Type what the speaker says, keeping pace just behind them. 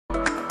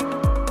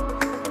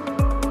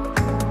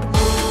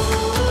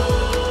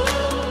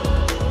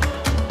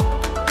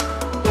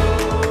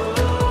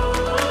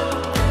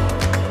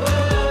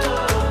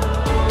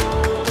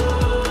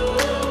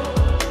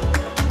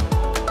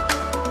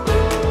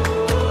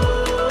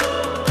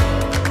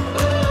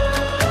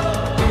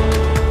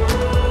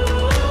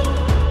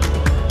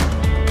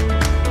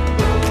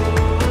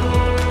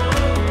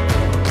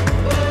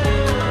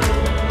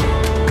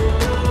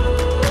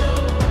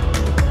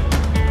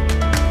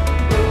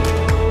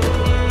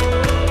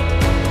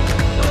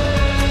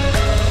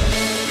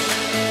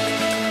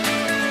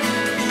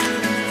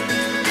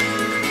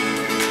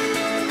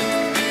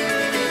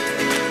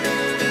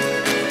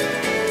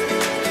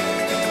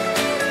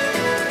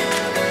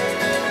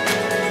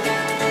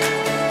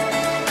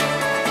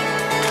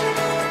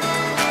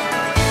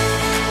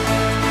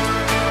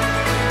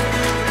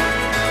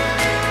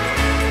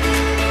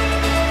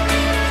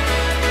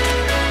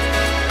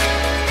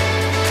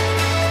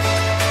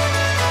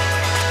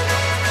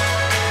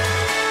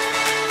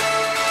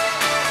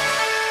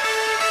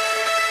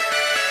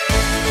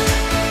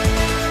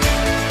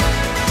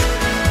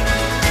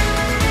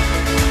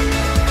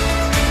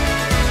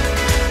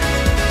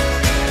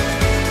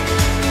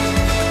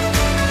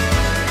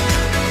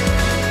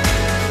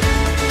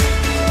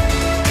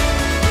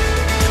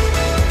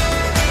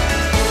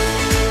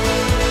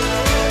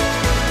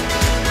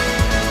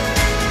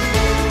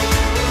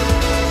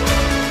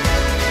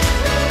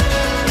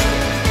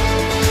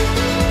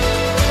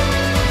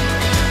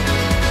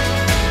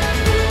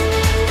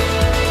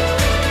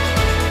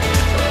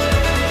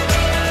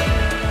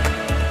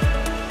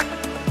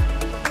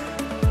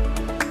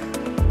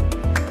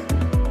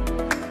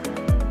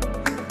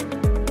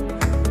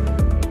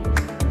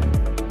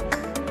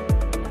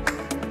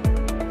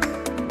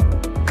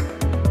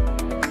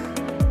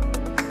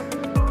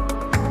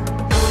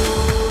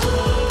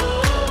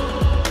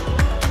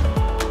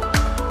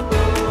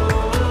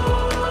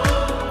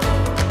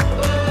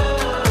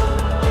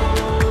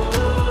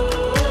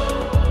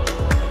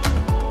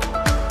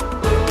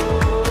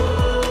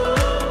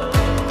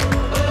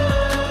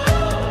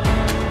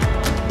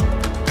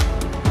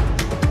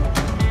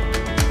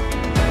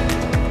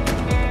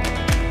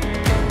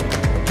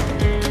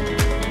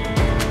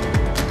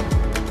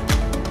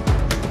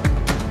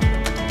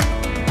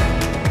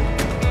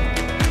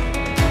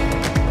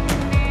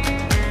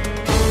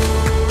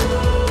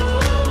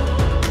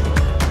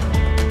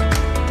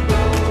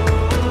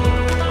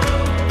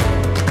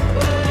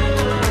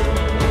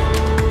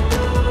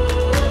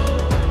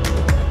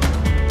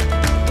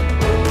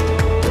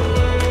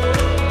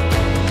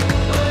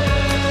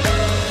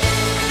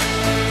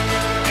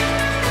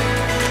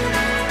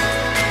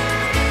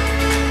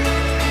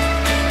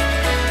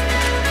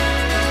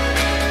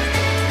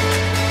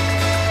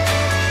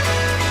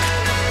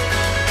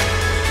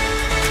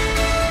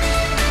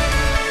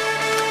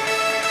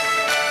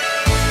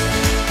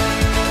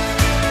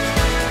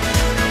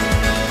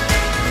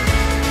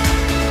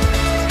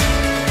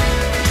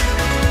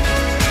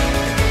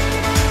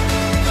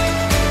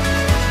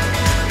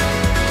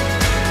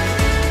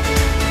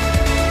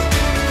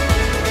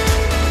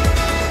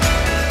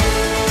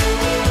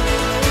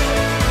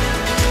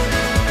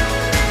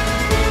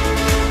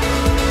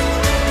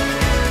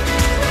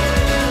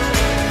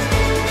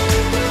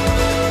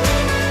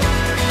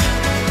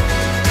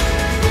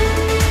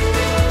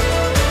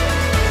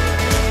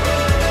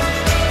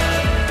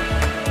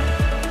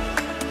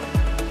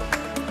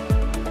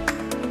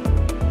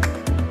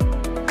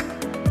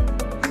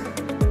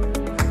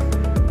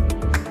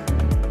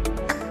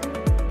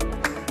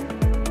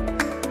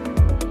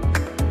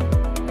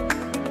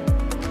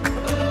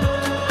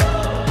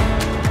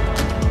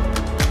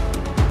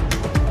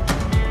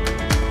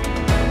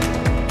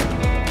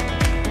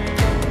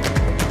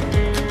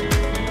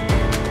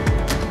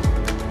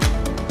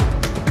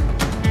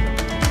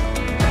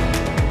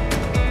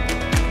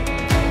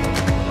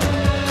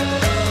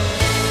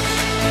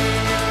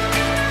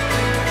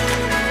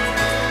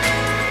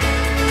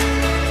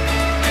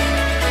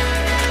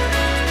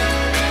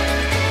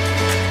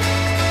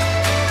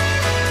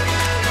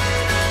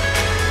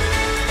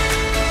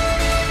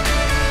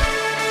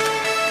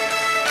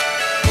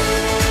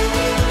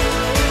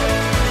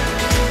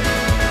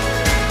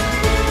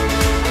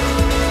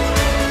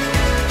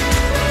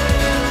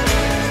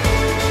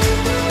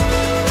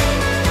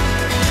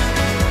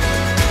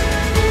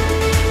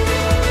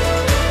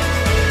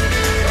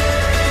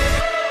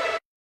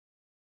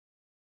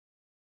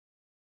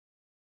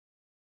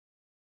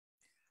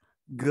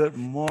Good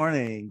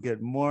morning,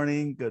 good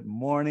morning, good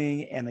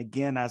morning. And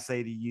again, I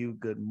say to you,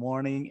 good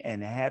morning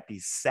and happy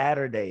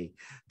Saturday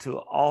to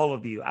all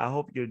of you. I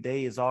hope your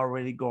day is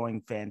already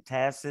going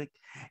fantastic.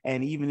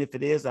 And even if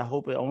it is, I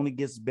hope it only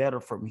gets better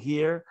from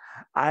here.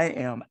 I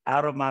am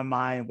out of my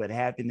mind with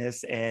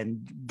happiness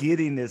and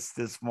giddiness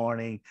this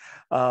morning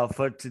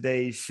for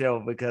today's show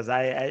because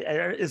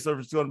it's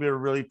going to be a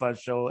really fun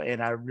show.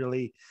 And I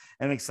really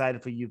am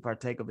excited for you to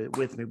partake of it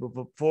with me. But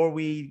before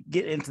we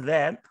get into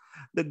that,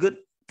 the good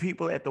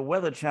people at the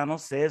Weather Channel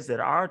says that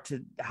our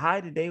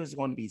high today was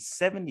going to be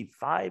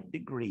 75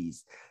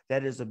 degrees.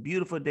 That is a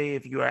beautiful day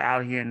if you are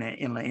out here in the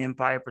Inland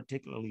Empire,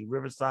 particularly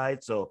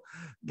Riverside. So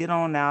get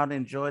on out,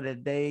 enjoy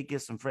that day,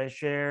 get some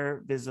fresh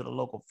air, visit a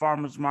local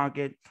farmer's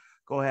market,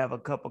 go have a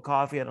cup of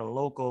coffee at a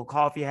local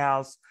coffee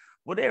house,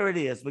 whatever it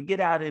is, but get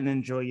out and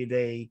enjoy your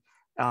day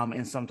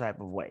in some type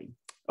of way.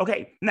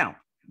 Okay, now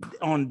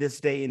on this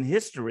day in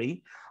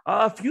history,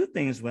 a few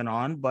things went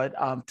on, but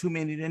too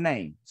many to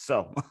name.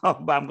 So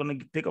but I'm going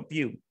to pick a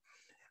few.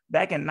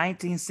 Back in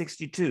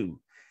 1962,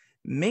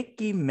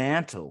 Mickey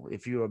Mantle,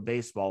 if you're a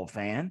baseball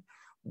fan,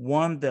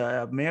 won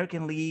the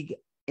American League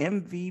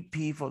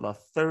MVP for the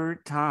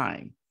third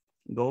time.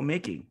 Go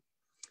Mickey.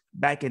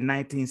 Back in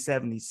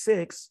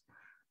 1976,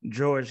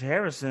 George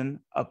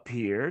Harrison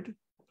appeared.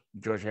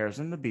 George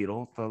Harrison, the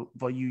Beatles,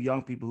 for you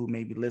young people who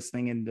may be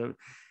listening and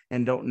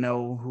don't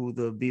know who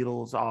the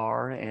Beatles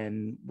are,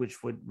 and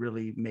which would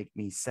really make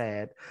me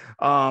sad.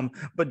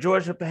 But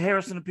George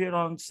Harrison appeared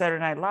on Saturday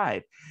Night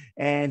Live,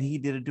 and he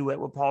did a duet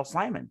with Paul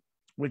Simon,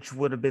 which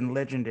would have been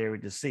legendary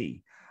to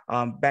see.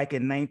 Back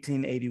in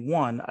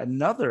 1981,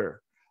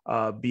 another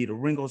Beatle,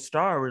 Ringo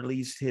Starr,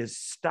 released his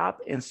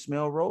Stop and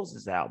Smell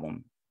Roses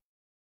album.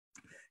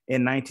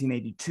 In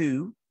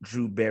 1982,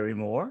 Drew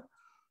Barrymore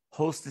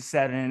hosted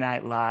Saturday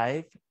Night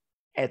Live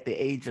at the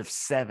age of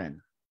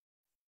 7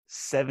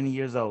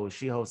 years old.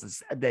 She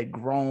hosted that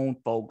grown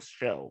folks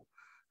show.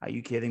 Are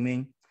you kidding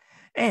me?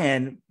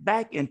 And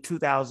back in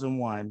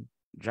 2001,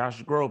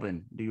 Josh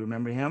Groban, do you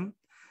remember him?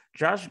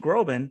 Josh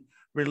Groban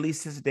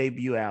released his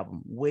debut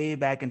album way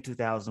back in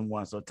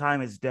 2001. So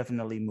time has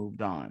definitely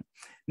moved on.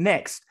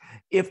 Next,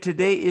 if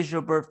today is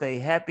your birthday,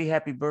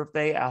 happy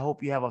birthday. I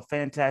hope you have a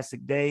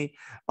fantastic day.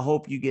 I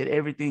hope you get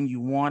everything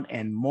you want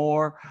and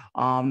more,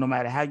 no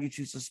matter how you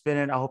choose to spend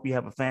it. I hope you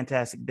have a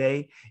fantastic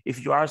day.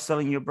 If you are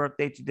celebrating your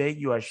birthday today,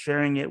 you are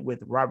sharing it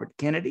with Robert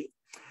Kennedy,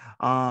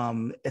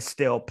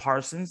 Estelle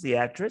Parsons, the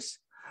actress,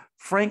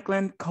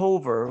 Franklin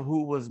Cover,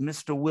 who was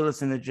Mr.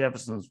 Willis in the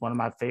Jeffersons, one of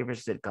my favorite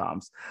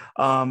sitcoms,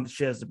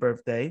 shares the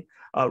birthday.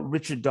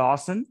 Richard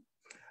Dawson,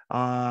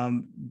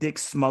 Dick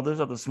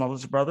Smothers of the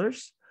Smothers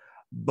Brothers,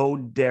 Bo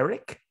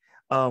Derek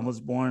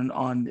was born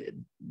on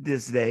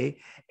this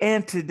day.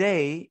 And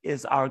today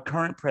is our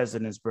current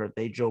president's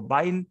birthday. Joe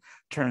Biden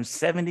turned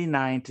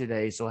 79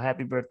 today. So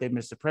happy birthday,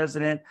 Mr.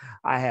 President.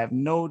 I have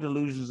no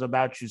delusions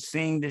about you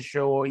seeing this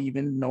show or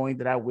even knowing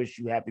that I wish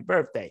you happy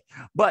birthday.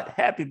 But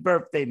happy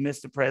birthday,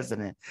 Mr.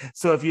 President.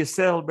 So if you're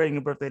celebrating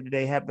your birthday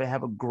today, have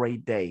a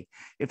great day.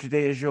 If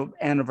today is your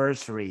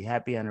anniversary,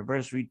 happy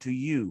anniversary to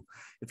you.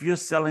 If you're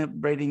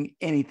celebrating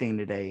anything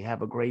today,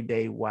 have a great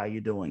day while you're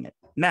doing it.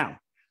 Now,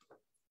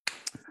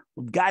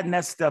 we've gotten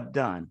that stuff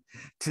done.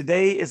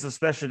 Today is a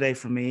special day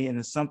for me, and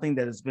it's something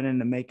that has been in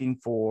the making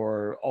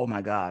for, oh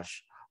my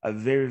gosh, a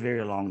very,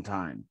 very long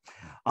time.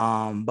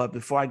 But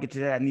before I get to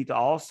that, I need to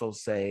also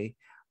say,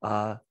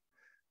 this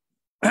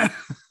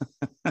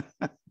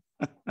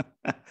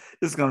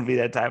is going to be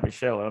that type of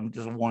show. I'm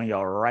just warning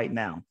y'all right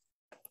now.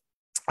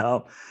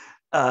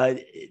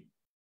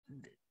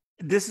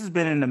 This has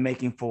been in the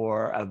making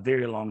for a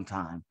very long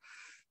time.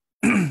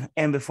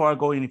 And before I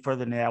go any further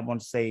than that, I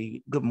want to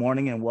say good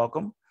morning and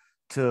welcome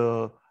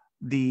to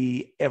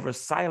the ever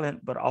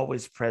silent but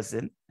always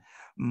present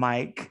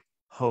Mike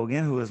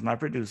Hogan, who is my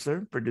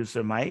producer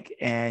Mike,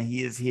 and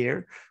he is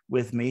here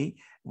with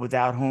me,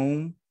 without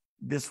whom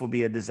this will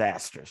be a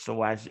disaster.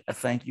 So I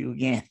thank you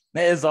again.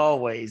 As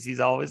always, he's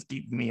always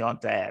keeping me on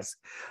task.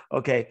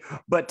 Okay,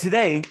 but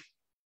today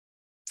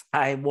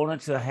I wanted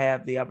to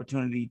have the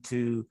opportunity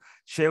to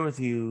share with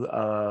you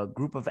a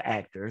group of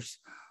actors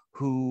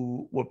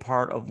who were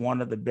part of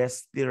one of the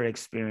best theater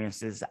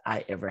experiences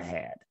I ever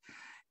had.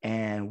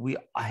 And we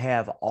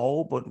have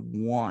all but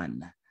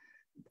one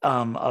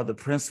of the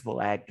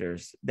principal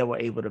actors that were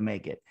able to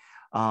make it.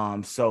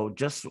 So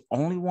just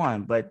only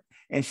one,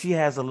 and she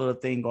has a little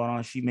thing going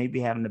on. She may be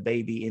having a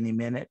baby any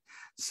minute.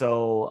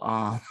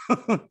 So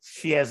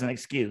she has an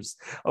excuse.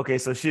 Okay,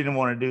 so she didn't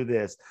want to do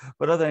this.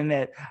 But other than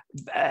that,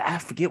 I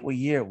forget what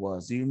year it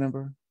was. Do you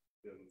remember?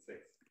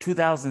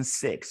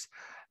 2006.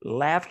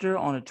 Laughter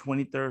on the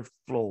 23rd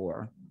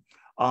Floor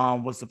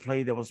was the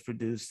play that was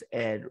produced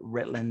at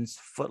Redlands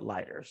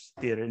Footlighters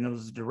Theater, and it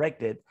was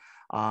directed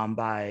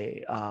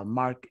by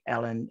Mark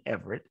Allen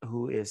Everett,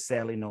 who is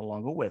sadly no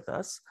longer with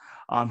us.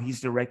 He's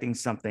directing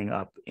something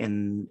up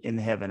in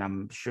heaven,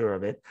 I'm sure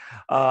of it.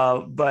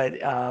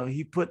 But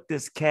he put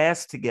this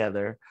cast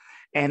together,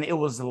 and it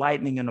was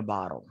lightning in a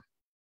bottle.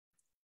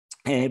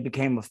 And it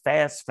became a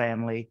fast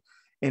family.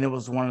 and it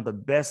was one of the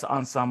best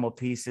ensemble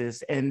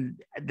pieces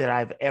and that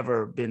I've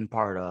ever been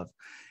part of.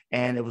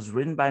 And it was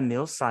written by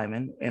Neil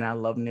Simon, and I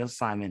love Neil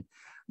Simon,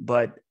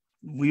 but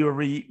we were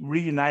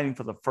reuniting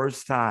for the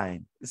first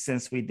time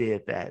since we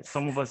did that.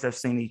 Some of us have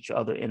seen each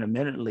other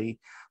intermittently,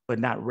 but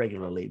not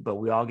regularly, but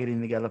we all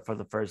getting together for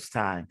the first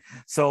time.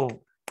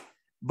 So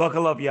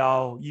buckle up,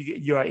 y'all.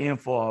 You are in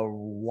for a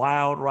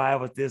wild ride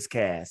with this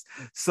cast.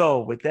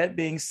 So with that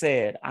being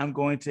said, I'm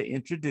going to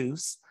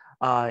introduce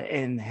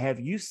and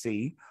have you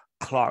see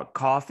Clark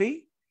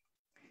Coffey,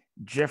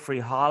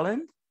 Jeffrey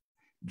Holland,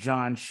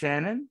 John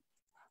Shannon,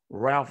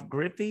 Ralph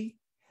Griffey,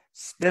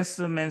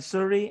 Spencer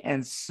Mansouri,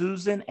 and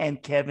Susan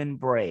and Kevin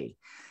Bray.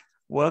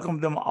 Welcome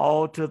them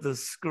all to the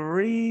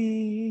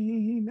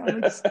screen.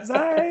 I'm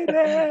excited.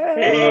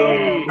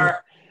 Hey.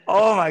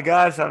 Oh my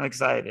gosh, I'm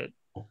excited.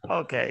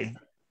 Okay,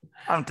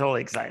 I'm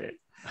totally excited.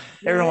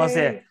 Everyone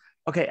said,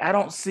 okay, I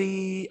don't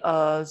see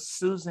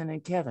Susan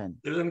and Kevin.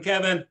 Susan and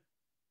Kevin.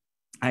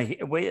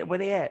 Where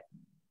they at?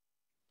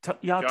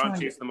 Y'all John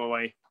chased them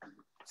away.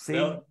 See?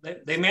 Well,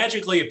 they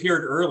magically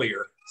appeared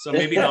earlier, so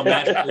maybe they'll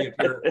magically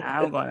appear.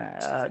 I'm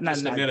gonna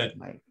just a minute.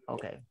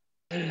 Okay.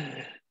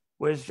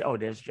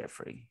 There's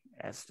Jeffrey.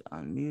 That's to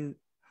unmute.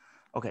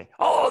 Okay.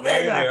 Oh,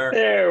 there they are.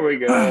 There we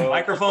go.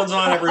 Microphone's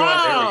on, everyone.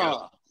 There we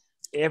go.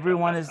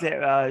 Everyone is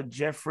there.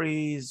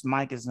 Jeffrey's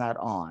mic is not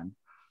on.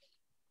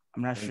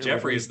 I'm not sure.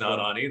 Jeffrey's not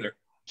on either.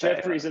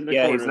 Jeffrey's in the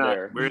corner he's not.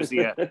 there. Where's he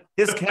at?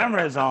 His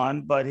camera is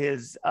on, but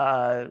his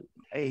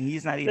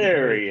he's not even.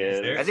 There he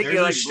is. I think he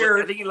likes.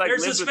 I think he like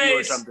There's lives his with you or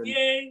face. something.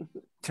 Yay.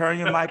 Turn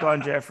your mic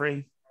on,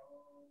 Jeffrey.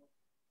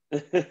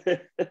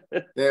 There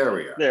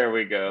we are. There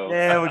we go.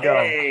 There we go.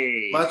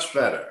 Hey. Much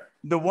better.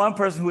 The one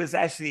person who is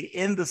actually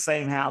in the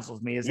same house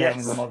with me is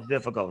having the most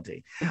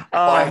difficulty.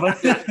 I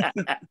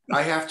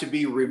have to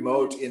be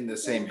remote in the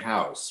same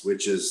house,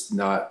 which is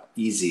not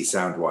easy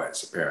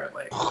sound-wise,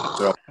 apparently.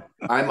 So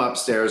I'm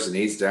upstairs and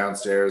he's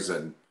downstairs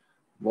and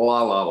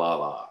la la la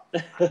la.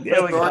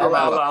 There we go.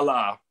 La la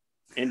la.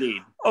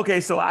 Indeed.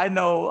 Okay, so I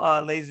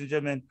know, ladies and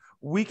gentlemen,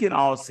 we can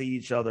all see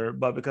each other,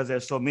 but because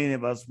there's so many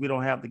of us, we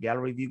don't have the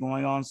gallery view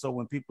going on. So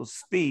when people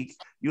speak,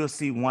 you'll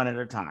see one at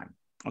a time.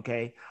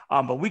 Okay.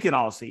 But we can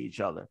all see each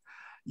other.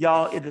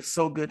 Y'all, it is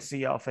so good to see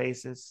y'all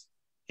faces.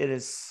 It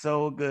is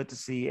so good to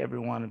see every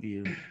one of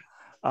you.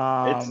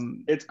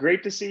 It's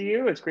great to see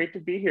you. It's great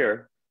to be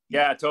here.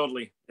 Yeah,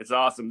 totally. It's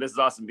awesome. This is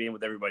awesome being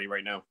with everybody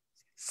right now.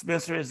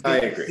 Spencer, it's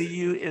good to see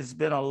you. It's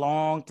been a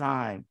long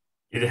time.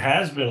 It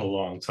has been a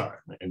long time.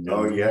 And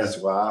oh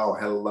yes, wow,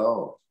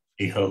 hello.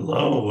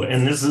 Hello,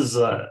 and this is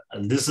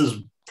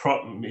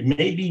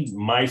maybe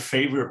my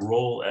favorite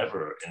role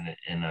ever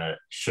in a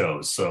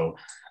show. So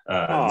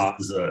this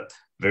is a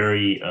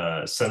very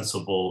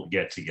sensible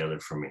get together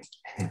for me.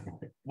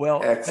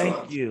 Well,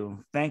 excellent.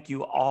 Thank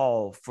you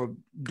all for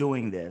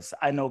doing this.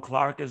 I know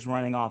Clark is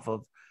running off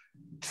of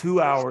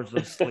 2 hours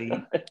of sleep.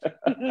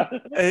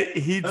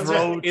 He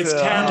drove. It's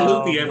Tan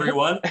Loopy,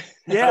 everyone.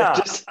 Yeah,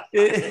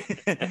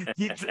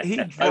 he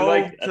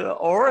drove to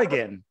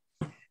Oregon.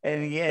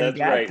 And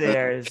got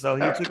there. So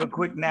he took a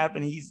quick nap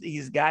and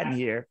he's gotten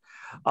here.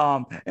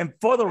 And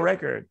for the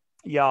record,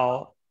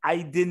 y'all,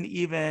 I didn't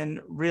even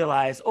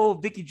realize. Oh,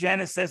 Vicky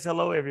Janice says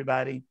hello,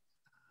 everybody.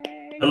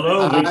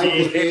 Hello,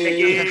 Vicky.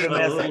 Hey, a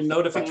little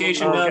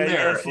notification down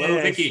there.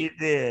 Hello, Vicky. She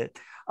did.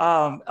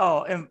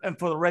 And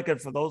for the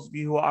record, for those of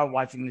you who are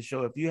watching the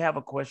show, if you have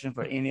a question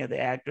for any of the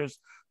actors,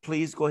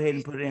 please go ahead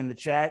and put it in the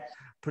chat.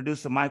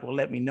 Producer Mike will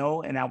let me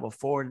know, and I will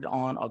forward it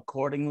on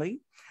accordingly.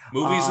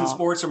 Movies and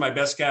sports are my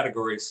best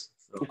categories.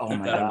 So oh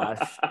my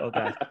gosh.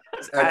 Okay.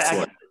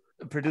 Excellent.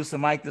 Producer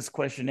Mike, this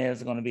questionnaire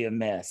is going to be a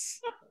mess.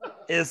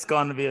 It's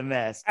going to be a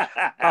mess.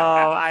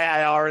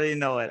 I already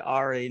know it.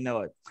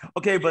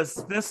 Okay, but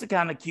Spencer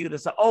kind of cute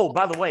us. Oh,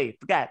 by the way,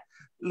 forgot.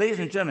 Ladies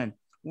and gentlemen,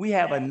 we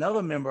have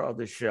another member of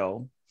the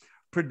show.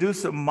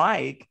 Producer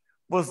Mike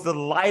was the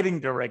lighting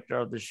director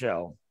of the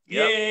show.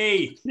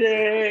 Yay!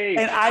 Yay!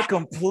 And I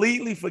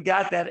completely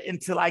forgot that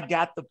until I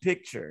got the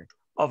picture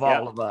of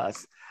all of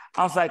us.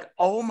 I was like,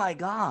 oh my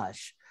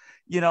gosh,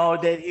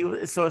 that he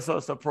was so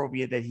it's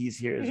appropriate that he's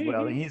here as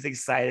well. And he's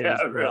excited. Yeah, as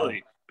well.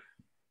 really.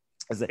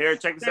 Here,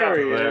 check this There out.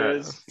 he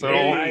is. So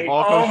Hey,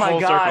 welcome Oh my full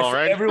gosh, circle,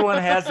 right? everyone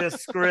has their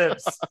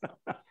scripts.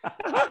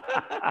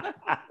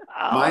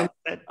 Mine-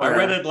 I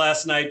read it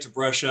last night to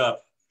brush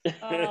up.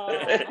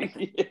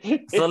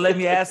 So let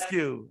me ask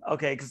you,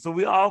 okay, so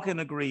we all can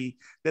agree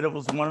that it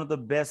was one of the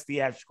best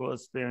theatrical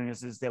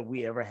experiences that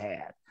we ever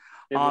had.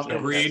 It was It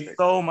was Agreed.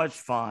 so much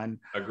fun.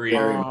 Agreed.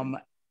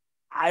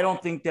 I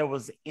don't think there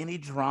was any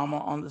drama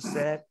on the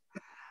set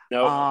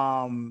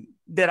No.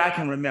 that I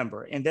can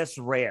remember, and that's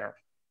rare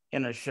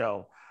in a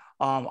show.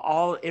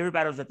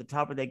 Everybody was at the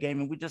top of their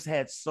game, and we just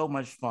had so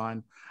much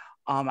fun.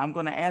 I'm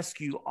going to ask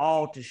you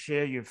all to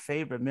share your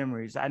favorite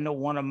memories. I know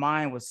one of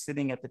mine was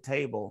sitting at the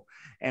table,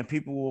 and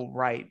people will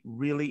write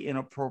really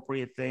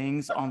inappropriate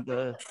things on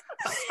the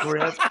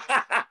script.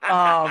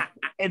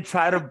 and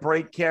try to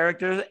break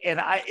characters. And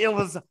it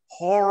was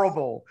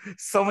horrible.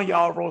 Some of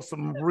y'all wrote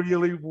some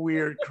really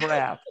weird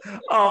crap.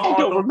 I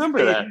don't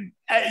remember that.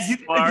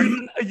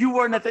 You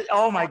weren't at the,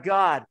 oh my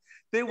God.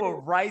 They will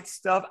write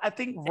stuff. I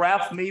think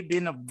Ralph may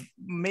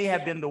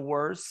have been the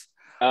worst.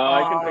 Oh,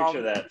 I can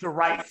picture that. To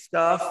write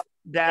stuff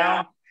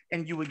down.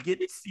 And you would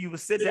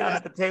sit down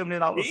at the table, and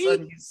then all of a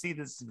sudden you see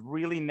this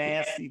really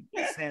nasty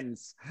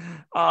sentence.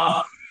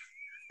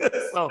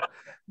 So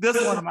this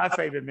is one of my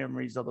favorite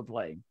memories of the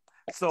play.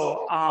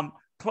 So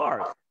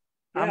Clark,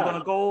 I'm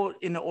gonna go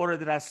in the order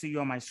that I see you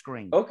on my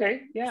screen.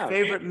 Okay, yeah.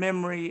 Favorite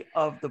memory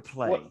of the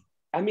play. Well,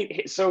 I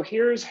mean, so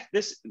here's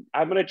this.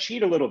 I'm gonna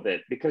cheat a little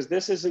bit because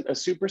this isn't a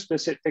super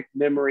specific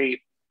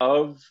memory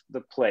of the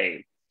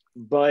play,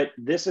 but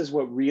this is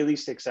what really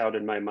sticks out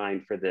in my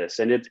mind for this,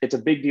 and it's a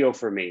big deal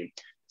for me.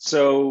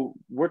 So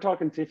we're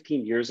talking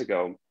 15 years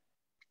ago.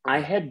 I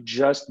had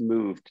just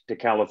moved to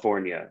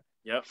California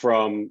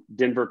from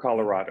Denver,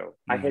 Colorado.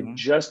 I had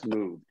just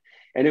moved.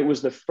 And it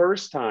was the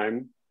first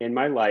time in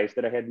my life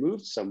that I had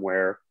moved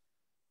somewhere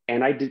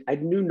and I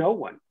knew no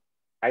one.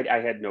 I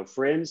had no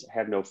friends, I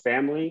had no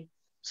family.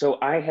 So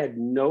I had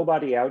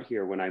nobody out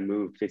here when I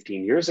moved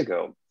 15 years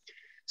ago.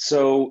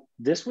 So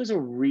this was a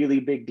really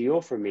big deal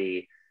for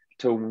me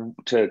to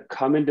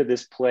come into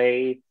this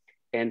play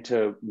and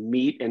to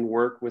meet and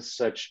work with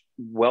such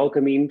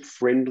welcoming,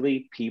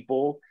 friendly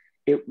people.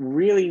 It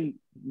really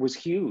was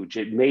huge.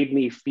 It made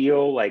me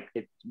feel like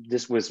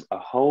this was a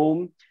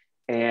home,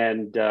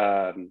 and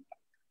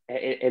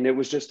it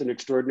was just an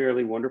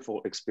extraordinarily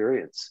wonderful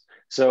experience.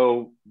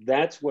 So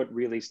that's what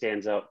really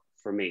stands out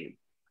for me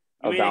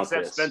about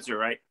this. Spencer,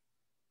 right?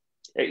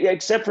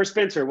 Except for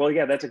Spencer. Well,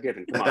 yeah, that's a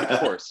given. Come on, of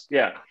course.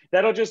 Yeah,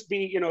 that'll just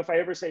be, if I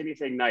ever say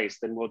anything nice,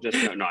 then we'll just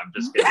no, I'm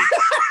just kidding.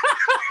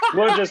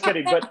 Well, just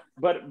kidding.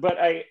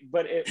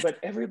 But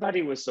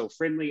everybody was so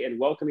friendly and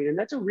welcoming, and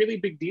that's a really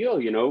big deal.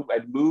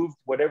 I'd moved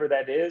whatever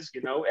that is,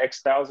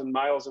 X thousand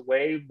miles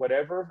away,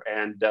 whatever,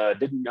 and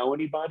didn't know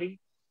anybody.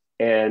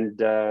 And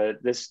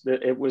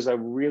it was a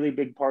really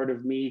big part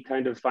of me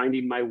kind of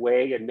finding my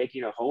way and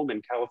making a home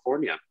in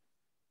California.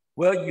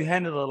 Well, you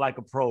handled it like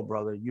a pro,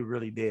 brother. You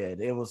really did.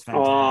 It was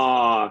fantastic.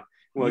 Oh,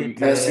 well,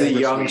 as the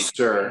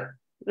youngster.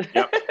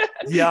 Yep.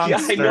 Yeah,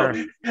 I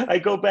know. I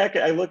go back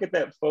and I look at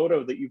that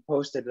photo that you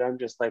posted, and I'm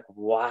just like,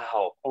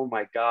 wow, oh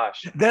my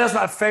gosh. That's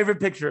my favorite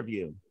picture of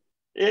you.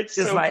 It's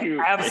so my cute.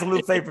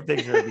 Absolute favorite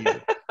picture of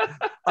you.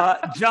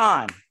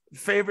 John,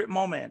 favorite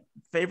moment,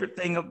 favorite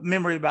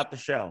memory about the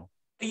show.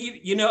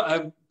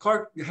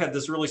 Clark had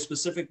this really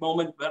specific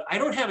moment, but I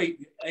don't have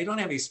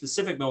a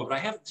specific moment, but I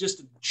have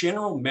just a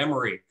general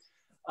memory.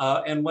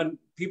 And when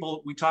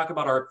we talk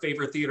about our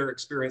favorite theater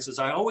experiences,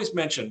 I always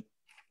mention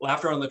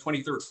Laughter on the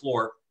 23rd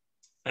Floor.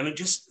 And it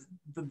just,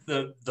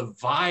 the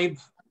vibe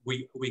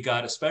we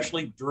got,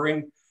 especially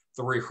during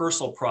the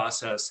rehearsal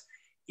process,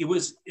 it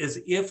was as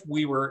if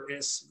we were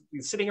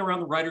sitting around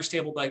the writer's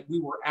table, like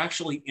we were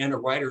actually in a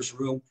writer's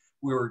room.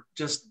 We were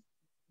just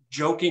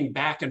joking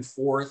back and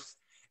forth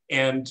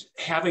and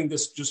having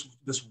this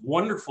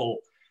wonderful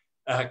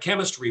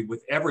chemistry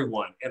with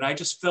everyone. And I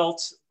just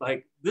felt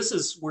like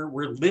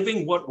we're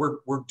living what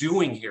we're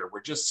doing here.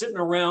 We're just sitting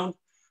around,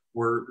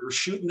 we're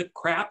shooting the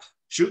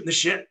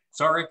shit,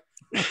 sorry.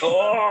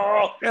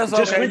 Oh, that's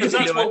okay. Because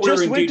that's what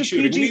we're indeed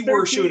shooting. We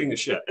were shooting the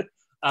shit.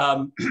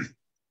 And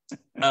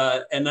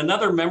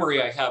another memory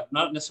I have,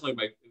 not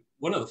necessarily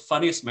one of the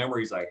funniest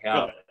memories I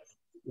have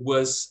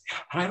was,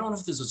 and I don't know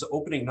if this is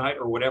opening night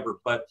or whatever,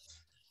 but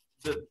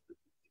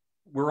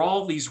we're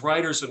all these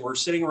writers and we're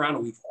sitting around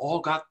and we've all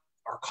got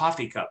our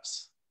coffee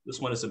cups. This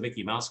one is a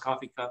Mickey Mouse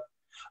coffee cup.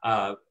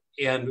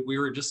 And we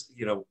were just,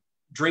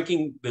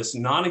 drinking this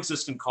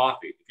non-existent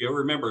coffee. If you ever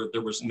remember,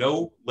 there was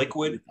no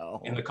liquid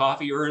in the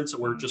coffee urn, so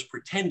we're just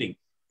pretending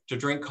to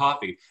drink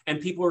coffee.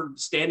 And people are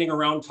standing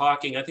around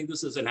talking. I think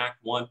this is in Act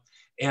 1.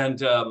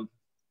 And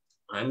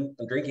I'm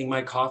drinking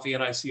my coffee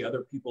and I see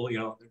other people,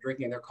 they're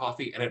drinking their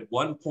coffee. And at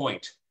one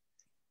point,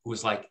 it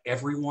was like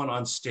everyone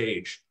on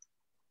stage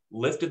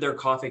lifted their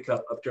coffee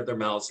cup up to their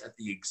mouths at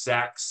the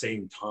exact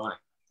same time.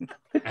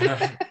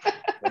 And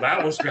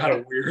that was kind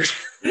of weird.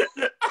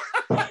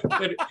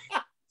 But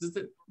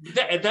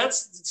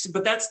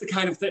that's the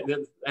kind of thing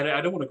that, and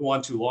I don't want to go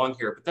on too long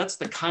here, but that's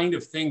the kind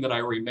of thing that I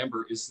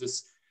remember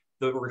is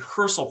the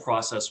rehearsal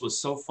process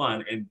was so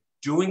fun, and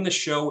doing the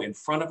show in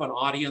front of an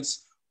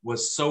audience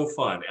was so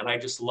fun. And I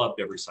just loved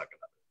every second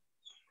of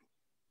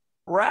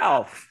it.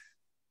 Ralph.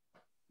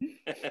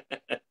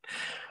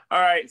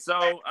 All right.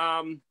 So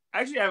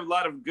actually I have a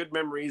lot of good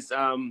memories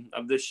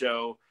of this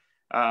show.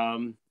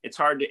 It's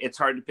hard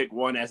to pick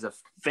one as a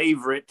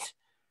favorite.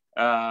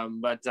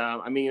 But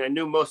I mean, I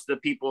knew most of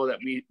the people that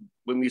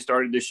when we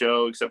started the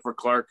show, except for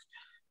Clark.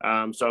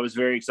 So I was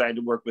very excited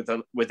to work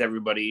with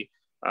everybody.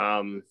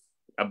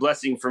 A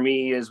blessing for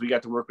me is we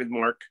got to work with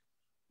Mark.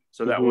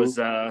 So that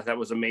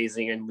was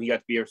amazing. And we got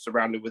to be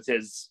surrounded with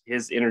his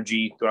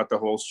energy throughout the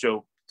whole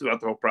show, throughout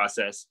the whole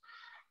process.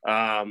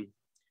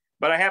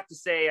 But I have to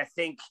say, I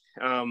think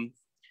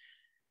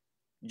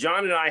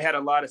John and I had a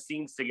lot of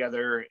scenes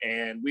together,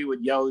 and we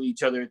would yell at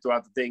each other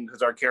throughout the thing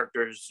because our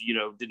characters,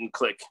 didn't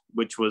click,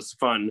 which was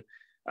fun.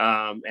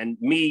 And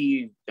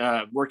me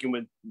working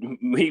with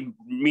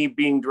me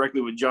being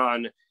directly with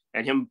John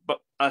and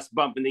us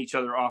bumping each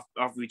other off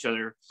of each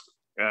other,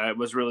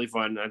 was really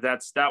fun.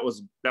 That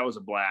was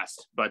a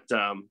blast. But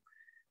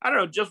I don't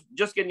know,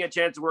 just getting a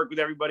chance to work with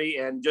everybody,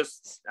 and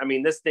this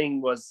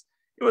thing was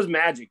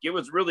magic. It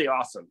was really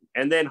awesome.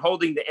 And then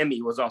holding the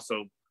Emmy was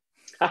also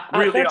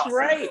really that's awesome.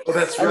 right. Oh,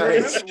 that's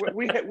right.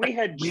 We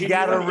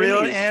got a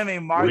real Emmys. Emmy.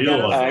 Mark Real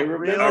got one. a A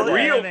real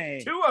real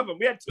Emmy. 2 of them.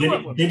 We had 2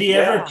 of them. Did he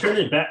ever turn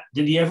it back?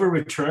 Did he ever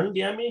return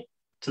the Emmy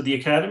to the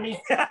Academy?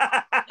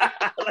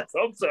 Let's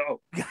hope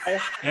so.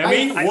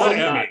 Emmy? I What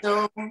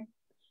hope Emmy?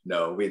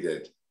 No, we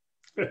did.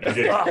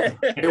 Okay.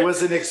 It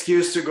was an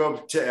excuse to go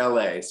to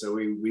LA, so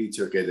we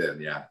took it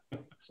in. Yeah.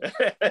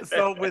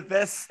 So with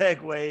that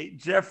segue,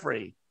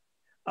 Jeffrey,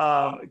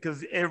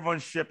 because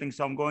everyone's shipping,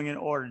 so I'm going in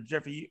order.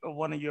 Jeffrey,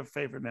 one of your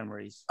favorite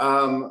memories?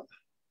 A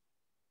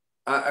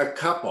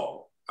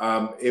couple.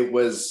 It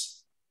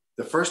was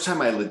the first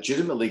time I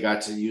legitimately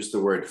got to use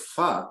the word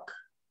fuck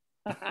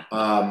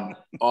on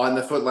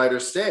the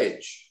Footlighters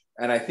stage.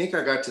 And I think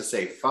I got to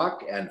say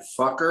fuck and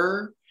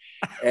fucker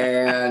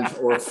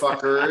or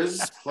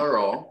fuckers,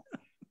 plural.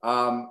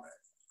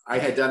 I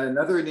had done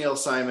another Neil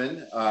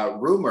Simon,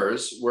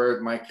 Rumors,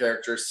 where my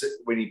character,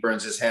 when he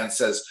burns his hand,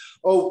 says,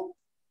 "Oh,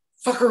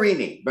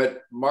 fuckerini."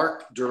 But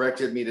Mark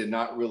directed me to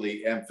not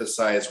really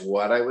emphasize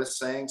what I was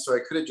saying. So I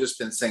could have just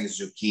been saying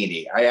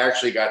zucchini. I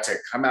actually got to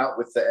come out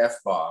with the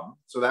F-bomb.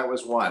 So that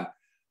was one.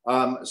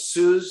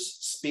 Sue's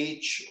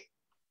speech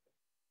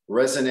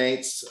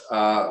resonates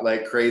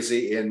like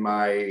crazy in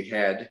my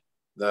head.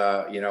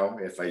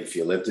 If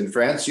you lived in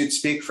France, you'd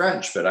speak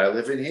French, but I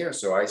live in here,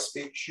 so I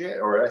speak shit,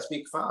 or I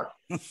speak fuck.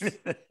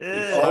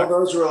 All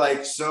those were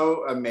like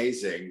so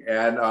amazing.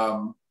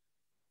 And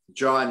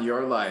John,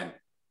 your line,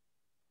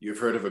 "You've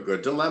heard of a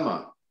good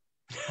dilemma."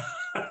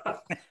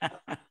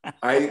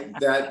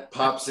 That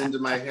pops into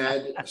my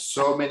head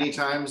so many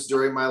times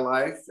during my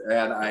life,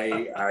 and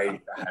I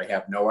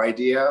have no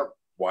idea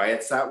why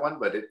it's that one,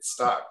 but it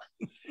stuck.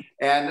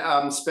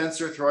 And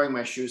Spencer throwing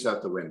my shoes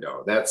out the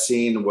window. That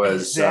scene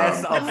was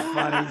That's a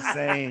funny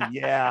scene.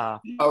 Yeah.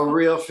 a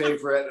real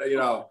favorite.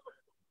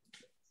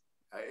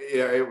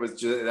 It was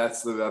just,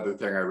 that's the other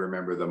thing I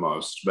remember the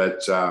most.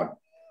 But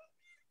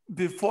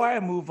Before I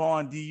move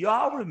on, do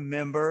y'all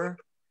remember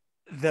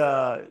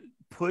the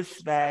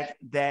pushback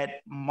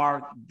that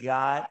Mark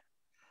got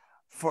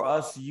for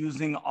us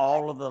using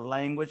all of the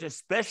language,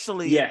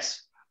 especially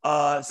Yes.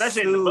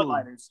 Especially Sue, in the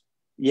Footlighters.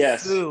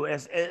 Yes. Sue,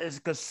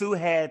 because Sue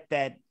had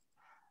that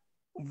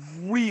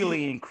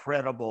really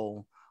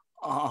incredible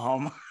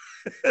yeah.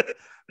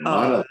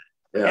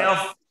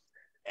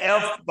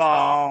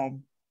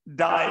 F-bomb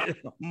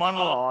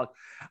monologue,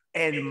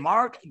 and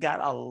Mark got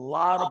a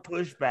lot of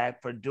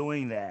pushback for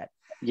doing that.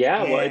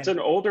 Yeah, well, And- it's an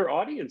older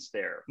audience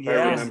there. If I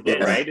Yeah. remember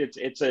Yeah. right.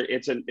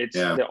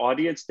 Yeah. The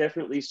audience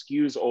definitely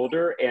skews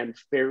older and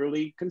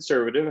fairly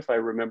conservative, if I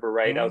remember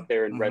right, out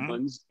there in Mhm.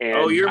 Redlands. And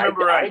Oh, you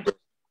remember right.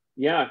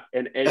 Yeah,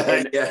 and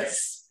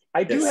Yes.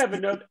 I do Yes. have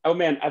another. Oh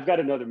man, I've got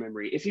another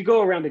memory. If you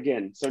go around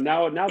again, so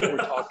now that we're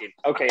talking,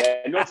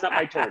 okay, I know it's not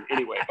my turn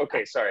anyway.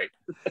 Okay, sorry.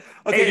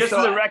 Okay, Hey, just so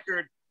for the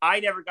record,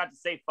 I never got to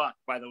say fuck,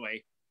 by the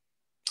way.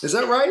 Is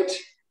that right?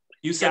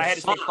 You Yeah, said I had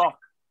to say fuck.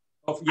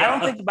 Oh, I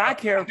don't think my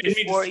character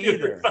swore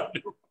either.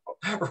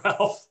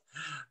 Ralph.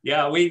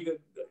 Yeah,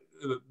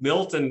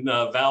 Milt and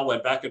Val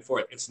went back and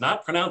forth. It's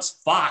not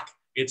pronounced fuck,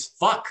 it's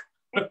fuck.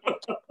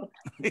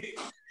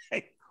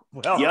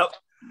 Well, Yep.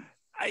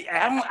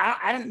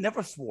 I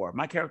never swore.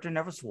 My character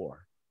never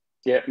swore.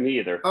 Yeah, me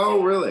either.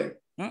 Oh, really?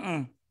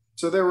 Mm-mm.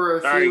 So there were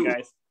a Sorry, few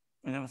guys.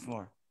 I never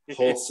swore.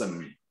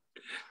 wholesome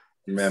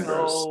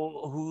members.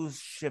 So who's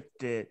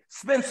shipped it?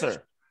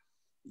 Spencer.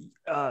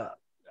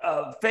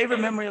 Favorite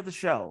memory of the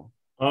show?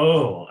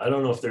 Oh, I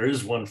don't know if there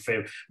is one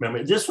favorite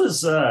memory. This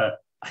was, I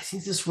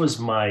think this was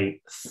my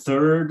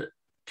third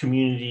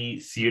community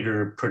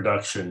theater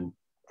production,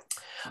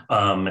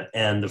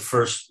 and the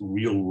first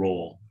real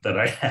role that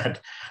I had.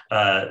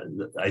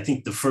 I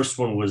think the first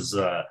one was,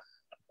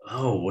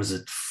 was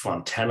it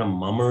Fontana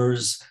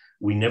Mummers?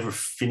 We never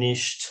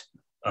finished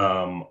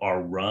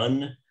our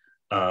run.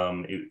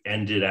 It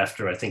ended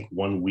after, I think,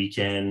 one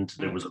weekend.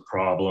 There was a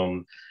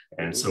problem,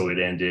 and so it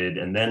ended.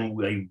 And then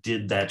I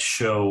did that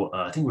show,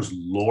 I think it was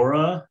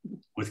Laura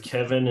with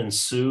Kevin and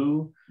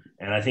Sue,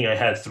 and I think I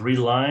had 3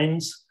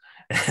 lines.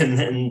 And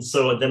then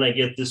I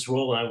get this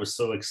role, and I was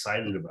so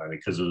excited about it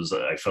because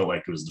I felt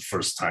like it was the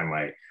first time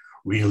I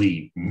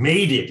really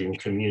made it in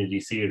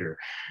community theater.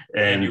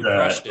 And you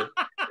crushed it.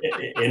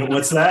 And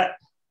what's that?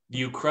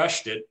 You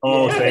crushed it.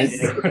 Oh, thank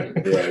you.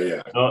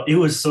 Yeah. It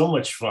was so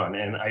much fun,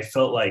 and I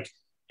felt like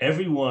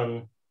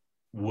everyone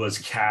was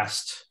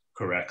cast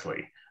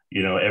correctly.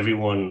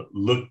 Everyone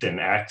looked and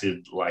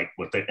acted like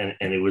what they, and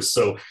it was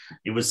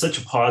such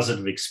a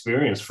positive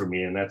experience for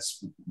me, and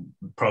that's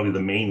probably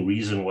the main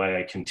reason why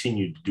I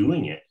continued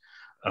doing it.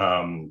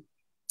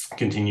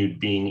 Continued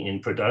being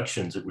in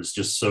productions. It was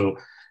just so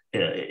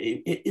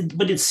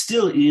but it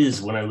still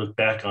is, when I look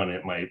back on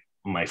it,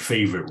 my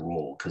favorite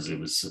role, because it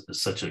was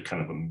such a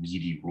kind of a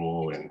meaty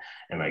role,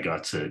 and I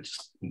got to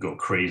just go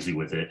crazy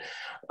with it.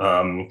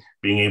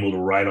 Being able to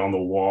write on the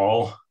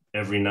wall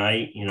every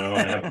night, you know,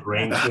 I have a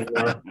brain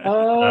tumor.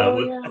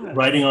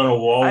 Writing on a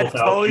wall I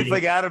without totally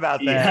forgot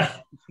about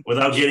that.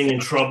 Without getting in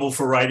trouble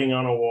for writing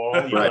on a wall.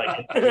 You know, I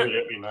had to do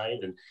it every night,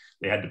 and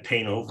they had to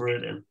paint over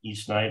it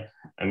each night.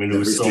 I mean, it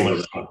was so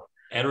much fun.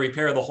 And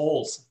repair the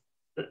holes.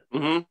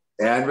 Mm-hmm.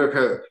 And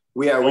repair.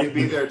 We'd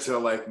be there till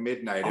like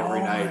midnight every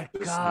night. Oh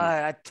my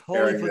God, I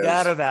totally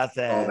forgot about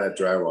that. All that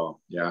drywall.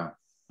 Yeah.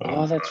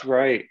 Oh, that's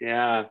right.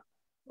 Yeah.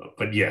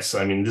 But yes,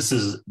 I mean, this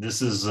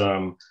is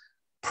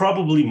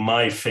probably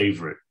my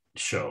favorite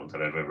show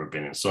that I've ever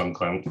been in. So I'm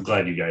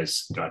glad you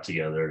guys got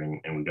together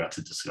and we got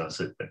to discuss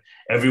it. But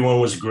everyone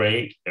was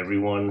great.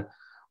 Everyone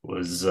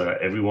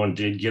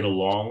did get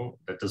along.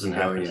 That doesn't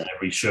happen in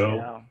every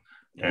show.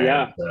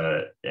 Yeah.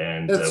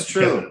 And that's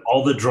true.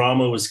 All the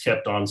drama was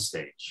kept on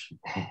stage.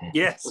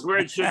 Yes, where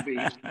it should be.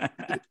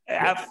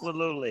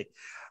 Absolutely.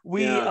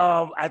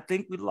 I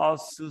think we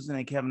lost Susan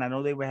and Kevin. I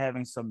know they were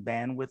having some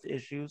bandwidth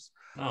issues.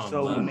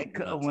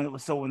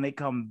 When they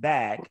come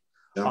back,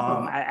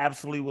 I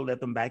absolutely will let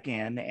them back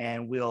in,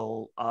 and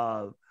we'll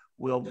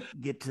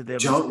get to them.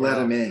 Don't let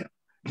them in.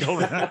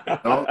 Don't.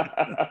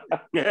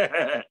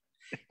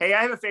 Hey,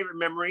 I have a favorite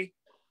memory.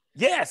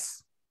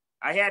 Yes,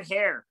 I had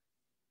hair.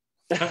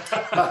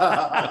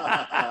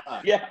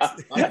 Yeah,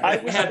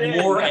 I had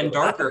more and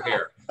darker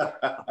hair.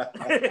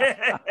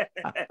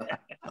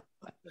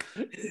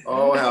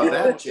 Oh, how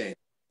that changed.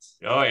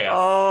 Oh yeah.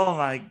 Oh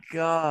my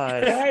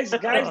God. Guys,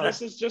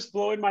 this is just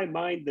blowing my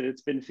mind that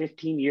it's been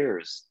 15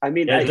 years. I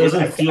mean, it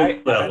doesn't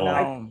feel that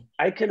long.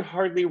 I can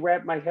hardly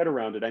wrap my head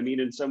around it. I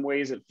mean, in some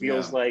ways it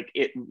feels like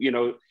it, you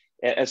know,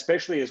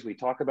 especially as we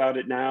talk about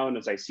it now and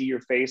as I see your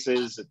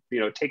faces,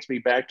 it takes me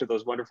back to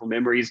those wonderful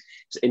memories.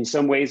 In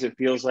some ways it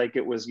feels like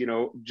it was,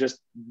 just,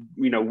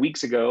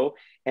 weeks ago.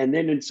 And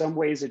then in some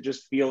ways it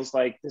just feels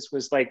like this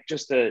was like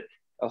just a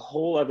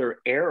whole other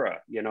era,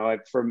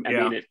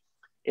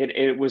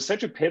 it was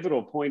such a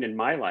pivotal point in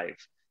my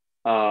life.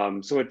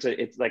 So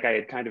it's like I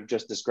had kind of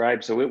just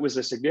described. So it was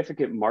a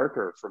significant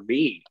marker for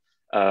me,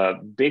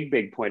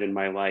 big point in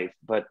my life.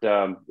 But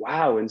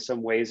wow, in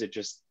some ways it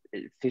just,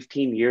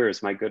 15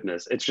 years, my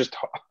goodness. It's just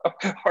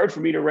hard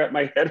for me to wrap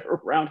my head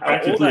around how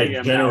old I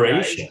am.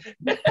 Generation.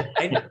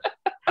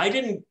 I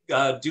didn't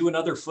do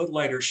another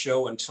Footlighter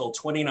show until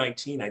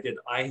 2019. I did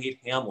I Hate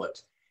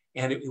Hamlet.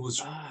 And it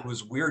was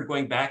weird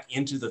going back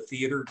into the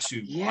theater to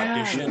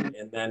audition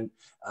and then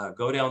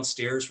go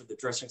downstairs for the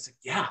dressing. It's like,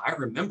 yeah, I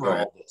remember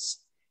all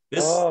this.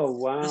 This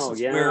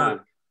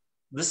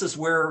is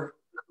where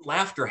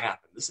laughter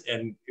happened.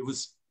 And it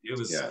was.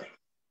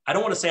 I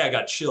don't want to say I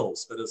got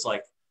chills, but it's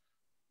like,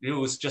 it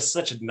was just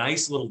such a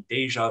nice little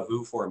deja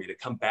vu for me to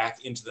come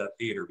back into that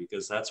theater,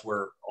 because that's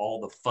where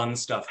all the fun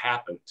stuff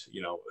happened,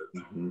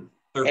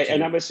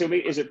 And I'm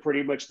assuming, is it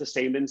pretty much the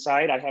same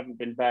inside? I haven't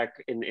been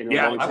back in a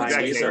long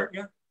time either.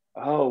 Yeah.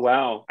 Oh,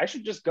 wow. I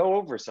should just go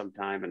over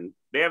sometime and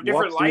they have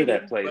different lighting,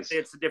 that place. But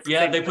it's a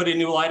different they put in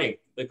new lighting.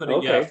 They put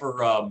in,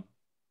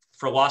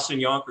 for Lost in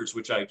Yonkers,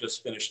 which I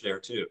just finished there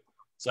too.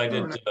 So I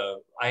did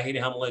I Hate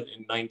Hamlet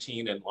in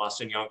 19 and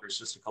Lost in Yonkers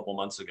just a couple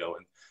months ago.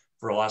 And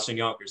for Lost in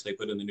Yonkers, they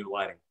put in the new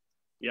lighting.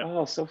 Yeah.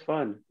 Oh, so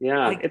fun.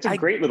 Yeah. It's a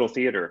great little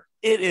theater.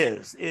 It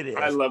is.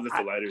 I love the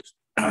Footlighters.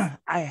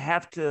 I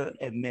have to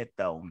admit,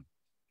 though,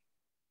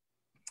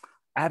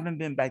 I haven't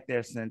been back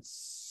there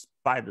since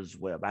Spider's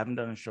Web. I haven't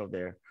done a show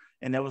there.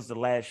 And that was the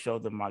last show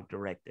that Mark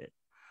directed.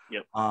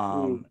 Yep.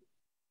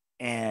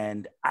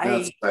 And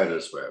Not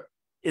Spider's Web.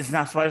 It's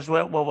not Spider's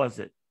Web? What was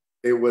it?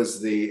 It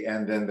was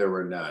and then there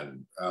were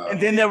none. And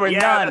then there were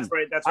none. That's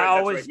right. I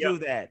always do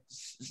that.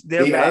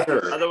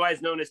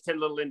 Otherwise known as 10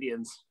 Little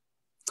Indians.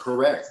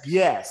 Correct.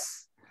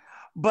 Yes.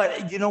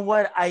 But you know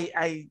what?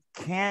 I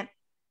can't.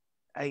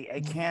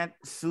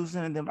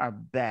 Susan and them are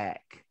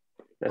back.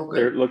 It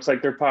looks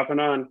like they're popping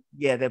on.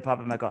 Yeah, they're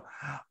popping back on.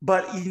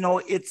 But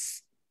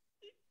it's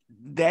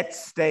that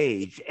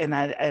stage, and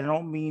I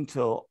don't mean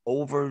to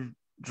over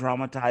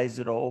dramatize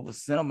it or over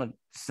sentimental.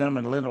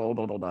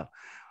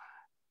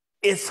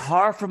 It's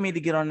hard for me to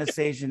get on the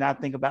stage and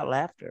not think about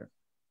laughter.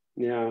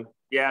 Yeah.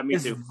 Yeah, me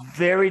too. It's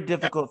very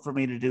difficult for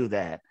me to do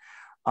that.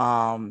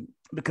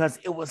 Because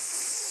it was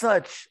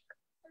such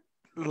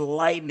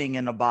lightning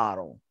in a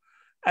bottle.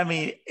 I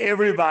mean,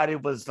 everybody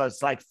was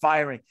just like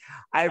firing.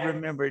 I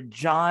remember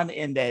John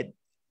in that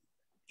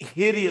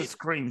hideous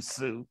cream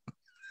suit.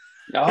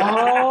 Oh,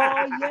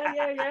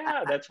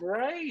 yeah. That's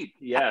right.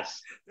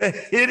 Yes. The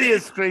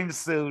hideous cream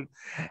suit.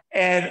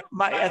 And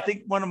I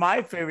think one of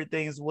my favorite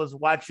things was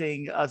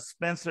watching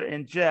Spencer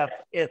and Jeff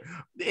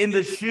in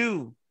the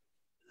shoe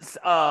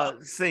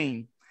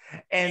scene.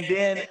 And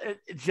then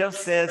Jeff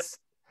says,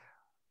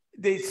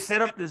 they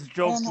set up this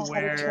joke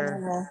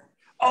where,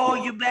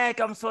 you're back.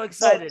 I'm so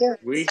excited.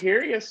 We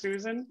hear you,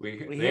 Susan.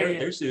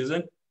 There's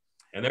Susan.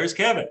 And there's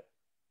Kevin.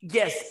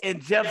 Yes.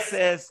 And Jeff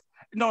says,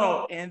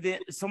 no. And then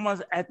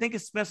I think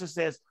it's Spencer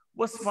says,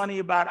 what's funny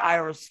about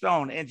Ira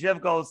Stone? And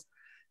Jeff goes,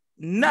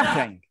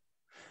 nothing.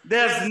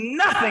 There's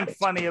nothing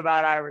funny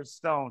about Ira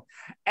Stone.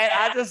 And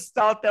I just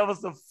thought that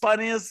was the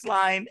funniest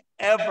line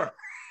ever.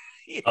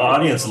 The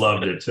audience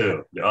loved it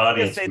too. The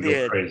audience yes, they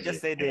did. Crazy. Yes,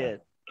 they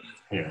did.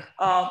 Yeah.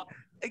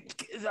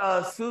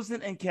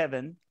 Susan and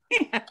Kevin,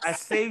 I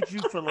saved you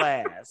for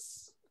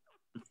last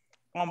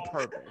on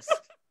purpose.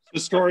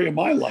 The story of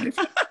my life.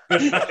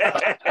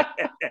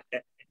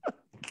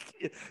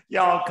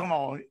 Y'all, come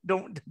on.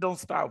 Don't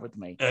start with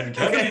me. And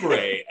Kevin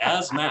Bray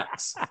as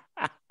Max.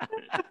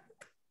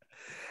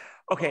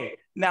 Okay,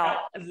 now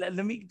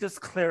let me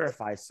just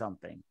clarify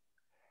something.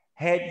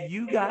 Had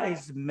you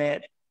guys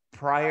met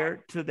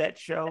prior to that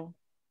show?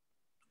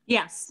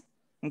 Yes.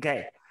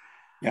 Okay.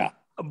 Yeah.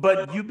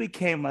 But you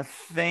became a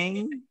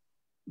thing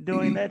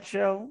doing that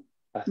show?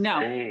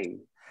 No.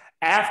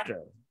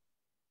 After?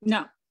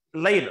 No.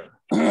 Later.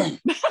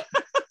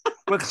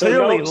 But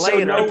clearly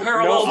later. No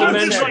parallel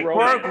dimension.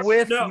 Work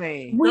with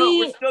me.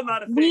 We're still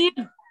not a thing.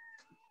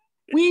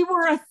 We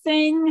were a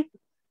thing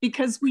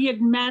because we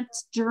had met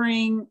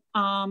during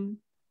The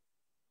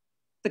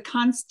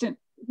Constant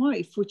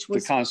Wife, which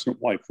was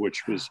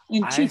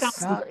in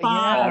 2005.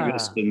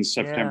 August and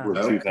September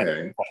of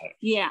 2005.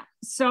 Yeah.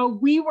 So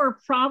we were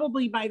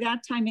probably by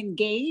that time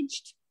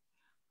engaged,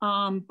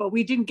 but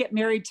we didn't get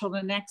married till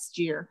the next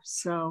year.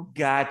 So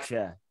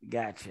Gotcha. You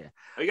guys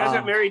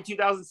got married in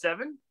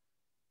 2007?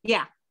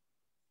 Yeah.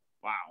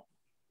 Wow.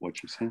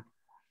 What you saying?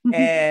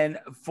 And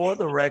for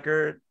the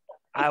record,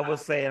 I will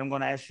say, I'm going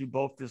to ask you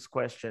both this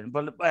question,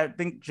 but I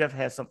think Jeff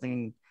has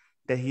something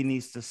that he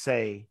needs to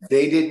say.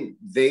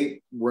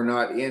 They were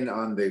not in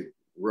on the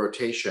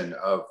rotation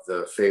of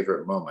the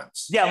favorite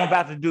moments. Yeah, I'm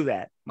about to do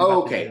that.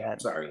 Okay.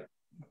 Sorry.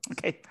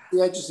 Okay.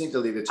 Yeah, I just need to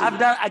leave it to you.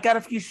 I got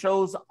a few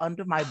shows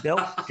under my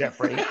belt,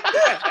 Jeffrey.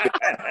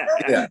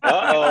 Yeah.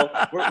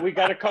 Uh-oh. We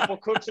got a couple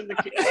cooks in the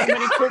kitchen. How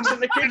many cooks in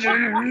the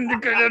kitchen?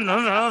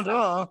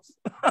 No.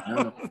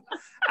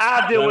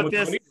 I'll deal with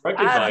this.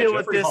 I'll deal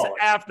with this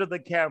after the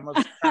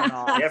cameras turn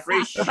off.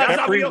 Jeffrey,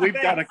 we've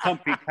got a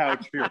comfy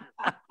couch here.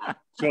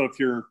 So if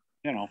you're,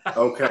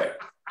 Okay.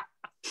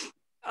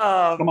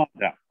 Come on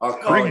down.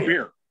 Bring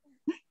beer.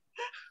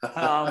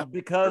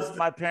 Because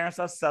my parents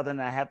are Southern,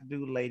 I have to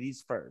do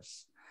ladies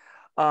first.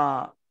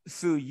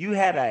 Sue, you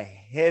had a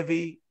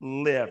heavy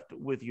lift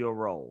with your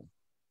role.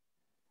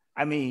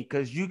 I mean,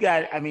 because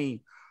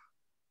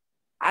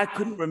I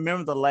couldn't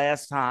remember the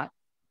last time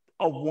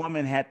a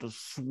woman had to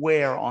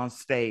swear on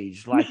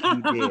stage like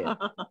you did.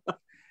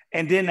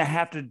 And then to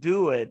have to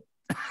do it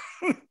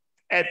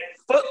at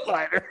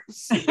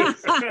Footlighters.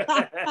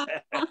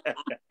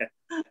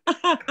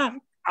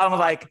 I was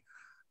like,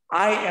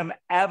 I am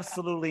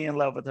absolutely in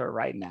love with her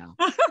right now.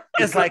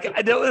 It's like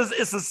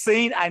it's a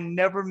scene I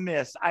never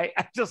missed. I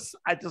just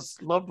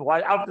loved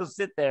watching. I'll just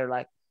sit there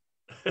like.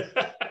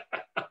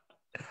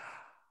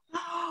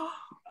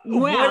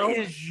 Well, what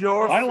is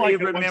your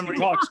favorite memory?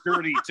 She talks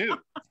dirty too.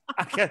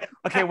 Okay,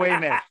 wait a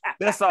minute.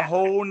 That's a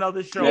whole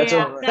nother show.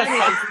 Yeah,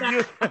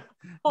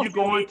 you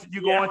go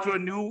into a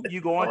new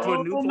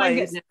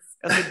place.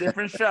 That's a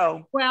different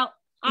show. Well,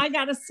 I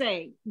gotta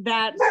say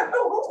that.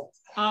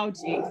 Oh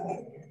gee,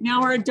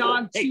 now our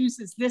dog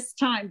chooses this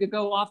time to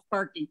go off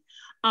barking.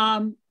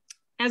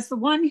 As the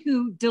one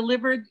who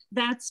delivered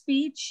that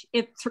speech,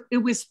 it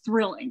was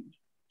thrilling,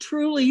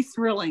 truly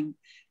thrilling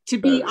to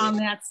be on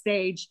that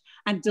stage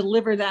and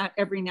deliver that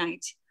every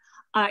night.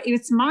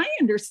 It's my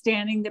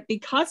understanding that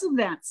because of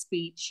that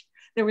speech,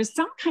 there was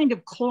some kind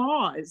of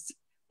clause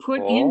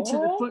put into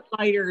the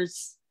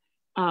Footlighters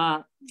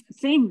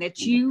thing that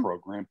you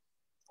program.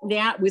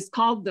 Yeah, it was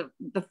called the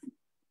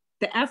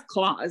F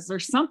clause or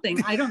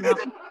something. I don't know.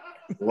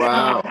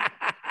 Wow.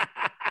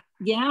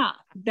 Yeah,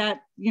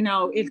 that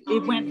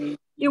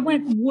it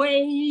went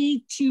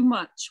way too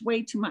much.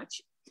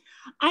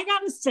 I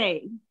gotta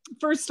say,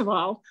 first of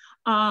all,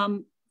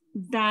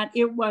 that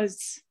it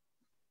was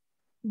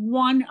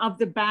one of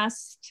the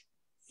best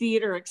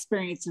theater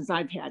experiences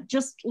I've had,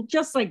 just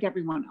like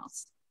everyone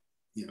else.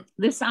 Yeah.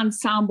 This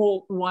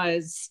ensemble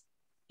was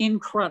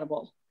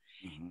incredible.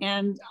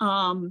 And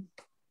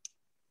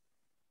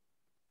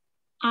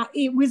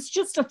it was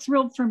just a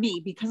thrill for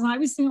me because I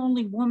was the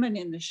only woman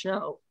in the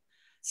show.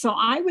 So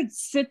I would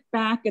sit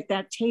back at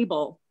that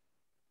table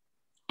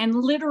and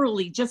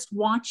literally just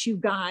watch you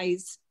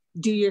guys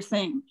do your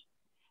thing.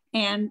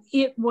 And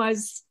I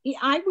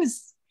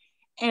was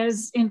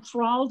as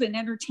enthralled and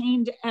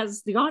entertained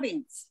as the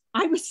audience.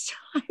 It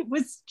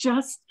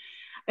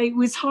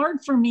was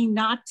hard for me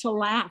not to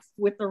laugh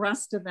with the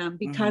rest of them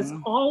because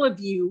all of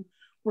you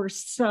were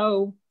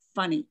so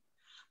funny.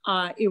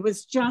 It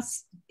was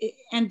just,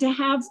 and to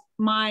have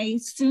my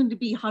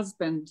soon-to-be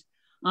husband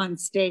on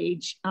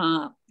stage,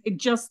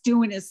 just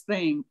doing his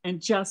thing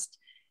and just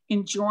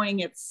enjoying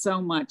it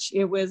so much.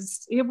 It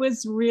was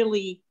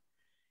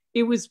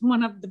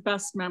one of the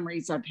best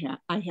memories I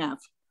have.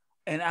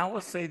 And I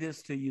will say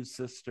this to you,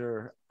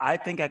 sister. I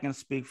think I can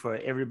speak for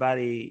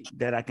everybody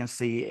that I can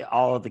see,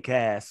 all of the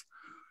cast.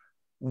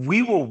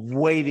 We were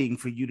waiting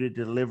for you to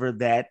deliver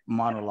that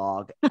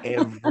monologue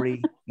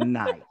every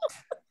night.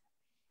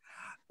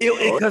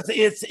 Because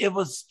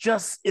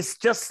it's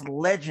just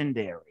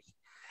legendary.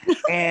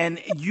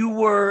 And you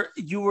were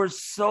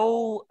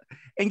so,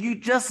 and you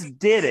just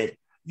did it.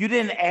 You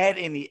didn't add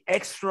any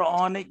extra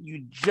on it.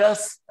 You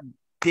just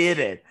did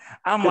it.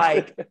 I'm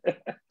like,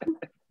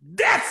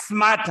 that's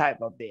my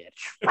type of bitch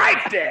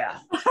right there.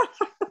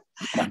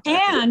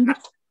 And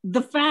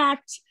the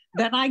fact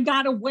that I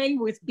got away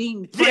with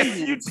being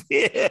pregnant. Yes,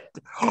 you did.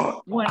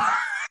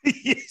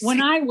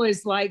 When I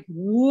was like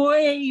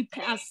way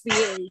past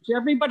the age,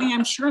 everybody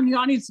I'm sure in the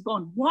audience is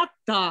going, what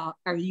the,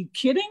 are you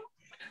kidding?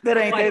 That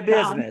ain't their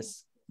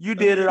business. You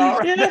did it all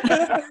right.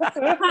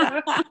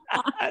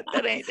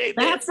 That ain't their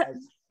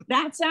business.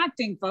 That's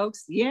acting,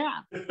 folks. Yeah.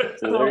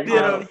 So,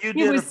 you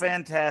did a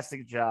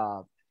fantastic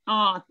job.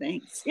 Oh,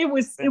 thanks. It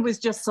was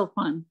just so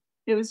fun.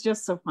 It was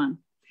just so fun.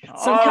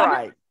 So all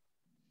right.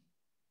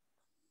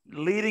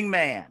 Leading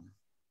man.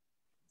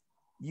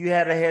 You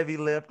had a heavy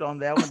lift on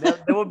that one.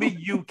 That would be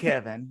you,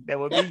 Kevin. That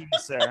would be you,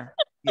 sir.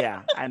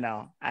 Yeah, I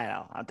know.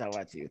 I'm talking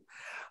about you.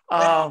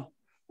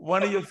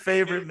 One of your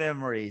favorite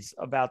memories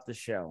about the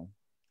show.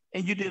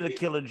 And you did a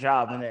killer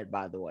job in it,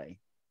 by the way.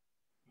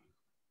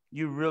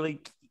 You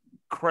really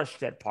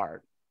crushed that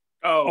part.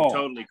 Oh,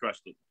 totally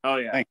crushed it. Oh,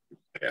 yeah. Thank you.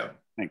 Yeah,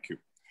 thank you.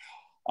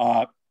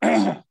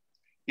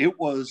 It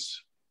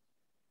was,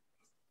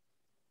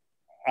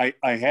 I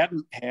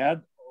hadn't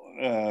had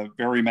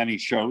very many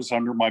shows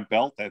under my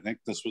belt. I think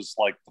this was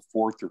like the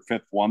fourth or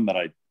fifth one that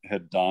I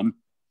had done.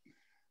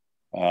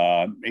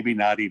 Maybe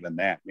not even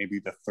that, maybe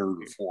the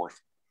third or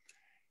fourth.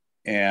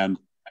 And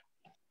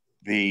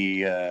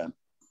there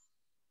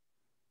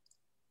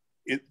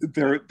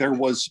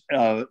was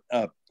a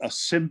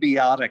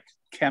symbiotic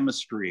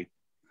chemistry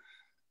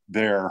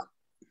there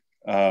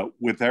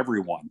with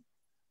everyone.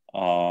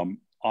 I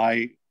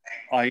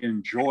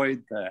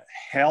enjoyed the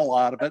hell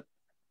out of it.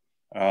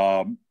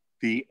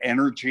 The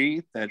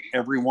energy that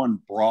everyone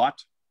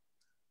brought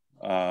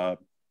to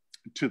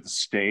the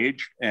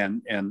stage,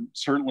 and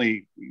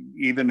certainly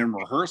even in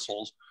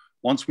rehearsals,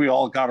 once we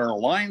all got our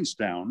lines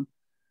down,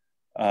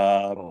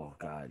 oh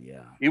God,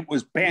 yeah, it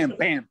was bam,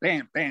 bam,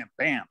 bam, bam,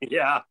 bam.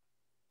 Yeah.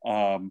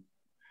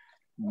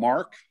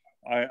 Mark,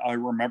 I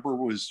remember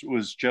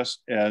was just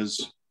as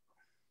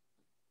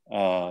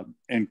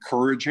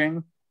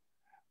encouraging.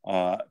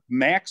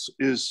 Max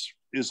is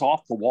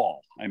off the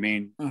wall. I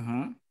mean,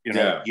 you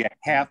know, you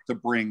have to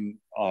bring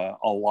a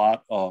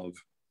lot of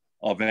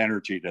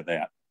energy to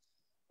that.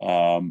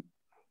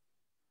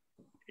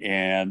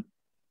 And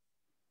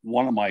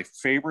one of my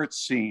favorite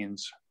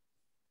scenes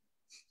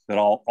that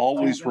I'll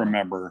always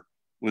remember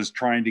was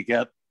trying to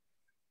get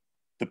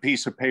the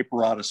piece of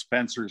paper out of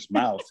Spencer's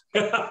mouth.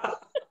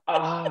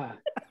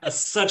 That's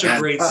such a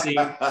great scene.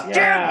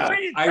 Yeah.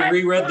 I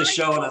reread the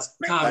show and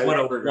God, what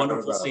a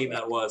wonderful scene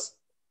that was.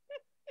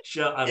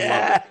 I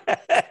love it.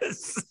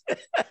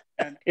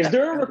 Is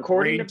there a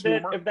recording of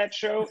that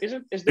show? Is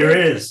there? There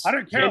is. I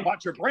don't care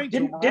about your brain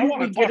tumor. I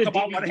want to talk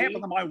about what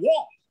happened to my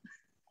wall.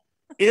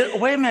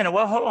 Wait a minute.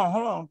 Well, hold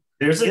on.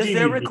 Is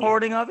there a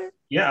recording of it?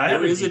 Yeah,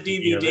 there is a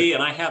DVD,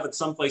 and I have it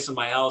someplace in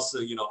my house. So,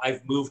 you know,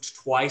 I've moved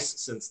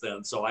twice since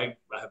then, so I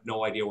have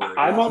no idea where it is.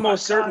 I'm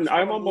almost certain.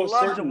 I'm almost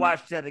certain to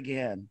watch that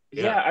again.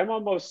 Yeah, I'm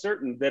almost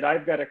certain that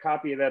I've got a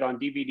copy of that on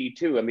DVD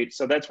too. I mean,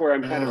 so that's where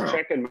I'm kind of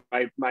checking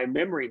my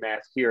memory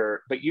math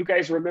here. But you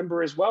guys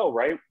remember as well,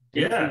 right?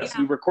 Yeah.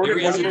 You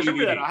recorded one. I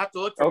remember that. I'll have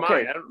to look for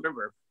mine. I don't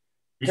remember.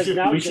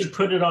 We should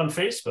put it on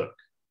Facebook.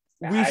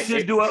 We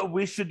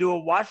should do a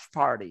watch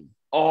party.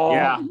 Oh,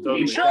 yeah,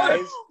 totally.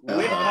 Guys,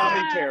 with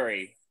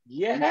commentary.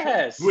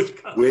 Yes.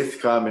 With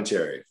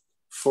commentary.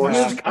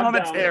 With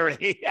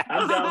commentary.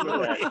 I'm down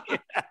with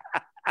that.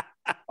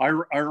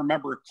 I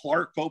remember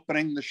Clark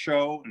opening the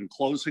show and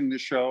closing the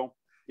show.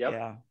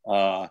 Yep.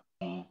 Yeah.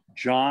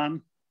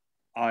 John,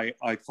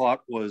 I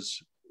thought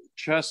was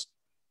just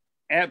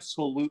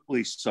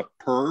absolutely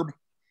superb.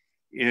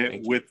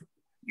 It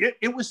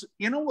was,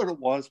 you know what it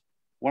was?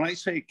 When I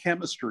say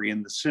chemistry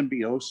and the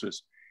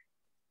symbiosis,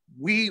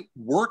 we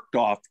worked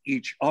off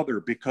each other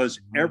because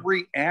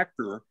every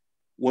actor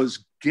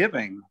was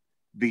giving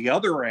the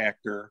other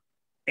actor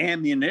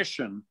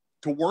ammunition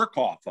to work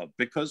off of,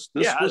 because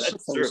this was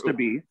supposed to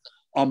be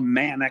a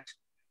manic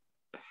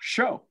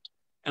show.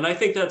 And I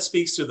think that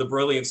speaks to the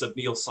brilliance of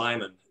Neil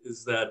Simon,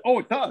 is that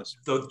it does.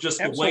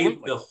 The way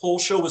the whole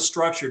show was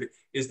structured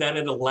is that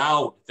it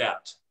allowed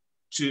that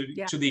to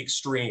the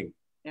extreme.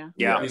 Yeah.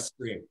 The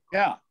extreme.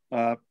 Yeah.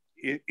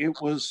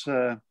 It was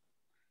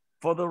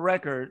for the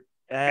record.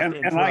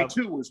 And I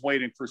too was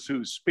waiting for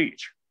Sue's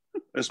speech,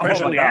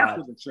 especially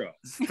after the show.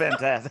 It's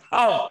fantastic.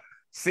 Oh,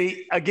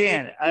 see,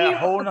 again, a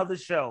whole nother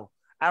show.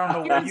 I don't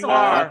know where you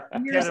are,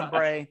 Kevin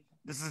Bray.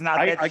 This is not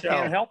that show. I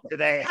can't help it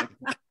today.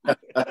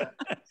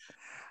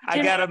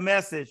 I got a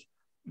message.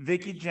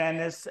 Vicky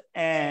Janice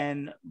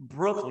and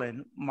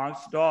Brooklyn,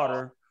 Mark's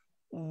daughter,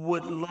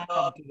 would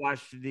love to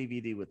watch the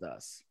DVD with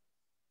us.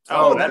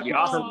 Oh, that'd be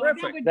awesome.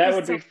 That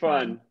would be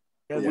fun.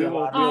 Yeah,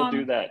 we'll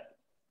do that.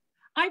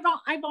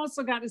 I've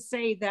also got to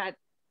say that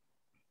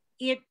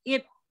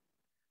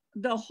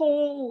the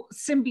whole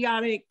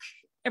symbiotic,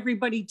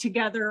 everybody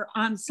together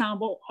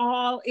ensemble,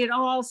 it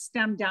all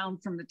stemmed down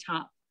from the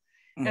top.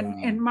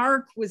 And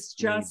Mark was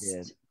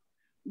just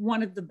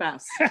one of the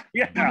best.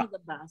 One of the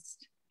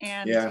best.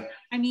 And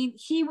I mean,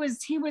 he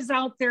was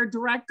out there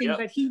directing,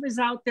 but he was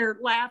out there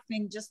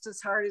laughing just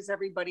as hard as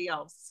everybody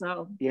else.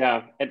 So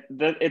yeah,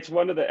 it's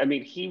one of the. I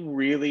mean, he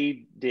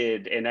really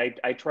did, and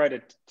I try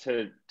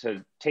to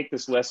take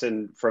this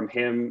lesson from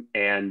him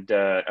and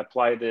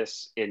apply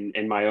this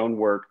in my own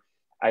work.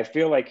 I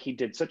feel like he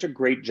did such a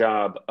great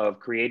job of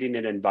creating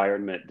an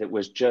environment that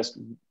was just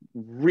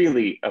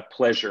really a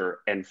pleasure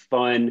and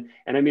fun.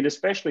 And I mean,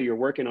 especially you're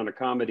working on a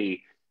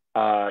comedy.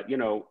 You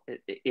know,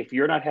 if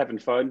you're not having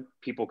fun,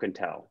 people can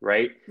tell,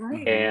 right?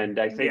 And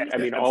I think, I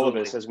mean, all of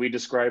us, as we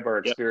describe our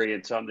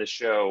experience on this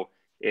show,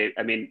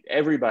 I mean,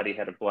 everybody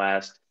had a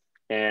blast,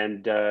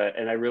 and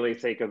I really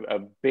think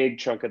a big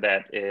chunk of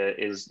that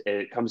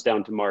it comes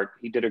down to Mark.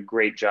 He did a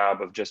great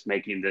job of just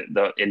making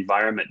the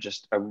environment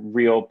just a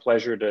real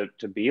pleasure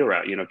to be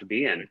around, you know, to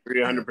be in.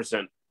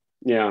 300%.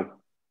 Yeah,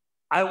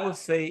 I would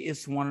say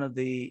it's one of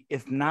the,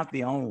 if not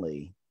the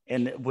only,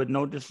 and with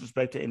no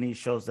disrespect to any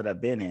shows that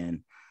I've been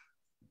in,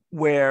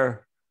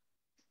 where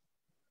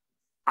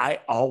I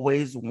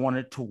always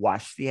wanted to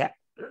watch the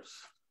actors.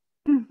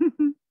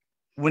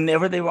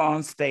 Whenever they were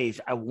on stage,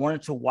 I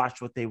wanted to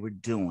watch what they were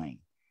doing.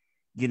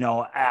 You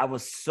know, I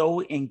was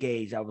so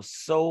engaged.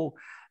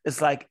 It's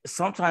like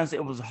sometimes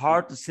it was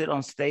hard to sit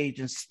on stage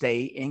and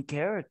stay in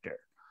character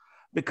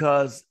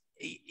because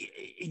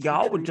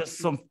y'all were just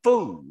some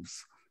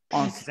fools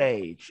on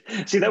stage.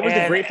 See, that was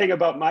the great thing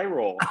about my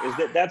role, is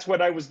that's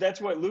what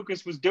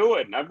Lucas was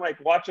doing. I'm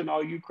like watching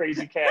all you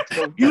crazy cats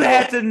go. You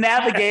had to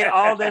navigate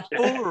all that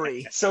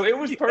foolery. So it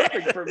was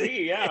perfect for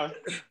me, yeah.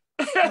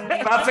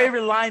 My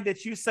favorite line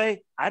that you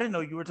say, I didn't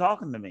know you were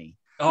talking to me.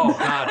 Oh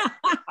God.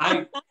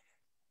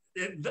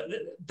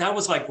 That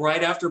was like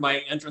right after my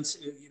entrance,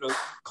 you know,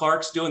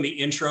 Clark's doing the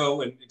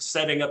intro and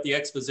setting up the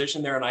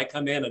exposition there, and I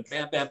come in and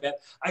bam, bam, bam.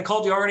 I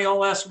called you already all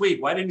last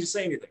week. Why didn't you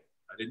say anything?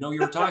 I didn't know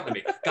you were talking to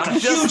me. Got a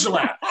huge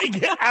laugh.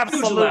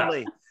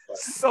 Absolutely.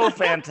 So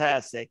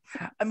fantastic.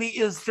 I mean,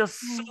 it's just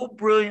so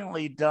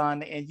brilliantly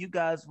done. And you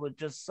guys were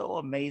just so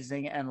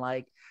amazing. And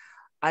like,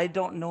 I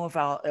don't know if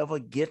I'll ever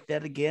get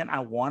that again.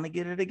 I want to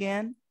get it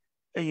again.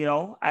 You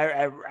know,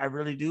 I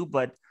really do.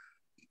 But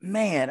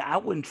man, I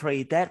wouldn't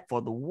trade that for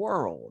the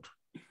world.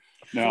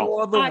 No.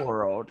 For the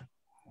world.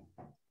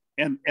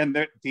 And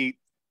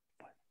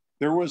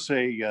there was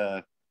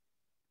there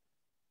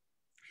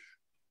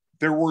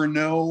were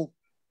no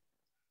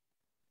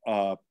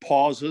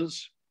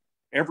pauses.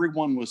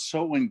 Everyone was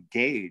so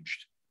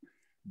engaged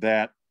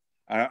that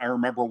I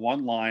remember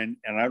one line,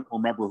 and I don't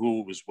remember who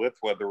it was with,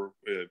 whether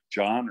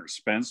John or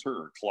Spencer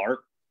or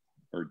Clark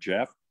or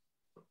Jeff.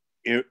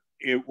 It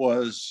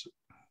was,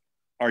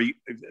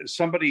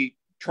 somebody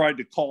tried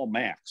to call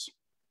Max,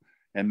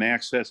 and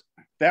Max says,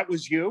 "That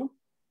was you?"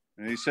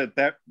 And he said,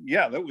 that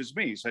was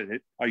me. He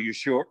said, "Are you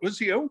sure it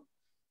was you?"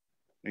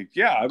 And,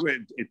 yeah,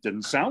 it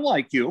didn't sound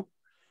like you.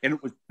 And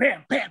it was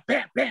bam, bam,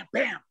 bam, bam,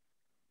 bam.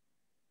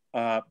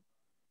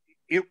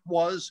 It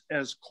was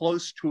as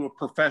close to a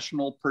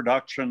professional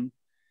production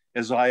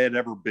as I had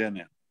ever been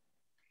in.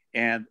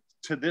 And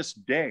to this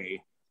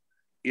day,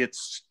 it's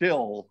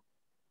still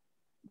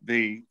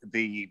the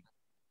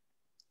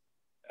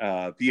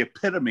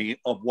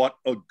epitome of what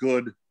a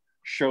good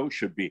show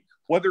should be.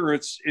 Whether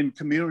it's in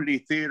community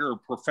theater or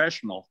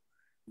professional,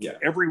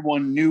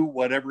 everyone knew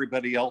what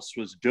everybody else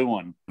was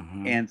doing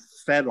and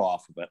fed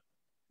off of it.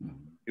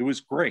 It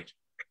was great.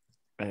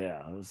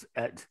 Yeah, it was.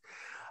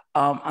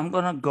 I'm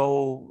gonna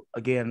go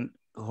again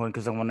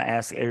because I want to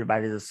ask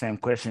everybody the same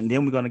question.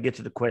 Then we're gonna get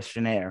to the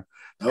questionnaire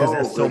because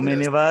there's so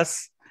many of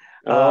us.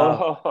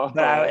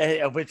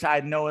 Which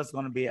I know is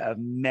going to be a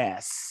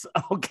mess.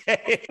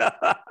 Okay,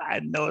 I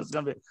know it's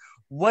going to be.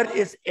 What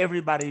is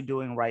everybody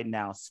doing right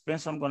now?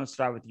 Spencer, I'm going to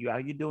start with you. Are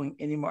you doing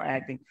any more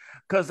acting?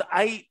 Because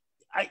I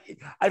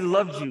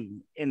loved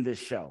you in this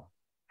show.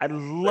 I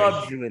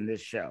loved you in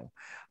this show.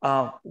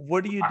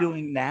 What are you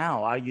doing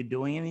now? Are you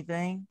doing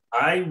anything?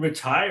 I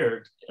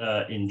retired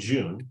in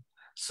June,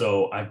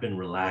 so I've been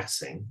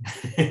relaxing.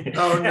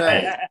 Oh,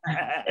 nice.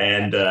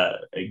 and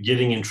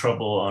getting in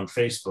trouble on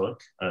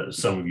Facebook.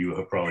 Some of you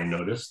have probably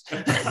noticed.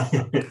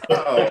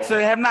 So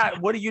you have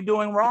not. What are you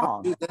doing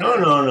wrong?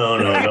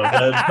 No.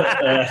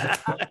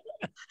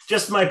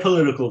 Just my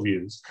political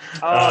views.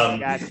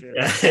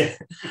 Gotcha.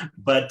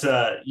 But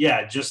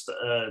yeah, just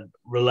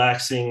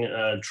relaxing,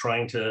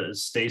 trying to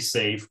stay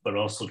safe, but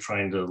also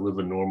trying to live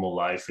a normal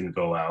life and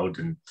go out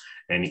and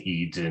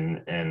eat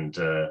and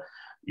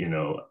you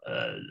know,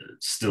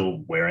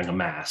 still wearing a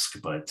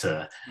mask, but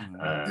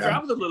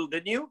traveled a little,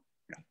 didn't you?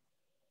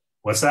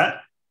 What's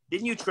that?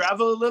 Didn't you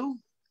travel a little?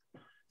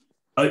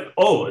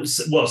 Well,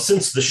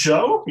 since the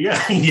show, yeah.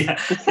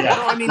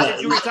 No, I mean,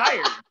 since you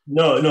retired.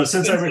 No,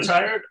 since I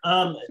retired,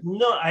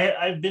 no,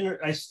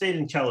 I stayed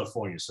in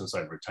California since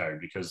I've retired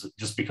because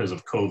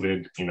of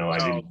COVID. You know, I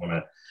didn't want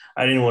to.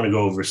 I didn't want to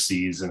go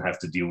overseas and have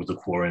to deal with the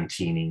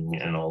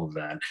quarantining and all of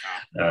that.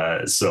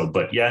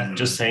 But yeah,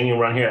 just hanging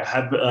around here.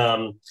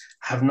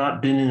 Have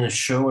not been in a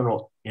show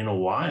in a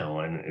while,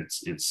 and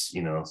it's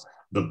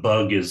the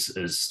bug is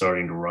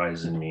starting to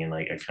rise in me, and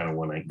I kind of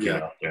want to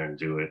get out there and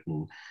do it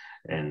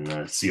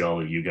and see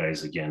all of you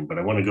guys again. But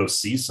I want to go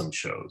see some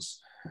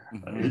shows.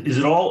 Is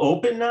it all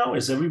open now?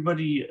 Is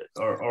everybody,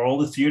 are all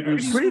the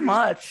theaters? Pretty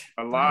much.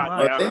 A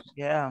lot.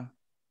 Yeah.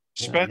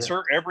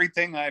 Spencer,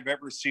 everything I've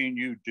ever seen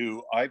you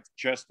do, I've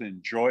just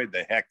enjoyed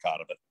the heck out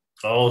of it.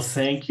 Oh,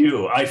 thank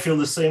you. I feel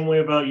the same way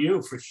about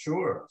you, for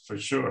sure.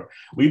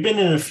 We've been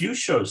in a few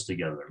shows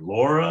together.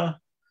 Laura,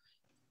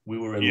 we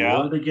were in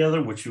Laura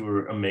together, which you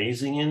were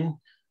amazing in.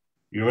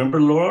 You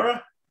remember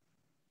Laura?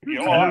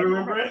 I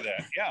remember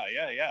that.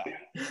 Yeah.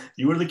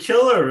 You were the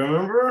killer,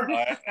 remember?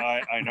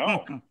 I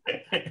know.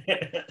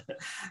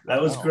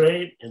 That was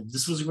great, and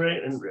this was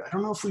great. And I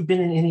don't know if we've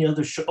been in any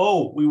other show.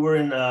 Oh, we were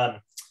in.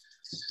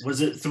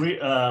 Was it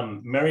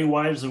Merry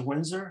Wives of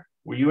Windsor?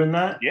 Were you in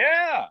that?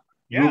 Yeah.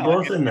 You were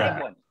both in that.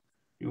 Redlands.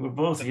 You were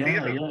both.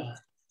 Yeah.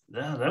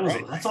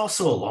 That's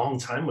also a long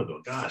time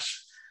ago.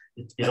 Gosh,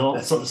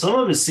 some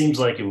of it seems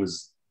like it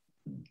was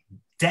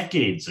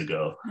decades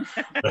ago,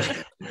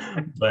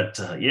 but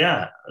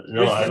I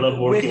love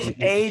working. Which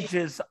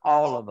ages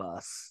all of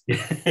us.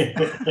 Just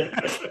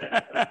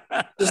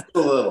a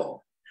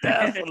little.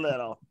 Just a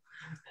little.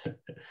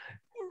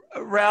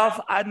 Ralph,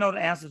 I know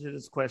the answer to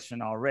this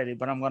question already,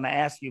 but I'm going to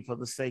ask you for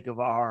the sake of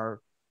our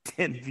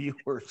 10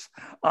 viewers.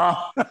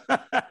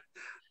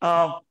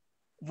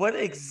 What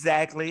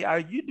exactly are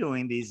you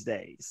doing these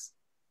days?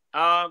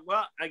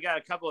 Well, I got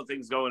a couple of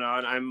things going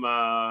on.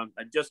 I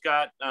just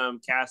got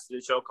cast in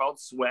a show called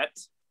Sweat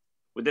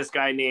with this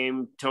guy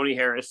named Tony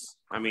Harris.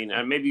 I mean,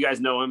 maybe you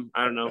guys know him.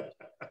 I don't know.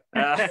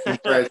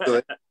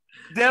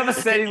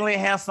 Devastatingly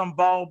handsome,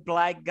 bald,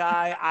 black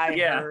guy. I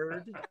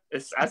heard.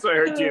 That's what I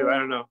heard too. I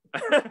don't know.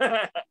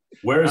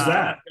 Where is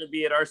that? I'm going to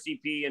be at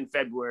RCP in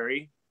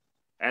February,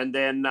 and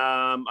then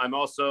I'm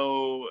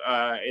also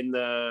in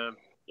the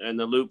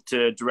loop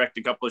to direct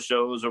a couple of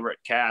shows over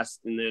at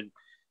Cast in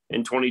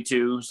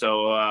 22.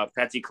 So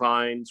Patsy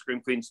Cline,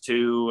 Scream Queens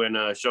 2, and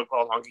a show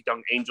called Honky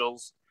Tonk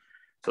Angels.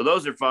 So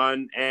those are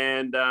fun.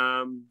 And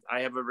I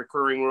have a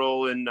recurring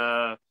role in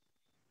a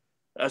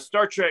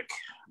Star Trek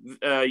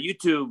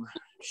YouTube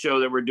show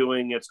that we're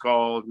doing. It's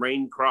called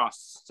Rain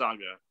Cross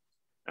Saga.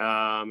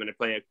 And I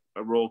play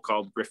a role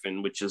called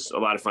Griffin, which is a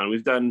lot of fun.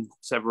 We've done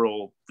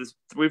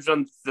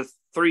the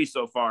 3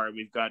 so far, and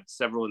we've got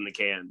several in the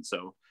can.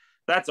 So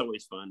that's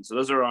always fun. So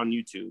those are on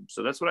YouTube.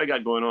 So that's what I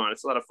got going on.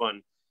 It's a lot of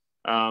fun.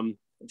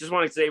 Just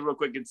want to say real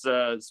quick, it's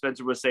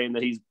Spencer was saying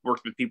that he's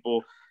worked with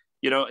people,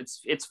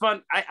 it's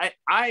fun.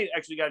 I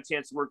actually got a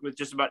chance to work with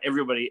just about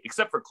everybody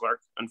except for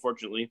Clark,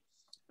 unfortunately.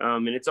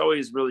 And it's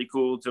always really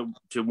cool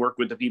to work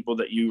with the people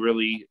that you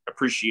really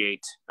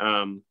appreciate.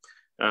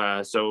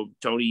 So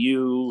Tony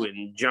Yu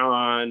and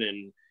John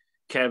and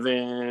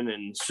Kevin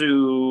and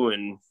Sue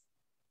and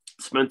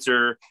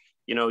Spencer,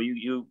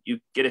 you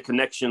get a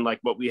connection like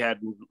what we had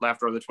in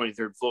Laughter on the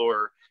 23rd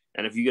Floor.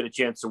 And if you get a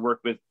chance to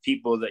work with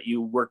people that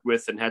you worked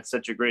with and had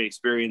such a great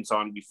experience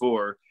on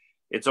before,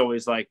 it's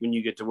always like when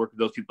you get to work with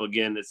those people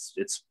again, it's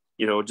it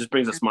just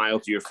brings a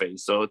smile to your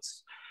face. So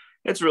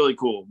it's really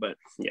cool. But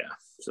yeah.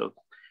 So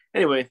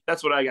anyway,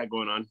 that's what I got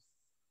going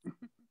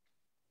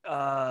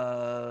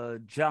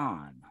on.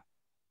 John.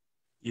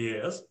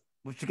 Yes.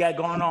 What you got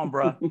going on,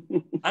 bro?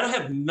 I don't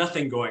have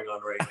nothing going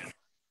on right now.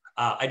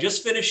 I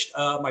just finished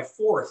my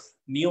 4th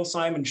Neil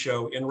Simon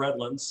show in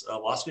Redlands,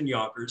 Lost in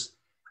Yonkers.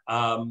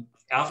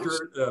 After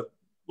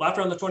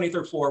Laughter on the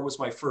 23rd Floor was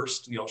my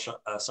first Neil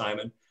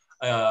Simon.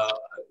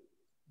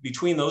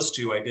 Between those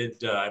two,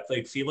 I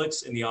played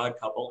Felix in The Odd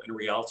Couple in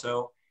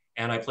Rialto,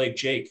 and I played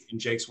Jake in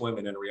Jake's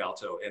Women in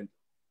Rialto. And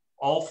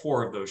all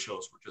 4 of those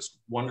shows were just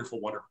wonderful,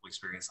 wonderful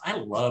experience. I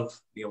love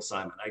Neil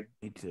Simon.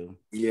 Me too.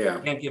 Yeah. I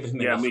can't give him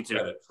enough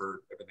credit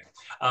for everything.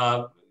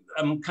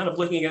 I'm kind of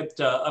looking at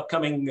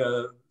upcoming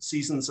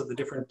seasons of the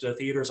different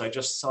theaters. I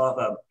just saw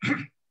the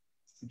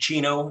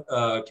Chino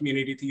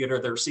Community Theater,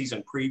 their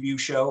season preview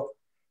show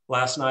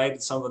last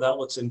night. Some of that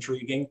looks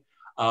intriguing.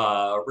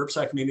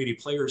 Riverside Community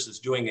Players is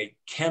doing a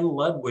Ken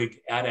Ludwig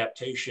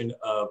adaptation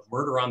of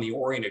Murder on the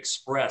Orient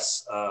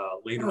Express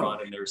later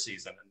on in their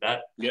season.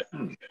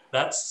 And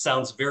that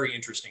sounds very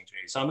interesting to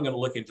me. So I'm going to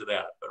look into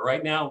that. But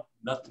right now,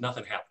 nothing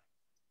happened.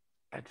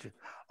 Gotcha.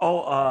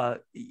 Oh,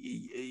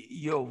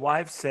 your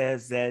wife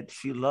says that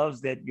she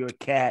loves that your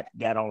cat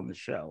got on the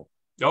show.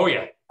 Oh,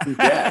 yeah.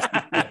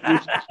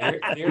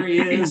 there he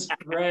is,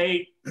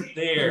 right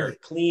there,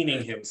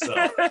 cleaning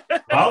himself.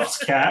 Ralph's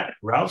cat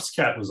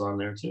was on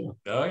there too.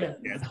 Oh, yeah.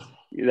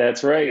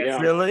 That's right. Yeah.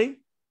 Really?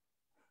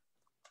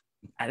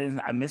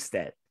 I missed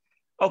that.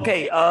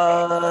 Okay,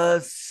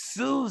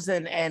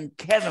 Susan and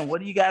Kevin,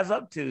 what are you guys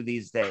up to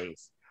these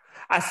days?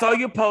 I saw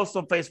your post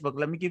on Facebook.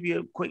 Let me give you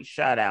a quick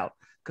shout out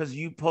because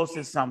you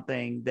posted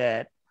something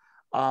that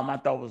I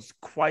thought was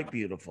quite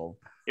beautiful.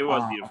 It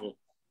was beautiful.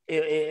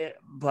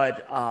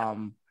 But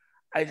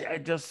I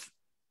just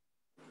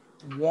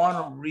want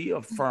to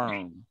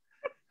reaffirm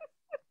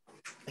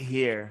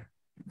here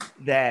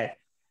that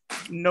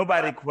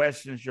nobody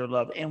questions your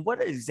love. And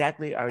what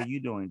exactly are you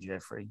doing,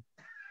 Jeffrey?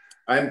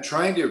 I'm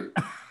trying to.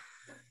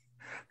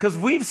 Because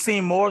we've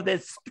seen more of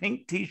this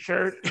pink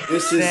T-shirt.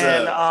 This is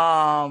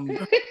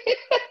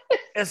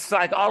it's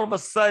like all of a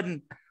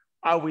sudden,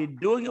 are we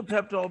doing a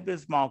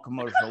Pepto-Bismol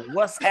commercial?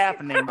 What's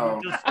happening?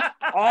 Just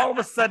all of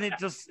a sudden,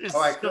 it's just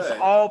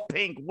all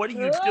pink. What are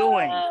you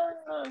doing?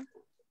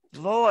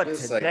 Lord,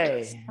 just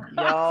today,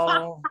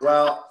 y'all.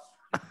 Well,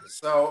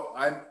 so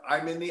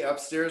I'm in the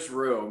upstairs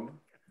room,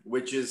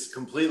 which is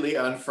completely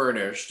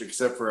unfurnished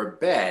except for a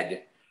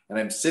bed, and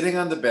I'm sitting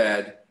on the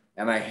bed,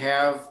 and I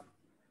have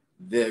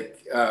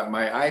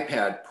my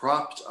iPad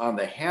propped on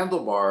the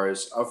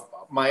handlebars of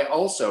my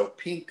also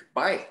pink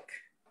bike,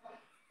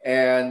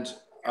 and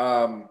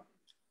but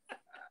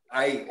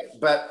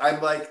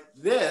I'm like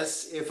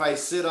this if I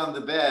sit on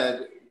the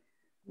bed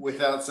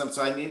without some,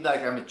 so I need,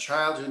 like, I'm a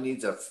child who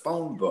needs a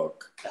phone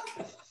book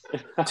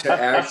to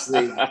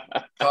actually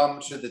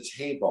come to the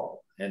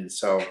table. And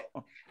so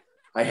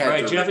I had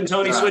to Jeff and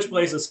Tony switch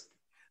places.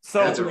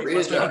 So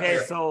okay,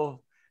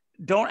 so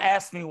don't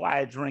ask me why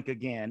I drink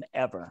again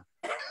ever.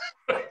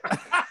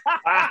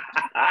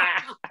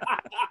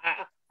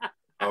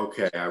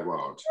 Okay, I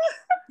won't.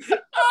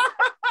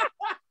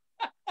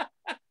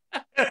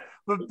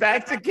 But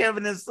back to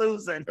Kevin and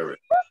Susan.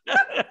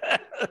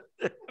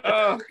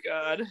 Oh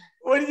God.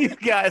 What are you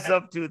guys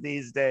up to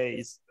these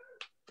days?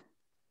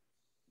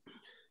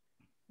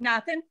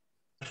 Nothing.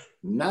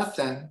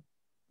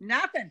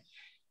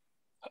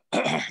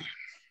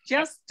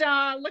 Just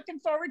looking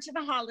forward to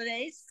the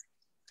holidays.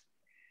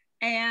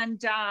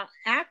 And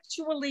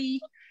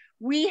actually,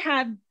 we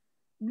had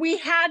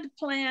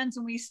plans,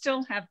 and we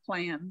still have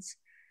plans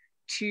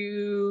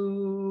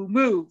to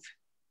move.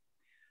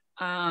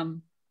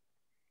 Out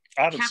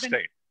of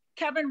state.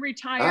 Kevin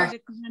retired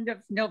at the end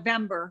of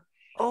November.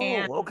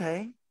 Oh,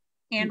 okay.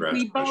 And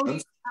we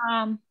both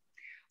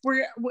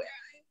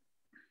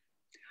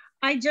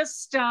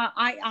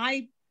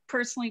I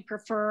personally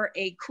prefer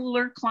a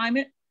cooler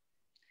climate.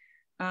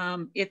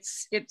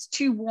 It's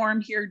too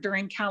warm here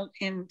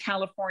in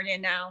California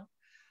now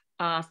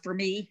for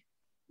me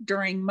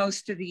during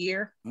most of the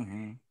year.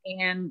 Mm-hmm.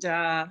 And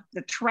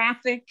the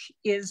traffic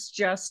is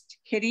just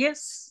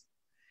hideous.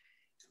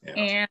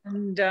 Yeah.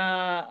 And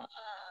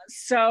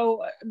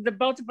so the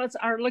both of us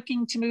are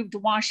looking to move to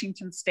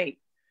Washington State.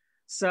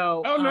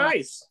 So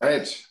nice.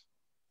 Right.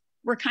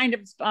 We're kind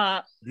of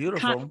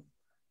beautiful.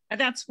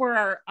 That's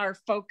where our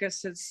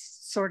focus has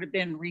sort of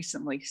been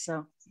recently.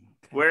 So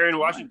where in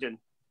Washington?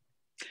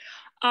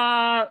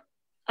 A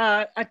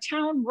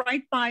town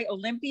right by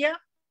Olympia,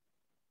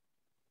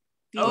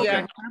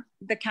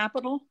 the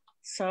capital.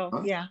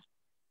 So yeah.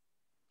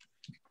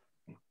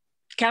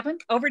 Kevin,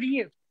 over to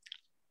you.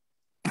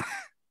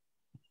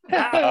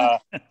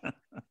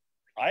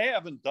 I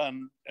haven't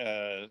done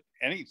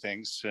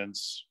anything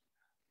since,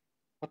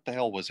 what the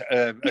hell was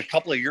it? A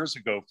couple of years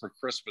ago for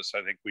Christmas,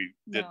 I think we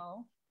did.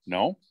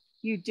 No?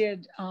 You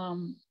did,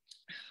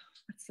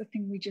 what's the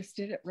thing we just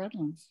did at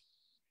Redlands?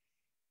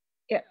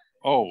 Yeah.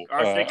 Oh,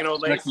 Arsenic and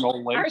Old Lace.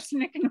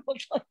 Arsenic and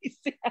Old Lace,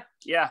 yeah.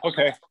 Yeah.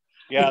 Okay.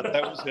 Yeah,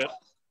 that was it.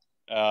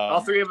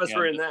 All three of us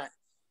were in that.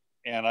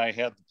 And I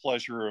had the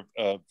pleasure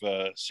of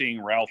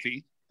seeing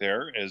Ralphie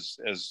there as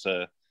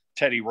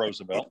Teddy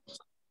Roosevelt.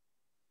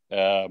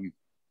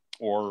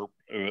 Or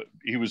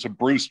he was a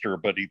Brewster,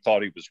 but he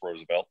thought he was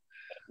Roosevelt.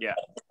 Yeah.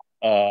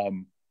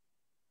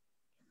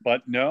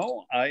 But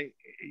no, I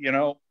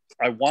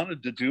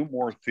wanted to do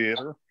more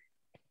theater.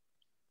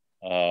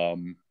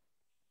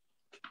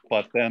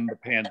 But then the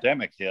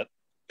pandemic hit,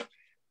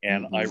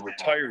 and I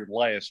retired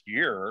last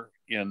year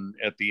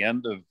at the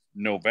end of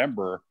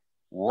November,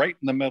 right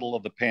in the middle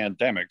of the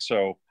pandemic.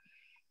 So,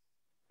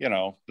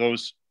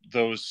 those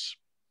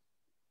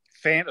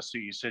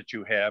fantasies that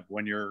you have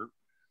when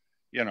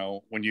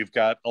when you've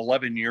got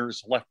 11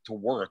 years left to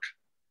work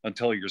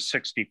until you're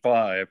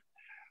 65,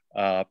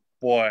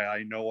 boy,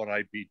 I know what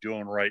I'd be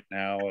doing right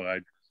now.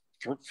 And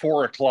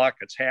 4 o'clock,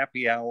 it's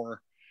happy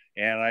hour,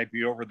 and I'd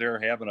be over there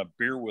having a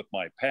beer with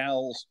my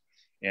pals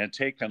and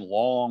taking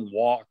long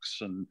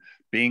walks and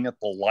being at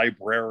the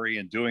library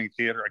and doing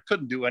theater. I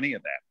couldn't do any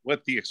of that,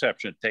 with the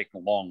exception of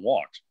taking long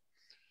walks.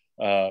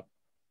 But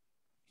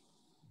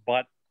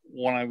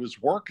when I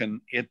was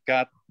working, it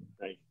got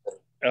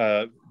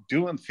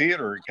doing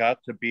theater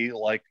got to be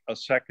like a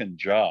second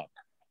job,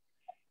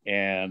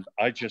 and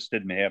I just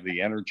didn't have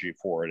the energy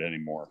for it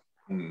anymore.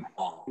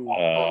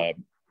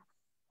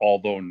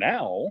 Although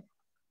now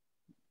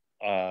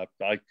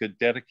I could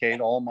dedicate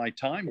all my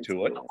time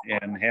to it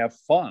and have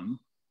fun,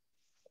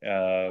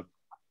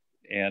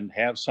 and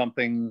have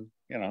something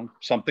to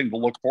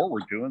look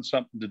forward to and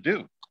something to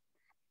do.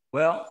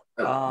 Well,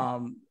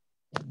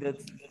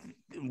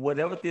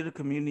 whatever theater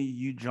community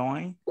you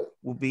join,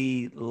 we'll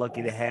be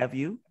lucky to have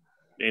you.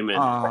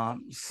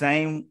 Amen.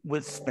 Same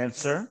with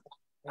Spencer.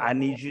 I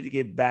need you to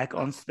get back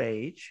on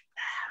stage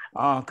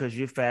because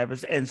you're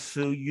fabulous. And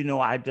Sue,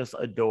 I just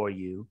adore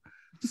you.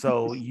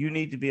 So you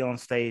need to be on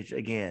stage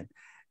again.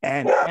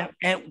 And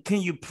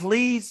can you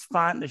please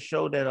find the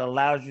show that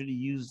allows you to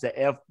use the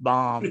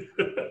F-bomb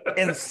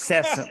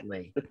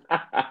incessantly?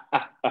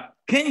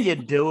 Can you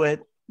do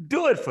it?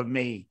 Do it for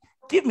me.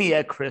 Give me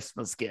a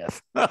Christmas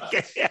gift.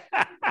 Okay.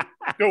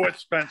 Do it,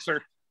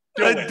 Spencer.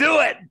 Do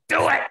it.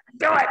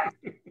 Okay.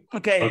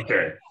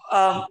 Okay.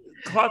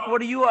 Clark,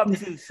 what are you up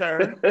to,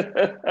 sir?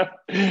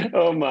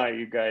 Oh my,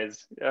 you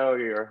guys. Oh,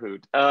 you're a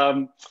hoot.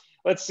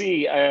 Let's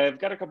see. I've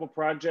got a couple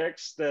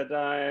projects that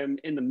I'm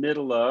in the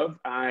middle of.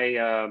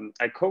 I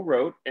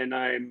co-wrote and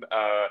I'm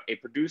a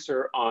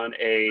producer on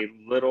a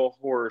little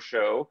horror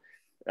show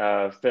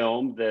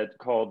film that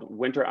called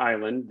Winter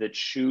Island that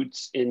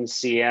shoots in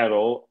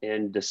Seattle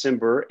in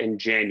December and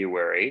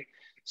January.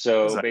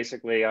 So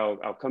basically,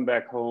 I'll come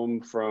back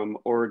home from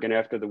Oregon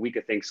after the week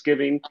of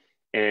Thanksgiving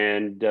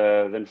and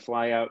then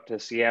fly out to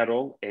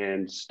Seattle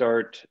and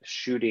start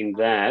shooting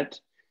that.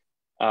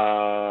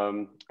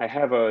 I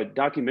have a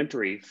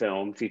documentary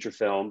film, feature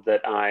film,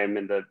 that I'm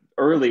in the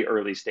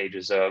early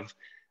stages of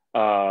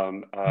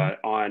on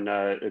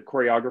a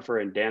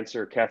choreographer and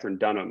dancer, Catherine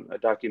Dunham, a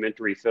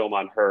documentary film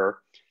on her.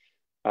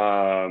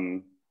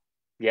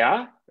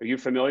 Yeah, are you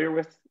familiar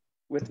with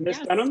Miss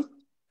Dunham?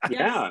 Yes.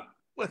 Yeah.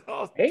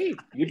 Hey,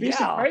 you'd be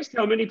surprised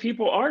how many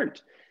people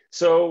aren't.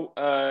 So,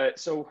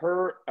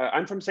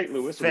 I'm from St.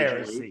 Louis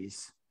originally,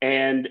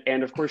 and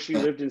of course she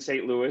lived in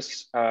St.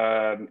 Louis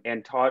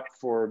and taught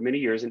for many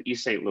years in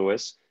East St.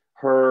 Louis.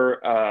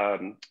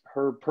 Her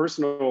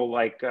personal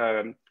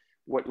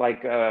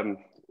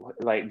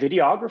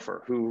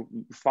videographer who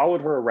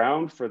followed her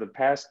around for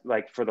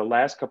the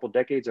last couple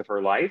decades of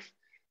her life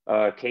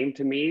came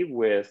to me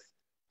with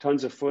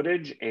tons of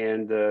footage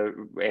and the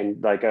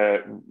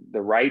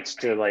rights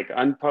to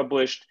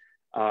unpublished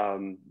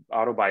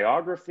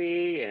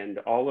autobiography and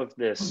all of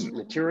this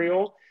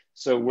material.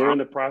 So we're in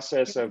the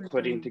process of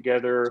putting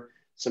together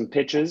some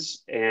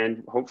pitches,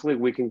 and hopefully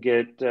we can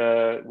get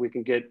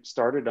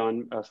started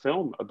on a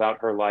film about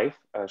her life.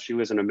 She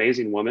was an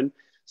amazing woman.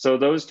 So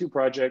those two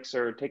projects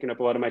are taking up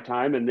a lot of my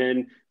time. And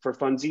then for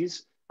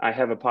funsies, I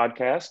have a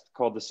podcast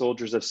called The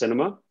Soldiers of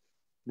Cinema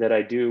that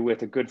I do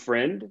with a good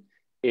friend.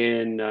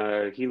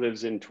 He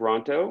lives in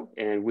Toronto,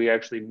 and we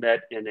actually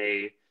met in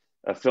a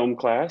film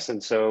class.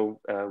 And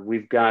so I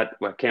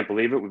can't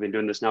believe it, we've been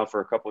doing this now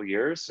for a couple of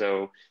years.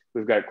 So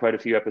we've got quite a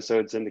few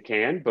episodes in the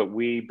can, but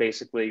we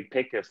basically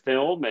pick a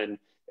film and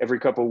every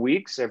couple of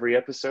weeks, every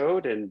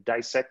episode, and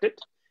dissect it.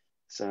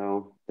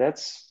 So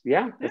that's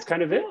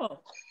kind of it.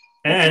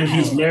 And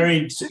he's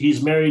married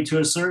to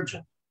a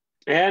surgeon.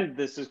 And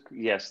this is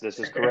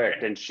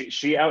correct. And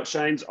she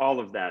outshines all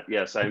of that.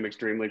 Yes, I'm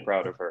extremely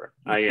proud of her.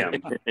 I am.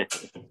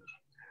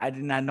 I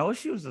did not know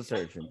she was a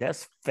surgeon.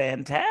 That's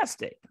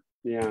fantastic.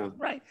 Yeah.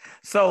 Right.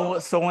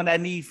 So when I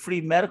need free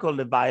medical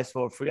advice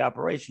for a free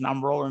operation,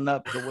 I'm rolling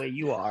up the way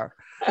you are,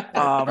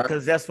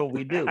 because that's what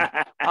we do.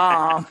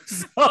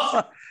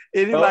 So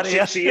anybody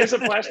else? She is a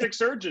plastic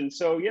surgeon,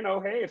 so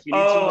hey, if you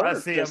need some work, I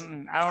see.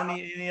 I don't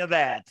need any of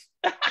that,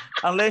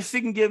 unless she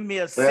can give me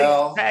a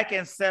six-pack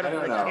instead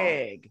of a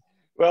keg.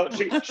 Well,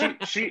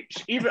 she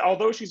even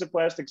although she's a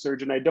plastic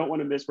surgeon, I don't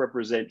want to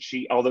misrepresent.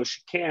 Although she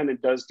can and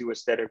does do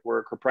aesthetic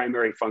work, her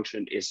primary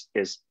function is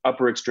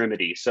upper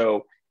extremity,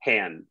 so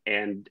hand,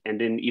 and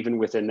then even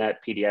within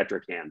that,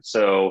 pediatric hand.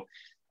 So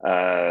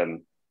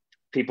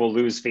people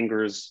lose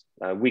fingers,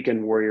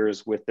 weekend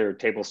warriors with their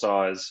table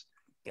saws,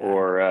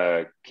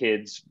 or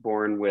kids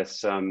born with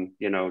some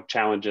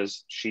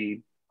challenges.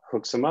 She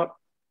hooks them up.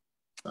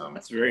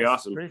 That's very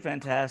awesome. Pretty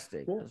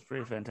fantastic. That's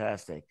pretty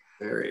fantastic.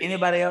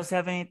 Anybody else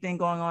have anything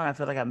going on? I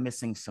feel like I'm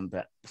missing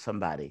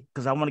somebody,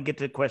 because I want to get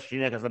to the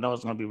questionnaire, because I know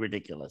it's going to be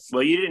ridiculous.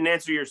 Well, you didn't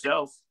answer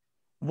yourself.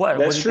 What?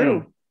 That's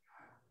true.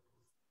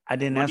 I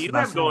didn't answer. What do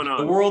you have going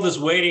on? The world is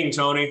waiting,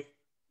 Tony.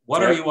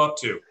 What are you up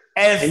to?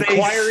 As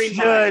inquiring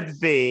they should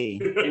be.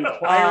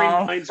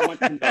 Inquiring minds want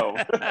to know.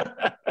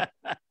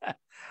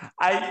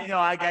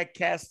 I got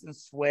cast in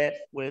sweat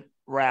with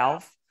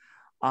Ralph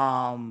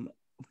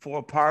for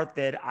a part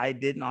that I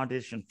didn't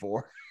audition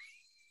for.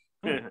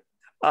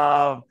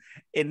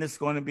 And it's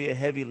going to be a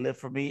heavy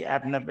lift for me.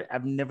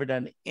 I've never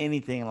done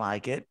anything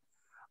like it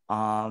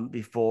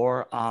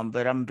before,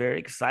 but I'm very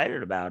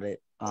excited about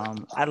it.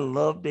 I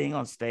love being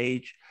on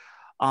stage,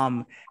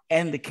 and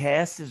the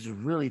cast is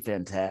really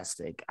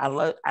fantastic. I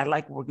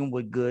like working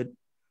with good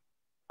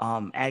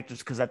actors,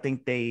 because I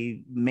think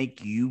they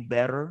make you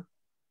better,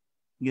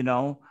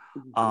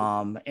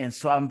 and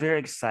so I'm very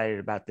excited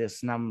about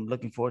this, and I'm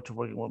looking forward to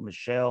working with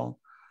Michelle.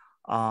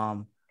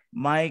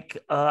 Mike,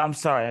 I'm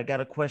sorry, I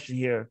got a question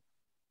here.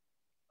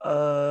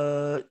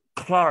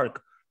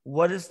 Clark,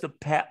 what is the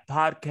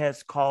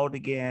podcast called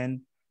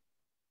again?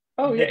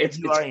 Oh yeah,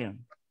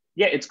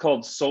 it's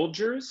called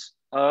Soldiers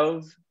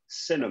of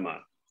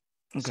Cinema.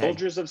 Okay.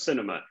 Soldiers of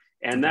Cinema,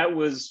 and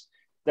that's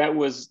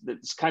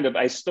kind of,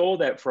 I stole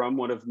that from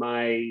one of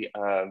my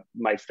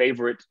my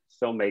favorite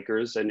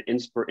filmmakers, and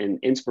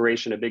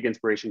inspiration, a big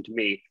inspiration to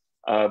me.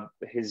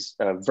 His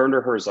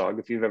Werner Herzog.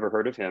 If you've ever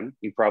heard of him,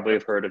 you probably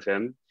have heard of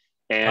him.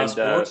 And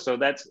so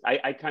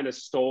I kind of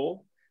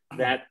stole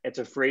that it's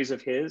a phrase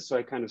of his, so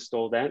I kind of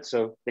stole that.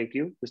 So thank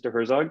you, Mr.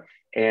 Herzog.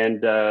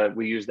 And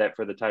we use that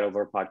for the title of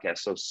our podcast.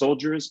 So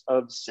Soldiers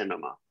of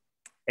Cinema.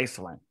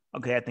 Excellent.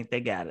 Okay, I think they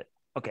got it.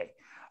 Okay.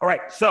 All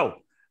right. So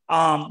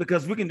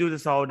because we can do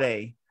this all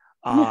day,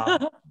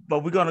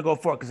 but we're gonna go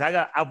for it because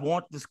I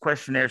want this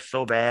questionnaire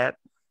so bad.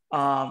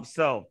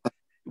 So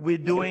we're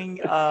doing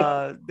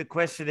the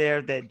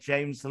questionnaire that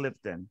James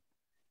Lipton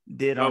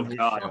did on his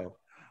show,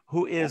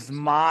 who is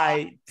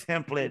my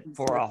template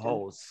for a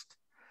host.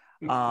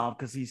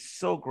 Because he's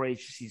so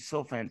gracious, he's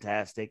so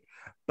fantastic,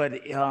 but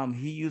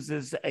he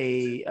uses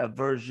a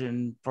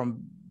version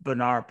from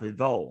Bernard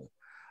Pivot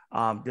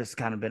that's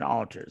kind of been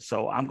altered.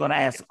 So I'm going to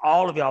ask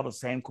all of y'all the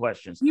same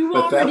questions. You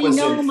already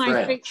know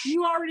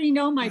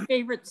my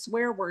favorite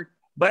swear word.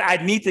 But I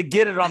need to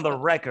get it on the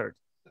record.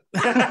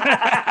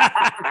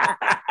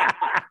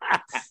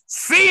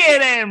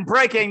 CNN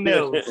breaking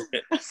news.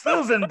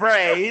 Susan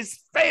Bray's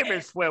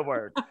favorite swear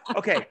word.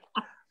 Okay,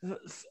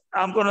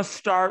 I'm going to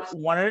start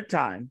one at a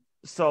time.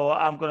 So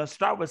I'm going to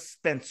start with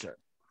Spencer.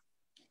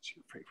 What's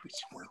your favorite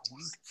swear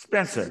word?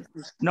 Spencer.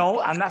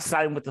 No, I'm not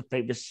starting with the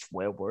favorite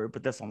swear word,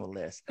 but that's on the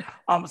list.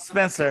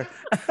 Spencer.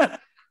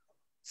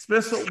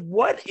 Spencer,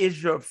 what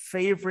is your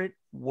favorite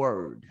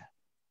word?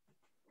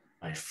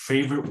 My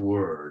favorite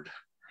word.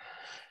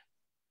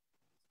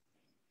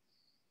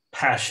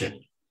 Passion.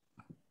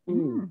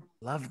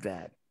 Love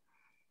that.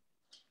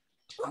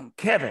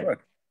 Kevin.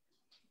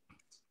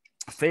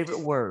 Favorite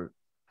word.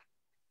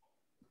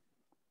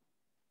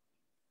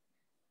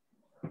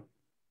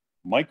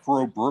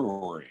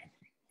 Microbrewery.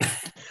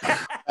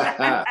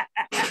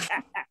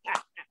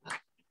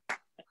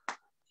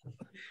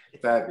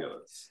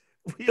 Fabulous.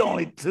 We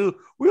only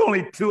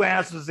two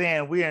answers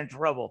in. We're in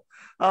trouble.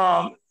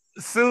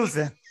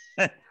 Susan,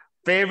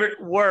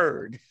 favorite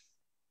word.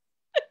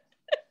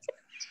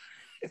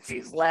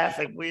 She's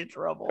laughing. We're in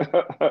trouble.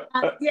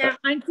 Yeah,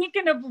 I'm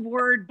thinking of a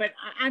word, but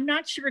I'm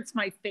not sure it's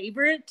my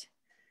favorite.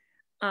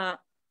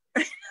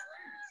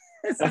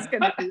 This is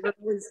going to be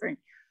really strange.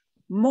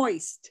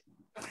 Moist.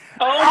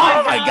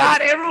 Oh my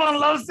God! Everyone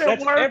loves that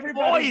word.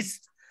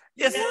 Moist.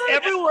 It's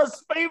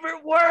everyone's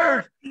favorite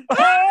word.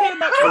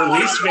 Her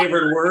least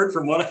favorite word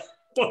from what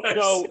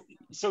I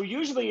So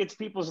usually it's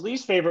people's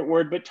least favorite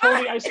word, but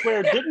Tony, I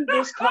swear, didn't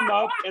this come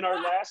up in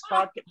our last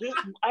podcast?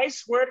 I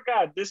swear to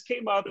God, this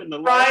came up in the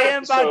last Brian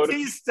episode.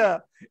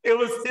 Bautista. It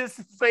was his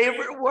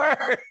favorite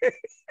word.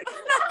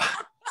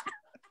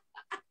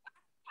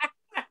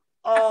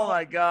 Oh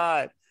my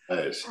God.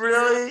 Nice.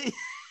 Really?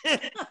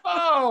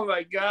 Oh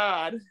my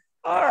God.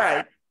 All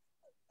right.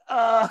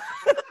 I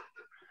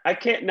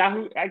can't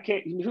now.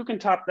 Who can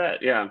top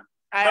that? Yeah.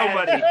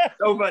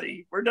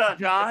 Nobody. We're done.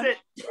 John? That's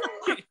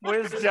it.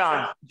 Where's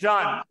John?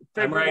 John,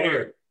 I'm right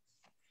here.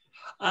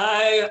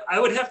 I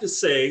would have to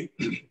say,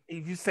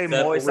 if you say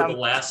that moist, over I'm the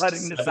last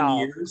cutting this 7 out.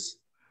 years,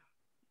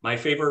 my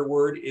favorite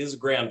word is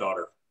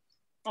granddaughter.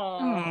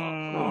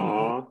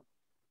 Aww.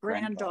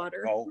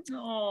 Granddaughter.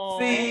 Oh.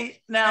 See,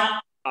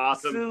 now,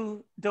 Awesome.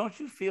 Sue, don't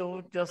you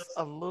feel just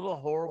a little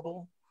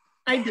horrible?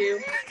 I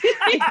do.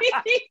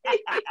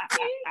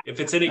 If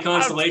it's any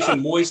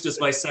consolation, moist is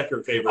my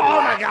second favorite Oh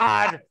word. my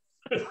God.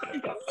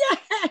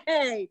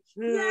 Yay!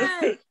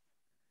 Yay!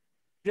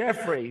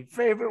 Jeffrey,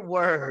 favorite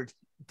word?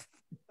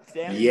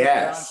 Danny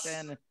Yes.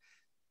 Johnson.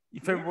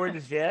 Your favorite word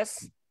is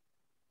yes?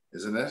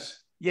 Isn't it?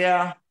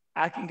 Yeah,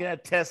 I can get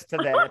attest to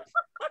that.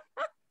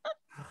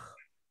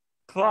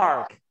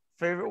 Clark,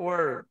 favorite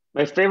word?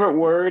 My favorite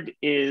word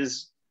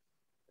is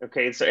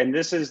okay. So, and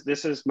this is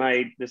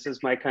my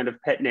kind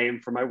of pet name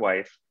for my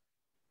wife.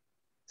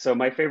 So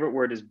my favorite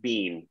word is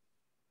bean,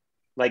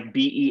 like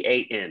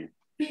BEAN.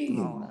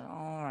 Oh,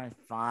 all right,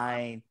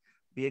 fine.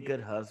 Be a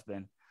good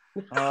husband.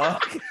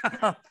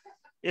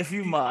 If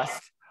you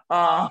must.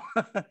 Ralph,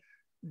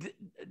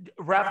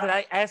 did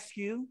I ask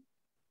you?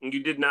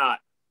 You did not.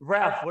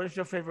 Ralph, what is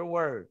your favorite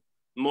word?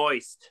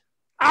 Moist.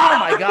 Oh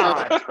my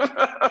God.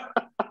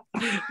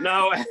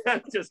 No,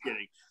 I'm just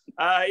kidding.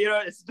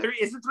 It's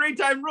a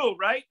 3-time rule,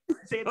 right?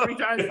 Say it 3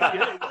 times.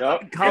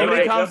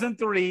 Comedy comes in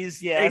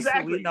threes. Yes,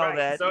 exactly. we know right.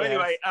 that. So yes.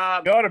 anyway,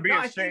 You ought to be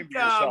ashamed of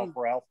yourself,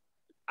 Ralph.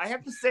 I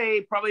have to say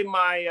probably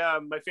my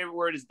favorite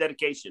word is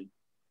dedication.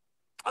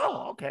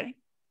 Oh, okay.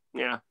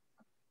 Yeah.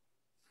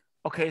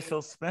 Okay, so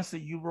Spencer,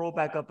 you roll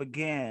back up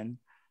again.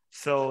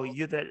 So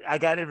I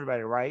got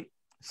everybody right.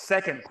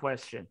 Second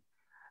question.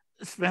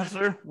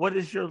 Spencer, what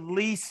is your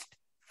least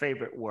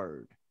favorite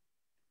word?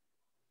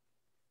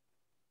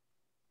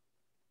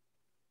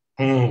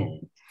 You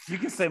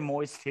can say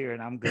moist here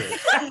and I'm good.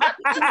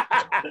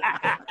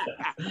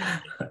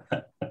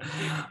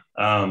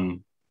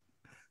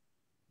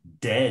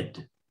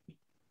 Dead.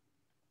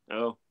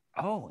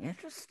 Oh,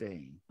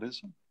 interesting.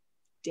 Listen.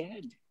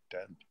 Dead.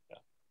 Dead. Yeah.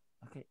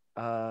 Okay.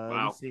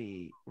 Let's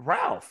see.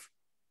 Ralph.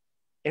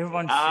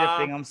 Everyone's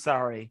shifting. I'm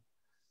sorry.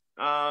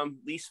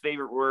 Least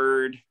favorite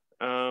word.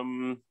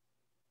 Can't.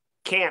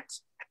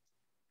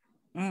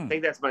 I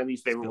think that's my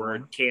least favorite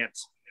word. Can't.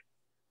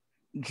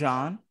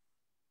 John.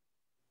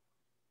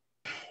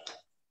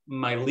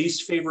 My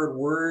least favorite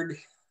word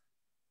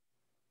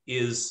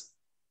is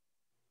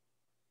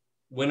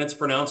when it's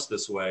pronounced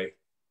this way,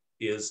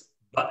 is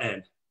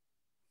button.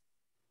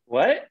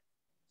 What?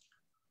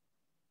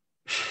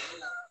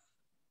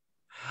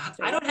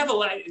 I don't have a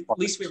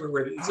least favorite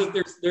word. So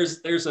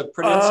there's a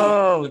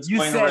pronunciation that's you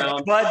going said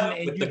around button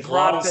and with you the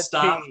dropped glottal the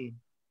stop. T.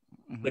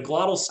 The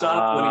glottal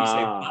stop when you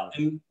say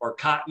button or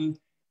cotton.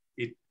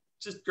 It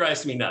just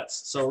drives me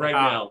nuts. So right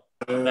now,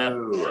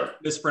 that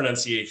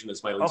mispronunciation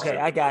is my least Okay,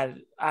 favorite. I got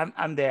it.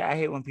 I'm there. I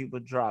hate when people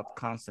drop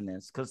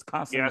consonants because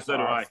consonants so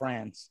do are our I.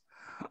 friends.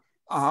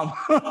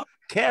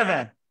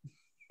 Kevin,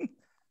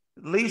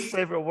 least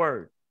favorite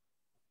word.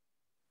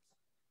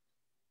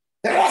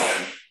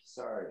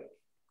 Sorry.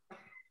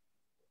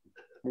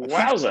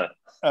 Wowza.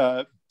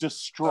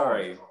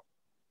 Destroy.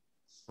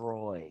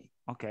 Roy.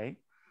 Okay.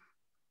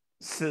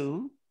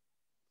 Sue.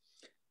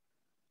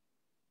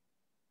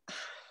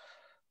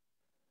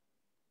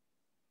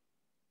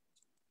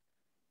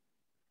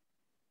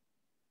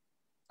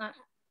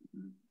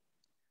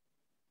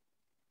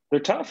 They're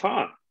tough,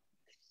 huh?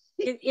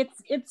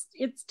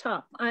 It's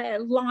tough.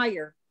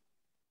 Liar.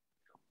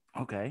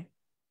 Okay.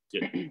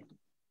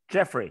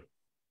 Jeffrey.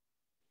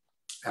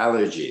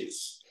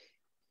 Allergies.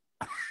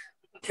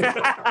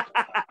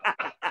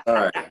 All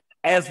right.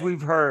 As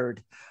we've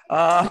heard.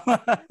 Oh,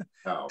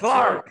 Clark.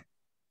 sorry.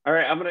 All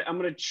right, I'm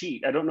gonna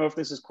cheat. I don't know if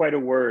this is quite a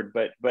word,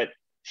 but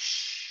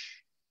shh.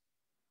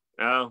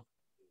 Oh.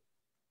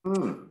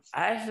 I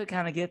actually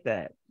kind of get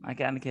that.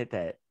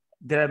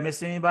 Did I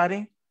miss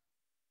anybody?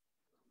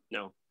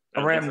 No.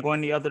 All right, I'm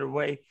going the other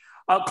way.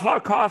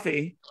 Clark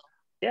Coffey.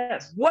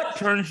 Yes. What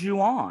turns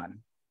you on?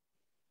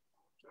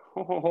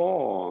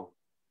 Oh,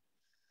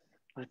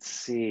 let's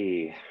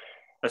see.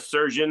 A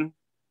surgeon.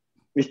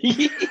 That's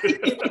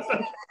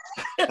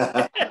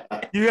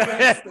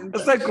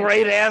a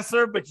great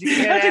answer, but you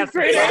can't That's a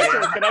great answer.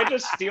 answer. Can I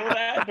just steal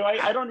that?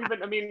 I don't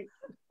even. I mean,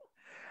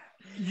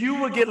 you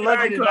would get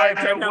lucky tonight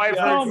if your wife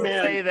heard you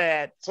say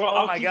that. So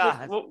oh my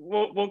God.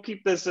 We'll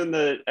keep this in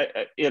the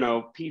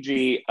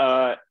PG.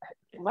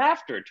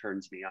 Laughter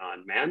turns me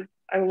on, man.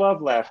 I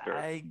love laughter.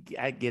 I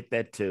get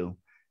that too.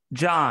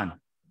 John.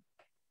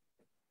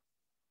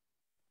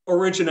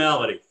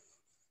 Originality.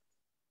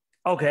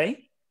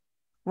 Okay.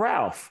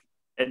 Ralph.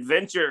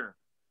 Adventure.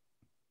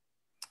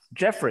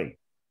 Jeffrey.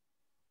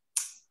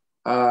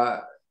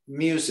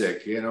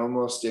 Music in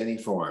almost any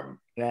form.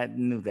 I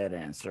knew that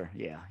answer.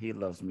 Yeah, he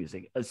loves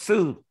music.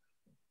 Sue,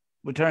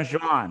 what turns you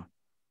on?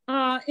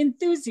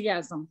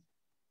 Enthusiasm.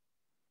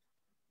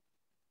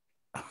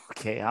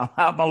 Okay,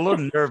 I'm a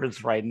little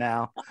nervous right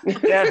now.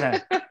 Kevin,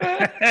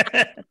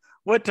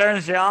 what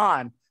turns you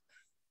on?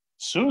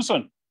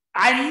 Susan.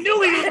 I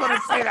knew he was going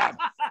to say that.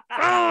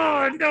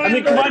 Oh, no, I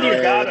mean, come on, you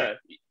gotta.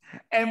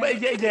 And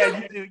yeah,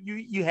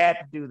 you had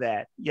to do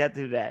that. You had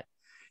to do that.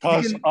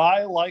 Because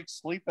I like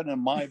sleeping in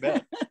my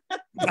bed.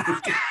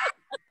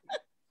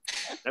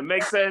 That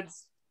makes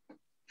sense.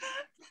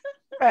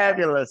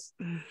 Fabulous.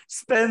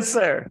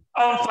 Spencer.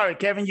 Oh, I'm sorry,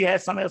 Kevin, you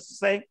had something else to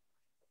say?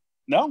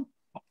 No.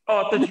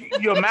 Oh, I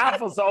thought your mouth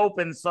was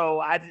open, so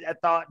I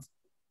thought.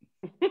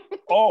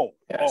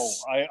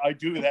 Yes. I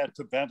do that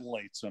to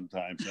ventilate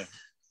sometimes.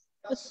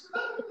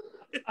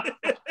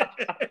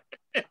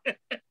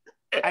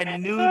 I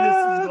knew this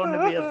was going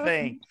to be a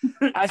thing.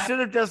 I should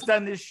have just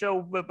done this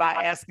show by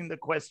asking the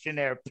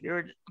questionnaire.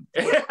 Period.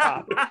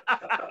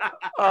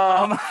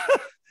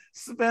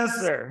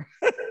 Spencer.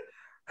 I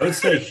would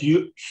say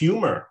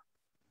humor.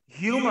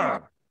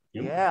 Humor.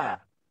 Yeah.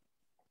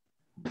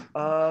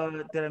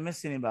 Did I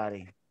miss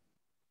anybody?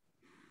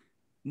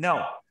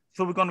 No.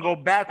 So we're going to go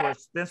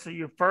backwards. Spencer,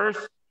 you're first.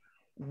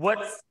 What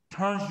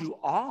turns you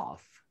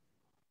off?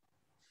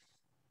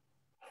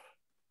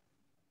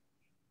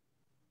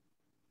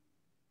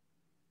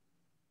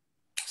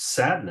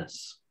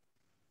 Sadness.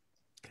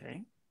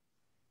 Okay.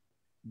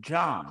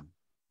 John.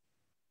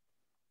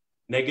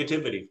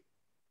 Negativity.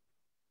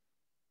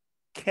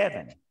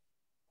 Kevin.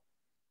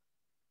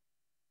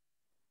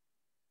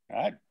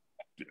 Right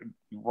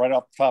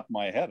off the top of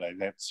my head,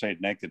 I'd have to say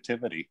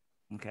negativity.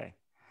 Okay.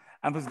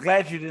 I was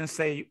glad you didn't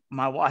say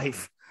my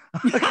wife.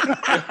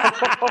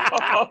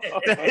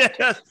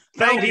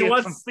 Thank you.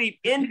 Wants to sleep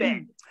in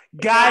bed.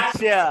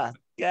 Gotcha.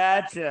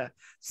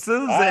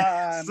 Susan.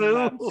 I'm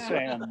not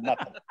saying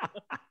nothing.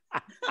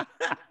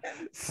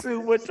 Sue,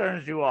 what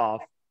turns you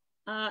off?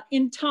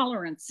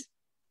 Intolerance.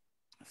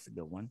 That's a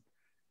good one.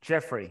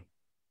 Jeffrey.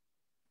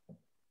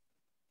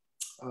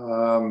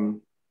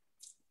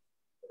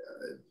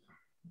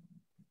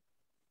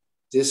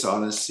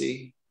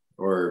 Dishonesty,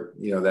 or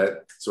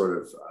that sort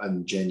of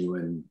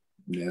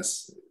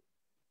ungenuineness,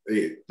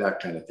 that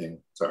kind of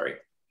thing. Sorry,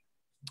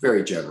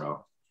 very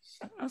general.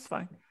 That's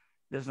fine.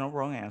 There's no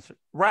wrong answer.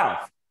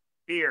 Ralph.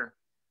 Fear.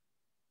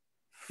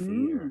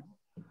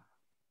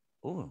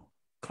 Oh,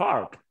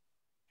 Clark.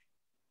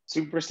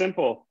 Super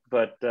simple,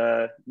 but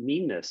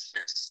meanness.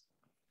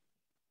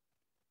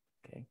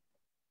 Okay.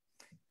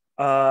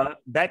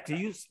 Back to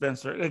you,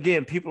 Spencer.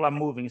 Again, people are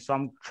moving, so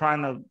I'm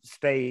trying to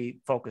stay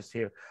focused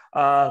here.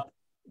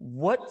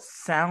 What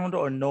sound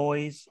or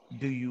noise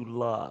do you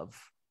love?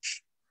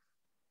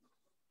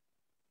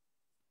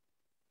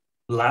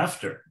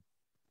 Laughter.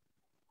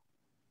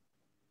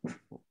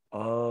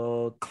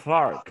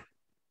 Clark.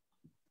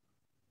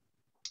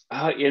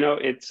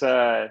 It's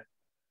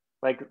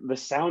like the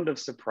sound of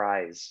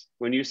surprise.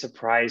 When you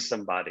surprise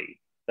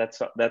somebody, that's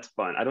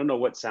fun. I don't know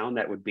what sound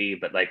that would be,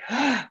 but like,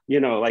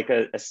 like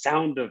a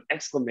sound of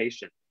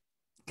exclamation.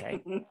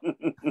 Okay.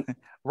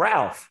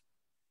 Ralph.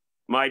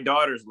 My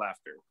daughter's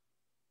laughter.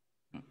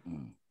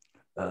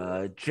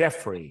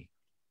 Jeffrey.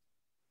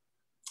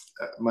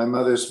 My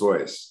mother's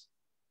voice.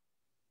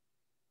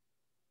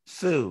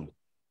 Sue.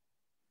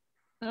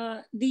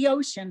 The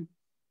ocean.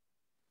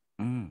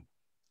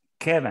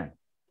 Kevin.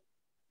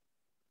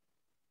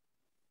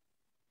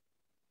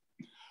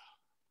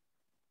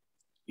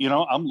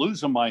 I'm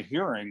losing my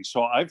hearing,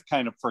 so I've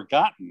kind of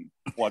forgotten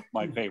what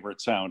my favorite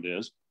sound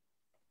is.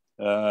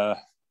 Really?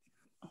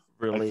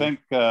 I think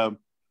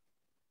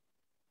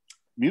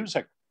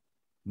music.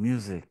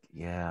 Music,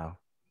 yeah.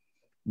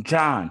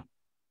 John.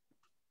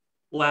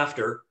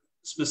 Laughter,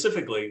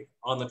 specifically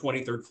on the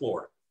 23rd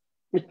floor.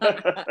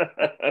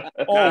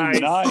 Oh,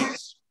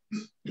 nice.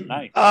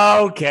 Nice.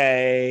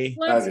 Okay.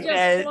 Let's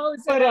just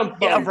close it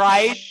up. Yeah,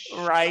 right.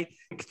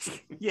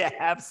 Yeah,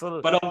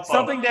 absolutely. But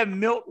something that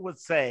Milt would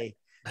say.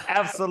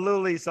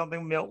 Absolutely,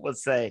 something Milt would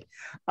say.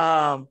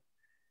 So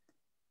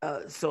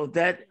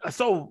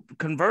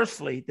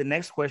conversely, the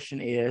next question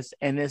is,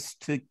 and it's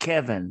to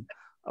Kevin,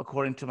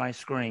 according to my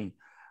screen.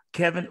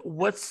 Kevin,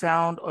 what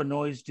sound or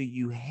noise do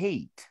you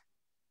hate?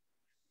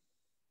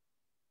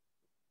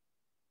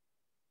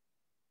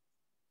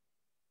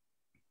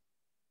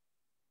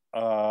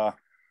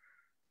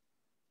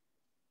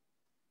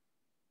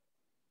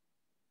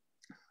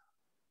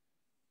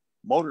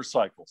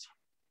 Motorcycles.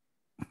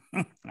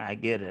 I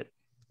get it,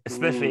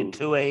 especially at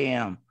 2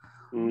 a.m.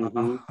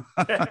 Mm-hmm.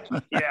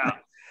 Yeah.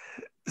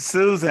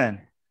 Susan.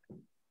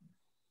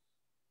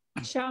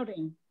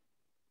 Shouting.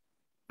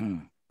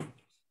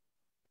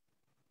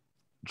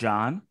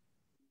 John.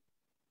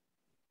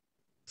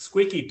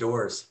 Squeaky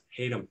doors.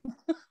 Hate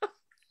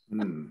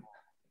them.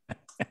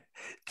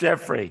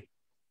 Jeffrey.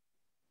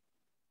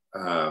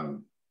 A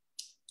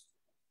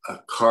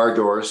car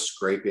door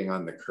scraping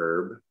on the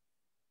curb.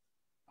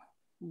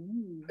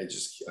 I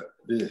just,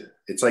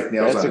 it's like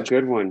nails That's on a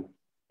good one.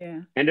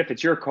 Yeah. And if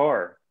it's your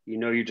car,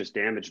 you just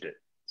damaged it.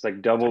 It's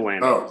like double whammy.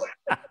 Oh.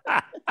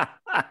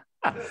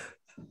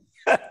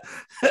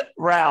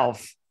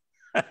 Ralph.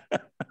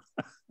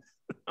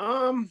 I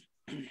don't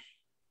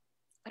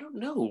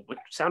know. What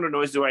sound or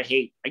noise do I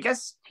hate? I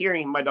guess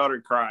hearing my daughter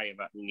cry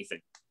about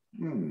anything.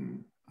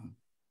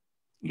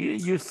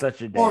 You're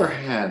such a dad. Or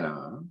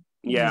Hannah.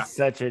 Yeah. You're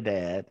such a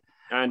dad.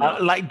 I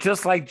know.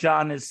 Just like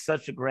John is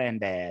such a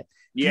granddad.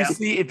 Yeah.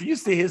 If you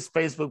see his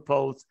Facebook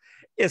posts,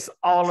 it's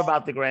all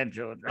about the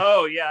grandchildren.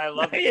 Oh yeah, I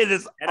love it. It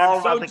is and all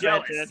I'm so about the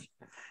jealous.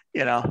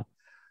 grandchildren.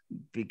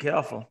 Be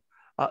careful.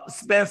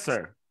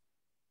 Spencer.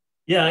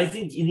 Yeah, I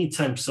think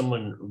anytime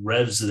someone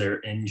revs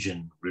their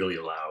engine really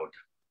loud,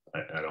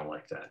 I don't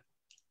like that.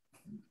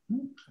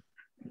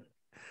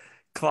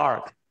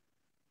 Clark.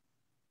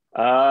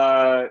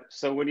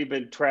 So when you've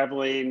been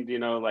traveling,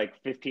 like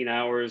 15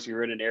 hours,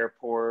 you're in an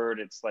airport,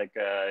 it's like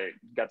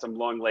got some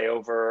long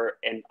layover,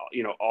 and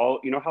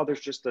how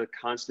there's just a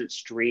constant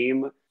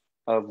stream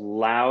of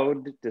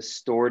loud,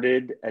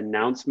 distorted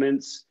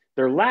announcements.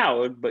 They're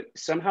loud, but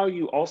somehow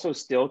you also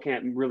still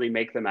can't really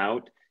make them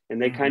out,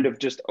 and they kind of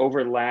just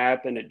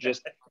overlap, and it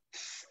just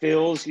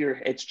fills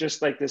it's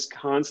just like this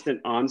constant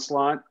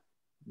onslaught.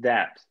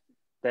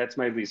 That's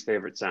my least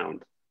favorite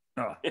sound.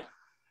 Oh.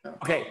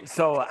 Okay,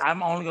 so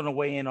I'm only going to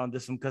weigh in on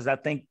this one because I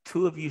think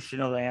two of you should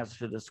know the answer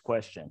to this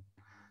question.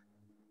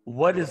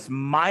 What is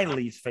my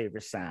least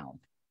favorite sound?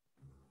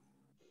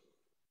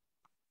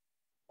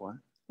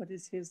 What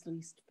is his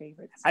least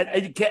favorite sound?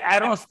 I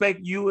don't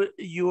expect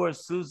you or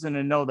Susan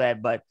to know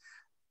that, but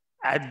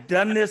I've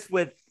done this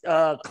with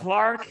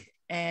Clark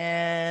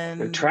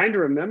and... I'm trying to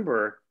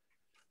remember.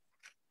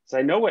 So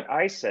I know what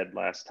I said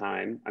last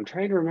time. I'm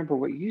trying to remember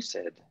what you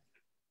said.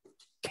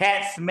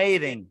 Cats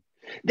mating.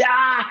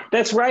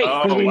 That's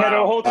right. Because we had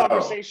a whole Oh.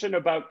 conversation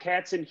about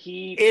cats and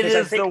heat. It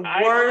is the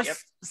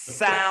worst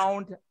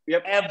sound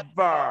Yep.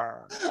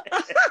 ever.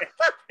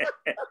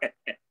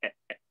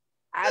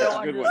 I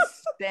don't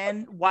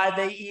understand why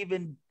they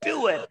even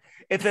do it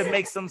if it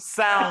makes them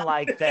sound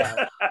like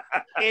that.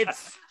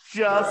 It's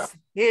just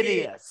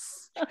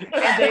hideous.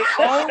 And they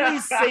only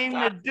seem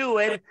to do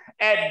it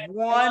at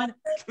 1,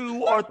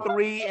 2, or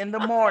 3 in the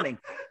morning.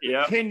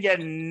 Yeah. Can you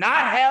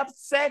not have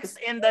sex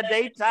in the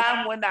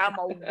daytime when I'm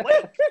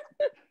awake?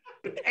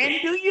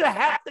 And do you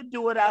have to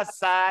do it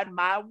outside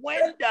my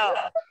window?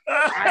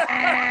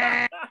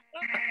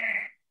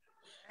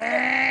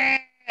 I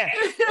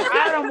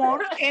don't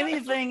want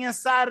anything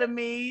inside of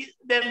me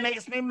that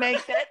makes me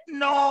make that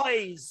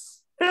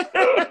noise.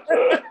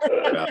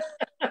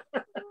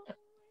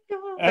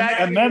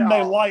 And then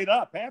they light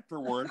up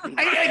afterward.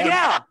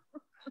 Yeah.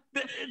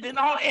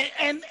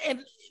 And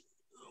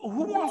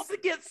who wants to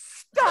get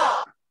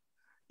stuck?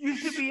 You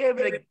should be able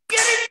to get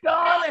it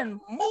done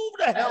and move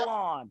the hell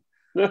on.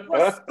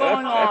 What's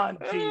going on,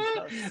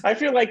 Jesus? I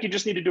feel like you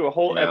just need to do a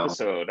whole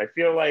episode. I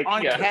feel like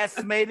on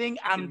castmating,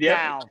 I'm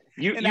down.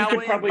 You I could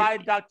will probably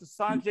invite Dr.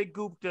 Sanjay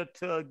Gupta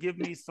to give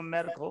me some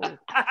medical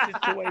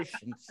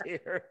situations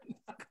here.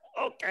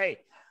 Okay,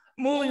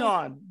 moving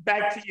on.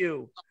 Back to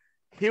you.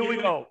 Here we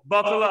go.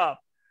 Buckle up.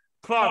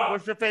 Clark,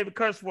 what's your favorite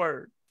curse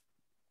word?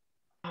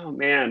 Oh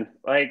man,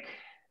 like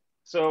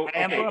so. I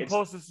am going to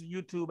post this to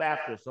YouTube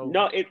after. So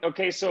no,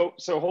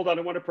 So hold on.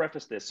 I want to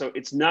preface this. So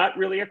it's not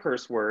really a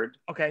curse word.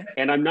 Okay.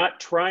 And I'm not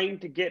trying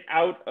to get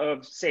out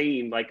of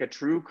saying like a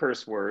true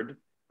curse word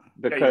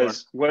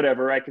because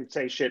whatever I can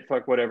say, shit,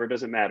 fuck, whatever,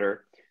 doesn't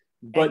matter.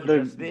 But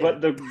I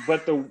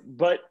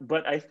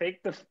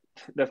think the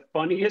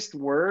funniest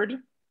word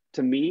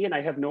to me, and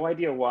I have no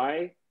idea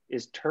why,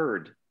 is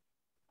turd.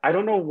 I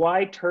don't know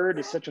why turd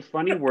is such a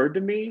funny word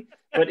to me,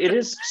 but it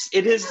is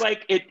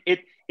like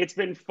it's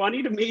been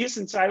funny to me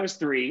since I was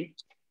 3.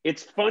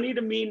 It's funny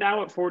to me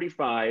now at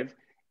 45,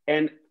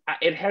 and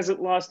it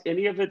hasn't lost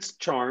any of its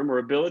charm or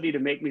ability to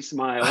make me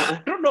smile. I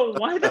don't know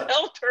why the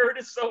hell turd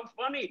is so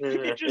funny.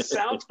 It just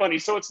sounds funny.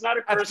 So it's not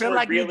a curse word,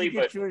 like really. You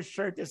get you a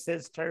shirt that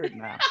says turd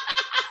now.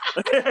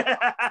 I don't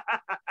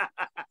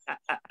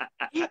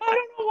know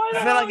why.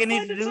 I feel like I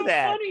need to do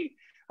that. Funny.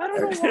 I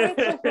don't know why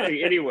it's so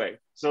funny. Anyway,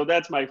 so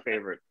that's my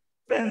favorite.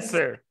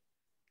 Spencer.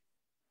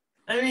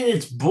 I mean,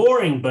 it's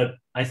boring, but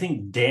I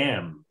think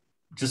damn,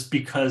 just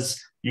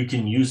because you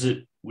can use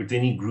it with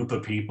any group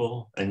of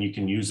people and you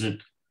can use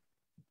it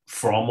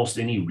for almost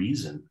any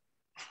reason.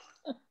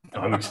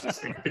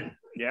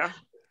 Yeah.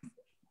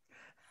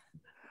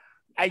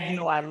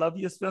 I love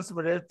you, Spencer,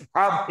 but it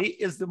probably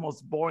is the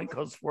most boring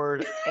curse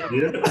word ever.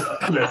 Yeah,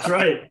 that's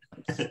right.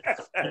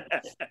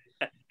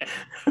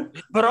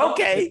 But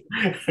okay.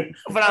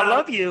 But I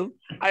love you.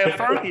 I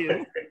affirm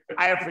you.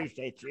 I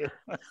appreciate you.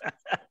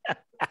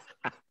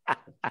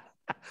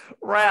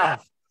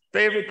 Ralph,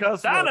 favorite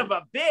curse word? Son of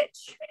a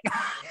bitch.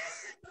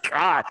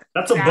 God.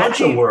 That's a bunch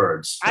of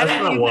words. I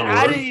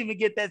That's didn't even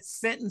get that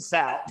sentence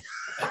out.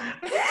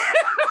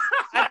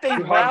 I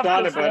think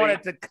Ralph just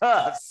wanted to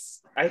cuss.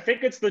 I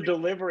think it's the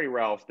delivery,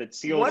 Ralph, that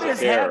seals What it is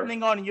there.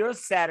 happening on your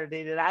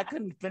Saturday that I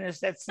couldn't finish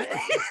that sentence?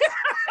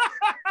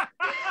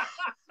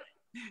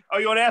 Oh,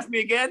 you want to ask me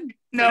again?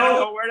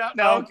 No.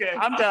 No. Okay.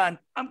 I'm done.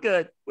 I'm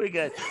good. We're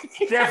good.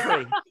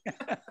 Jeffrey.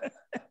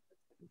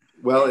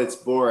 Well, it's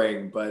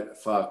boring,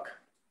 but fuck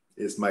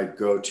is my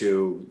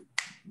go-to,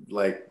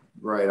 like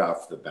right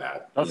off the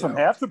bat. Doesn't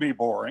have to be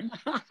boring.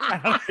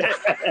 Oh,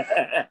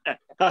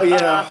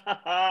 yeah.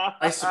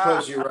 I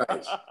suppose you're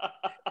right.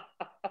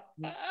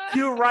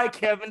 You're right,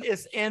 Kevin.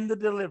 It's in the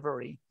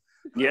delivery.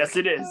 Yes,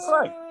 it is.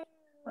 Right.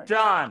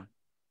 John.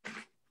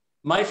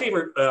 My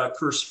favorite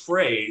curse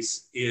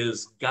phrase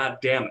is "God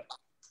damn it,"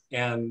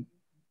 and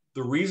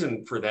the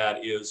reason for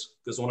that is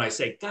because when I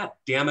say "God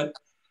damn it,"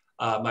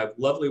 my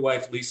lovely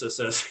wife Lisa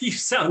says, "You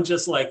sound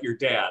just like your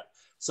dad."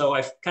 So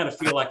I kind of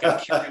feel like I'm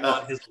carrying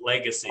on his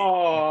legacy.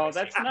 Oh,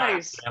 that's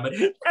nice. Damn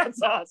it.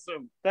 That's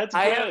awesome. That's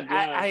good.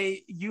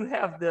 You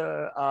have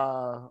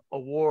the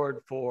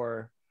award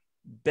for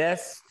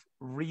best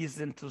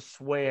reason to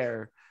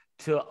swear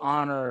to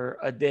honor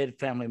a dead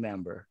family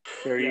member.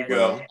 There you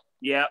go.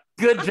 Yeah.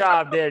 Good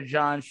job there,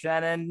 John.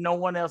 Shannon, no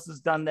one else has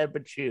done that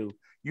but you.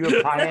 You're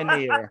a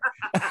pioneer.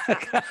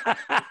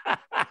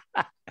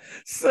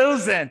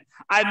 Susan,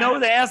 I know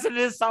the answer to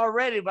this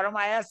already, but I'm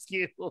going to ask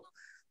you.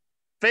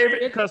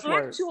 Favorite cuss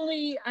word? It's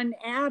actually an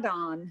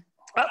add-on.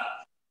 Oh.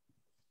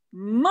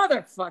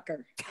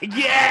 Motherfucker.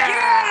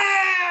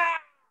 Yeah!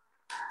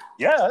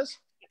 Yes.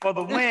 For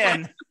the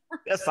win.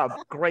 That's a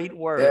great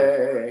word.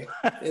 Hey,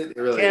 it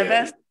really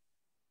Kevin? is.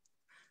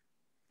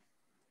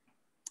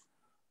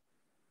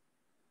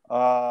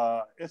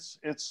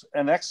 It's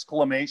an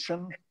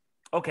exclamation.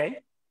 Okay.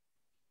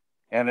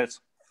 And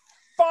it's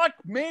fuck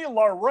me,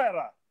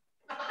 Loretta.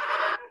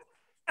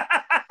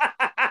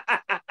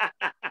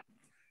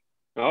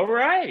 All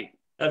right.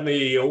 And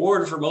the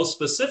award for most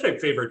specific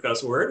favorite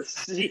cuss word.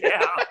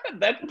 Yeah,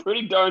 that's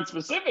pretty darn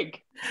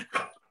specific.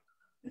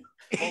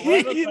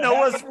 You know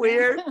what's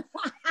weird?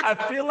 I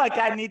feel like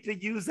I need to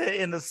use it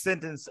in a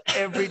sentence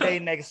every day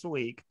next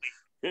week.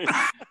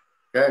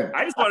 Okay.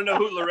 I just want to know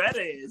who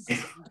Loretta is.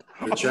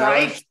 The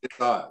challenge is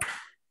on.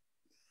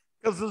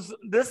 Because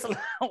this,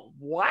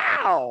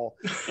 wow,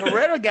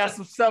 Loretta got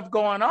some stuff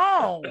going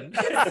on.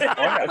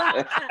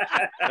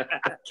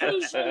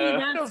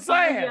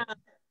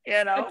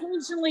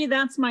 Occasionally,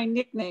 that's my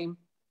nickname.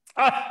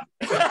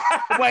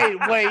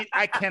 Wait,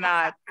 I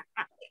cannot.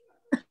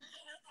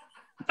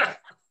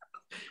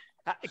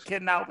 I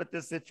cannot with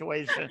this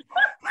situation.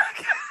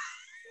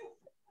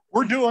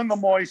 We're doing the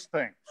moist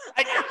thing.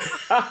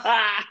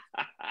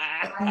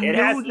 It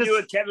has to do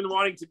with Kevin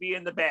wanting to be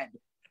in the bed.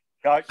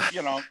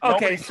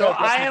 Okay, so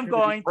I am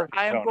going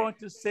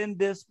to send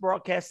this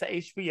broadcast to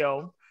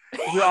HBO.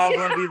 We're all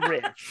going to be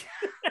rich.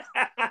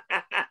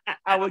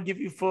 I will give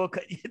you full.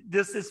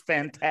 This is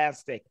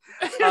fantastic.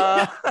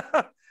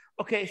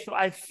 Okay, so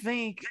I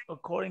think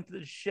according to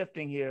the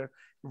shifting here,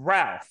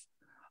 Ralph,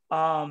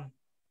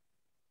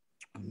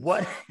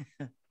 what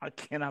I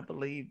cannot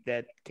believe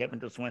that Kevin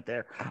just went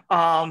there.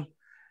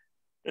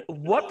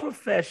 What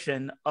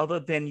profession other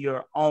than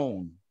your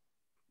own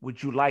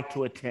would you like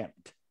to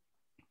attempt?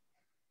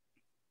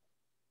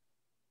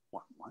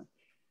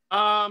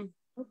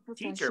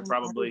 Teacher,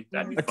 probably.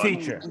 That'd be a fun.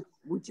 Teacher.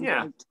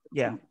 Yeah.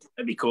 Yeah.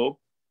 That'd be cool.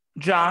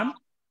 John?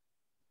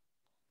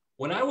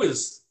 When I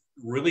was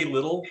really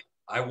little,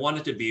 I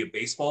wanted to be a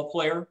baseball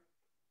player.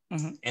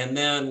 Mm-hmm. And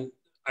then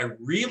I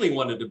really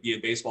wanted to be a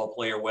baseball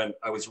player when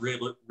I was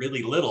really,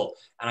 really little.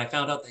 And I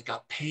found out they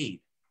got paid.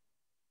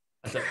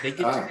 I thought they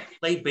get to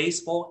play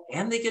baseball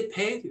and they get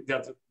paid.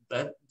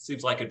 That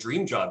seems like a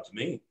dream job to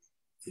me.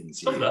 Indeed.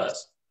 So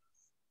does.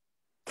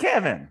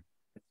 Kevin?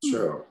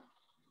 True.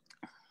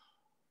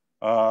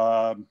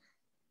 An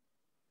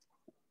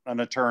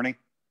attorney.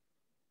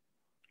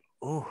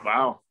 Oh,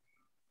 Wow.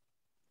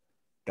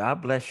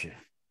 God bless you.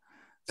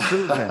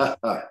 Susan?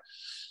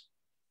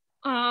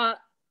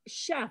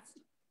 Chef.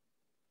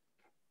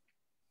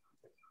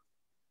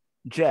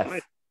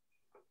 Jeff?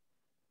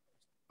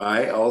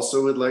 I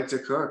also would like to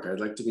cook. I'd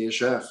like to be a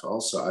chef.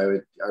 Also, I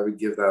would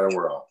give that a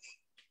whirl.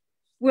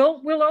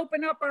 We'll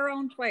open up our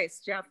own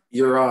place, Jeff.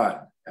 You're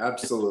on.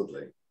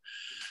 Absolutely.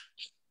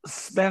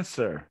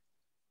 Spencer?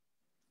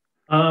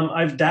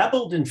 I've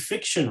dabbled in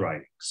fiction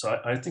writing,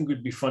 so I think it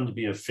would be fun to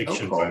be a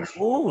fiction writer.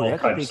 Oh, All that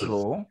could be types of,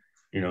 cool.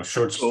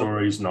 short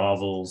stories,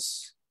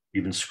 novels,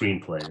 even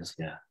screenplays.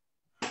 Yeah.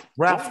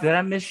 Ralph, did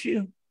I miss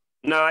you?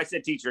 No, I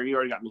said teacher. You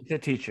already got me. The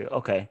teacher.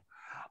 Okay.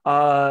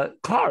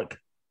 Clark?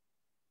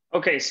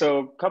 Okay, so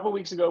a couple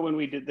weeks ago when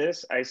we did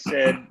this, I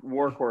said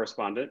war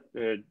correspondent,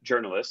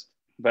 journalist,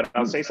 but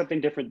I'll say something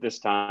different this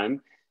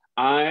time.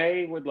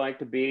 I would like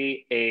to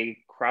be a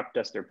crop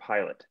duster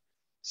pilot.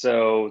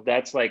 So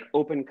that's like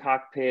open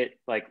cockpit,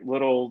 like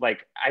little,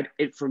 like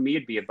for me,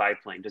 it'd be a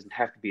biplane. It doesn't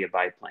have to be a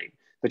biplane,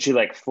 but you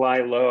like fly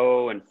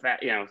low and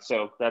fat,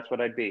 so that's what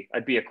I'd be.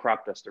 I'd be a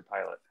crop duster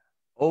pilot.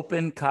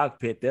 Open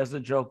cockpit. There's a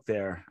joke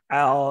there. You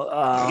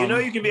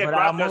can be a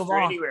crop duster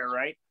anywhere,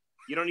 right?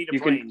 You don't need a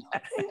plane.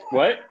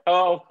 What?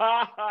 Oh,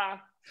 ha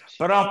ha.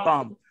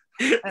 Ba-dum-bum.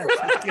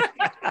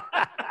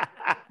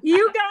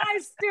 You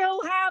guys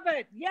still have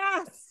it.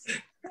 Yes.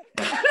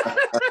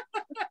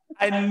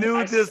 I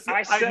knew this.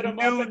 I set them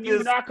up and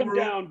you knock them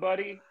down,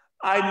 buddy.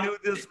 I knew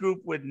this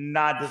group would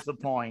not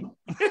disappoint.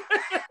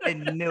 I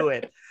knew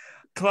it.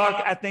 Clark,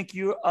 I think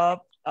you're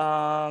up.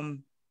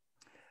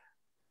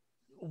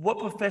 What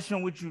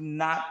profession would you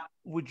not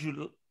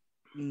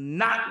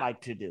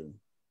like to do?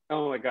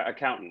 Oh my God,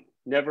 accountant.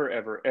 Never,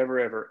 ever, ever,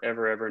 ever,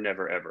 ever, ever,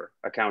 never, ever.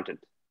 Accountant.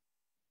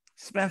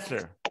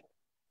 Spencer?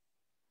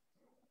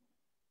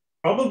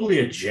 Probably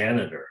a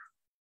janitor.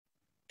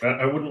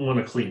 I wouldn't want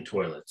to clean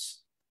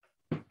toilets.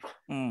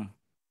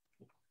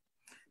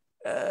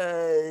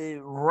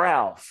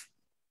 Ralph?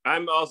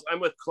 I'm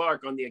with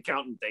Clark on the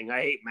accountant thing.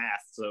 I hate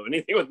math, so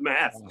anything with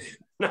math,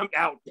 I'm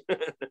out.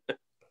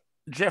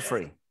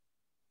 Jeffrey?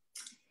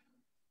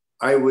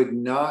 I would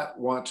not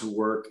want to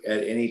work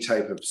at any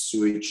type of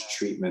sewage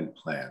treatment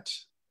plant.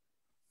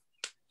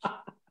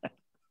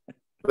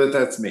 But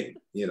that's me,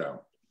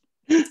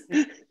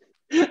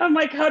 I'm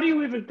like, how do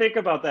you even think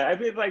about that? I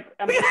mean, like,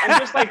 I'm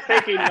just like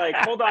thinking, like,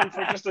 hold on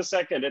for just a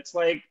second. It's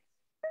like,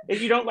 if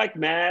you don't like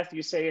math,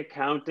 you say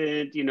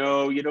accountant, you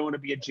don't want to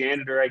be a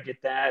janitor. I get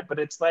that. But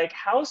it's like,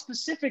 how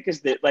specific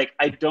is that? Like,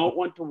 I don't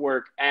want to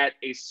work at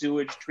a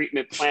sewage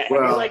treatment plant.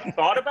 Have you like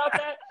thought about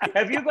that?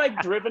 Have you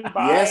like driven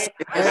by a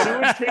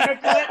sewage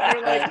treatment plant?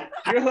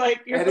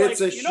 And it's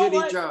a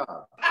shitty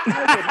job.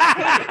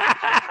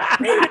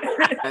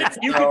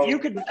 You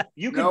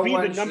could be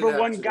the number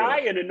one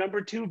guy in a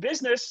number two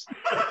business.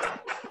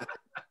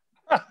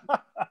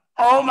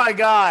 Oh my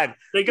God.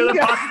 Think of the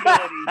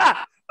possibilities.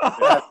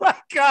 Oh my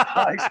God.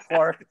 Nice,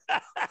 Clark.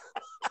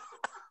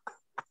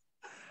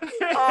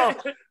 Oh,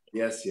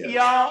 Yes.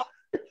 y'all,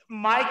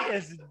 Mike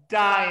is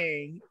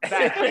dying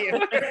back here.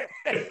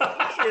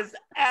 He is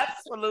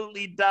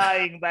absolutely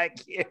dying back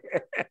here.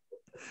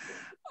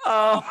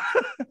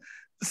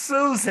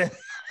 Susan?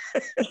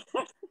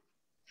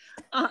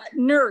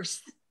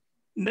 Nurse.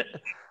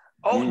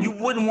 Oh, you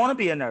wouldn't want to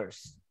be a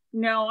nurse?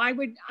 No, I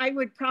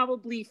would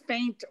probably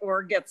faint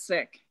or get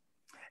sick.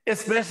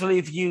 Especially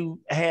if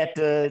you had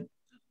to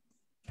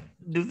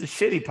do the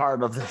shitty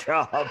part of the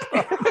job.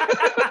 If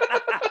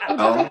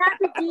I had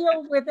to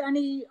deal with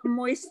any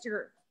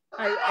moisture.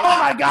 Oh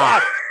my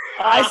God.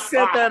 I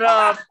set that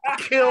up.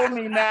 Kill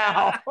me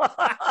now.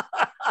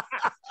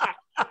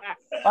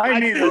 I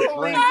need a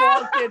totally drink.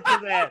 walked into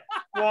that.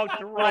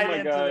 Walked right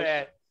into gosh.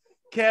 that.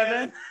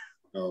 Kevin?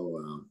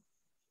 Oh,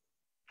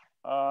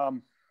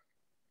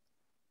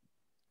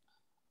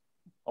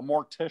 A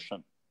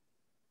mortician.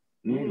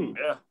 wow.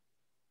 Yeah.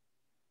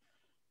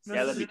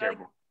 Yeah, that'd be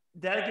terrible.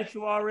 Did I get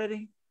you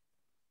already?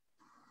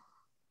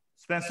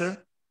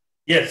 Spencer?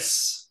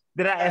 Yes.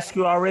 Did I ask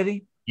you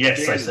already?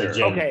 Yes, I said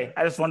janitor. Okay,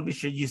 I just want to be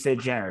sure you said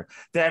janitor.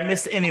 Did I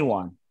miss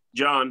anyone?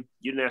 John,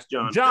 you didn't ask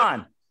John.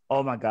 John.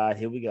 Oh my God,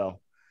 here we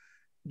go.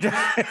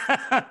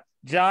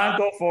 John,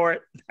 go for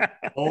it.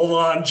 Hold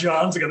on,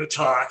 John's going to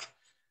talk.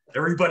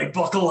 Everybody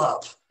buckle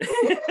up.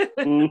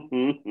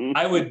 Mhm.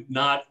 I would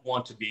not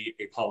want to be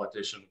a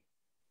politician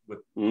with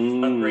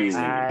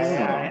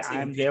fundraising.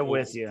 I'm there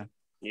with you.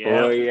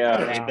 Oh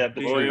yeah, ain't that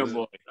the Boy, truth? oh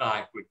boy.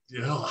 I would.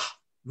 Ugh.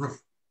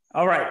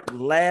 All right,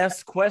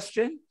 last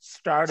question,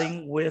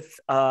 starting with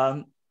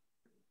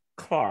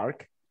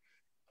Clark.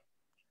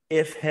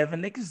 If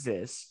heaven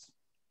exists,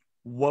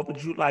 what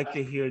would you like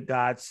to hear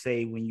God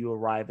say when you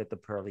arrive at the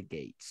pearly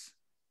gates?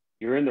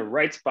 You're in the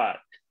right spot.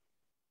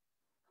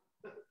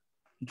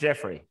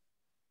 Jeffrey.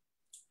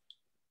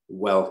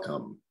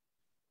 Welcome.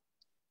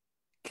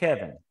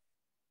 Kevin.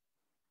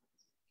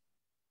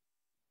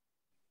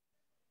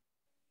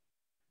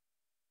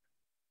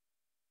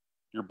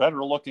 You're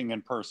better looking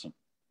in person.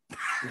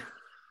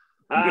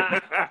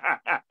 That's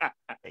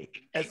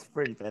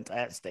pretty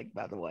fantastic,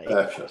 by the way.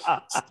 Precious.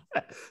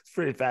 It's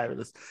pretty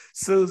fabulous.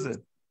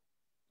 Susan.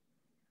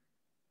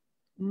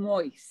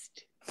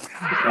 Moist.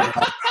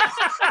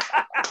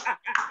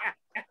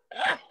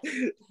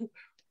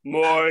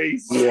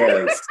 Moist.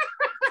 Yes.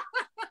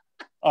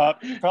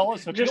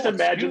 Fellas, if Just you'll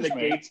imagine the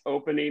excuse me, gates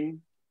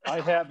opening. I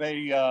have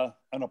an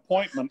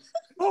appointment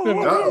Oh, in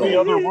the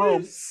other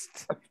room.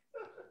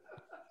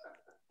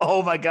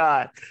 Oh my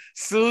God.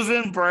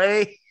 Susan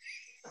Bray.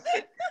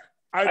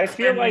 I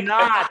feel like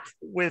not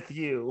with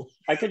you.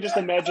 I could just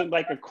imagine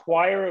like a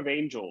choir of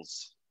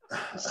angels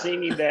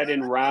singing that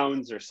in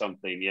rounds or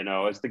something, you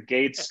know, as the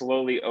gates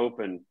slowly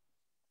open.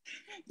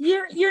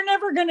 You're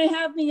never going to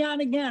have me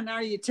on again,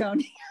 are you,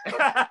 Tony?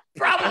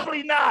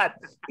 Probably not.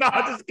 No,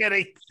 I'm just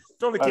kidding.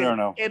 Totally I kidding. don't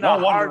know. In No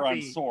a wonder I'm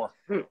heartbeat. sore.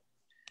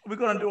 We're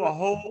gonna do a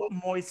whole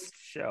moist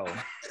show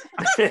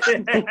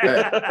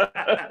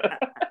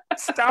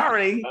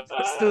starring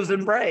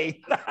Susan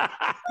Bray.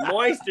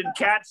 Moist and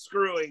cat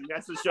screwing.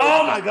 That's the show.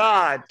 Oh my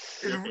God!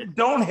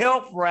 Don't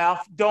help,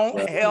 Ralph.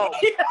 Don't help.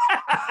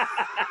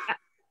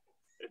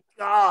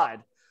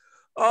 God.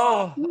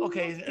 Oh,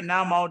 okay.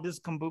 Now I'm all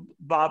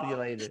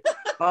discombobulated.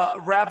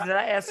 Ralph, did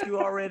I ask you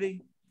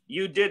already?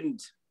 You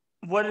didn't.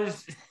 What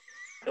is?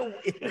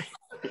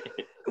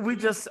 We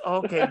just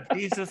okay,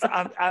 Jesus.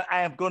 I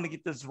am going to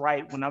get this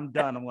right when I'm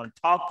done. I'm going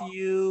to talk to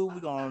you. We're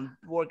going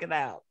to work it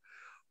out.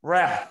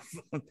 Ralph,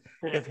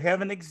 if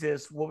heaven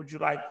exists, what would you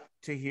like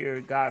to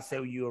hear God say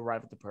when you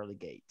arrive at the pearly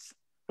gates?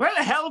 Where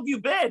the hell have you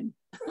been?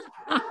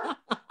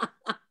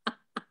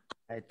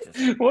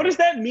 What does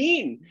that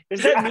mean?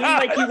 Does that mean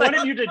like he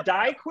wanted you to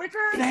die quicker?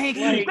 Thank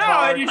like, you. No,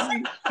 I just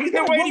he's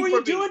been what waiting were for you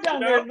me, doing down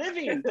you there know?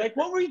 living? Like,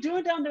 what were you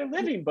doing down there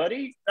living,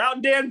 buddy?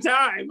 About damn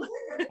time.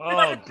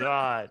 Oh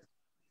God.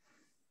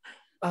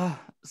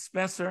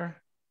 Spencer,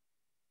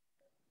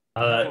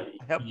 help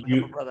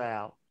my brother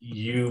out.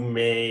 You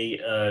may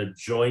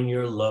join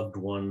your loved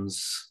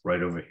ones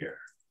right over here.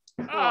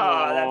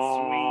 Oh, that's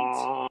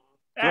sweet.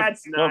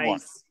 That's Good one.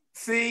 nice.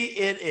 See,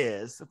 it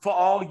is for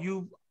all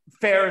you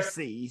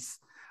Pharisees.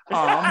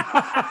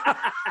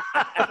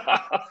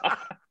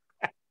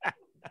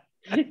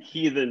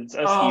 Heathens,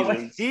 us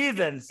heathens.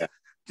 Heathens,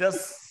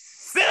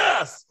 just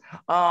sis.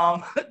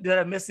 Did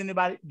I miss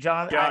anybody?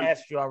 John, I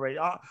asked you already.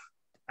 I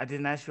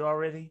didn't ask you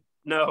already.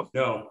 No.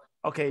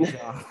 Okay,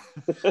 John.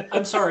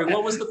 I'm sorry.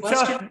 What was the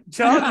question?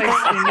 John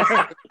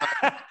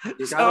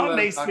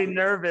makes me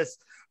nervous.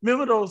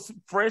 Remember those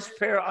fresh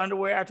pair of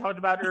underwear I talked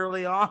about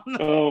early on?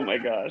 Oh my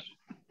gosh.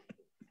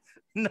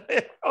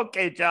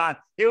 Okay, John.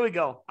 Here we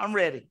go. I'm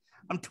ready.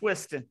 I'm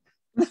twisting.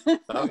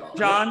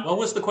 John, what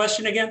was the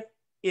question again?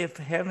 If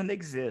heaven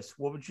exists,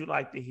 what would you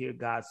like to hear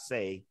God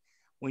say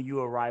when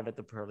you arrive at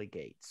the pearly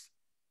gates?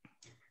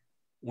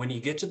 When you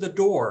get to the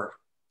door,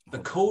 the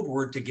code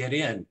word to get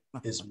in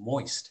is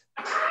moist.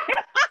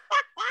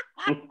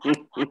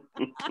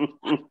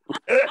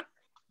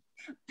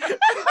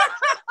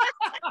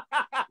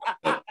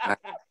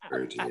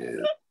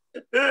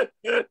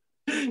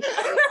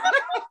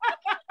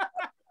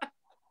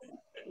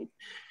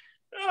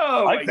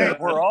 Oh, I think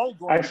we're all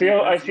going. I feel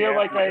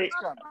like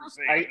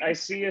I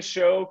see a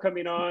show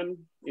coming on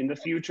in the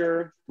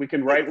future. We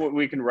can write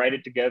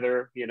it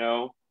together, you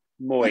know.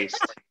 Moist.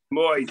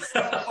 Moist.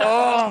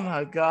 Oh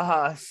my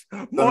gosh.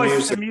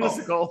 Moist the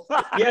musical.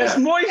 Yes,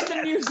 Moist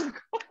the musical.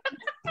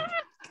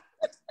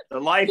 The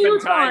life and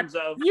times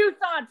of you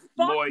thought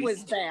fuck Moist.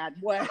 was bad.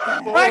 Well,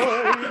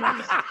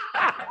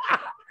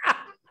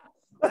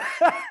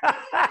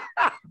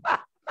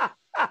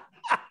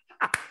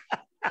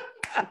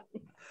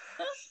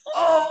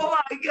 oh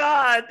my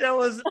God, that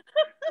was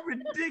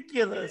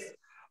ridiculous.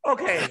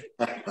 Okay.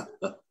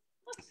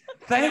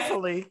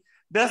 Thankfully,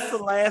 that's the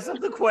last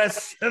of the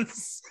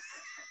questions.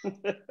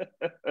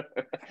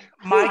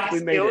 Mike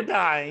is still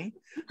dying,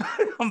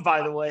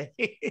 by the way.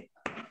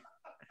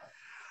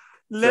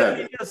 Let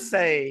me just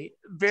say,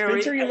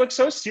 Spencer, you look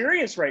so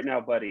serious right now,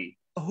 buddy.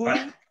 Who?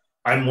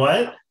 I'm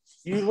what?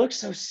 You look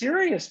so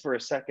serious for a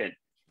second.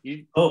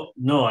 Oh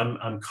no,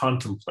 I'm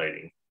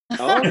contemplating.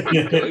 Oh,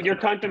 you're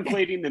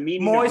contemplating the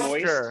meaning of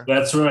moist.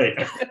 That's right.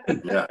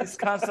 Yeah. It's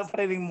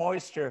contemplating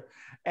moisture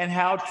and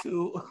how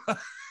to.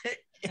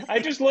 I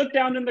just looked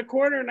down in the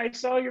corner and I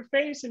saw your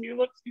face, and you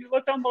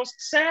looked almost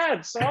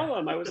sad,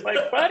 solemn. I was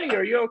like, buddy,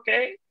 are you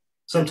okay?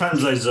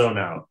 Sometimes I zone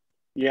out.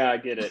 Yeah, I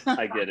get it.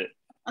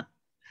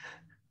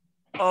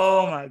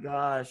 Oh my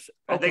gosh.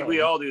 I think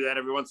we all do that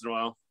every once in a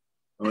while.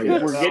 Oh,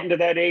 yes. We're getting to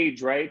that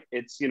age, right?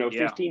 It's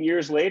 15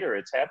 years later,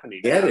 it's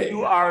happening.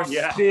 You are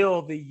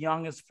still the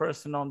youngest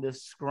person on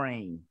this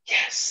screen.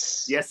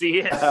 Yes. Yes, he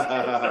is.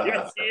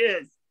 Yes, he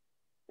is.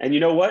 And you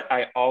know what?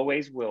 I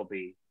always will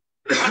be.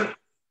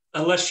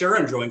 Unless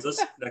Sharon joins us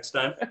next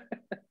time.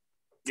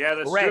 Yeah,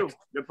 that's true.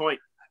 Good point.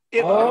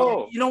 You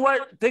know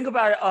what? Think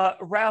about it.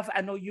 Ralph,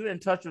 I know you're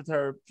in touch with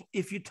her.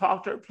 If you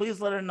talk to her,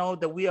 please let her know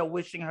that we are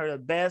wishing her the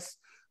best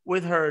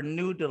with her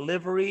new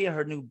delivery,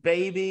 her new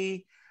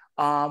baby.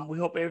 We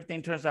hope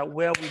everything turns out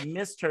well. We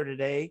missed her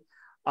today.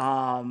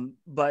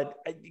 But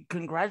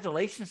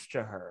congratulations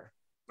to her.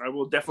 I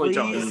will definitely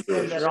tell her. Please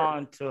send that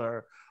on to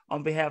her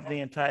on behalf of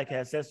the entire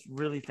cast. That's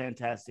really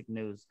fantastic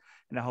news.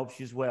 And I hope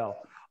she's well.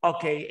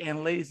 Okay.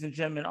 And ladies and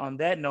gentlemen, on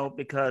that note,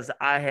 because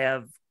I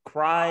have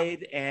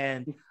cried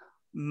and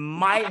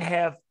might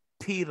have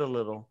peed a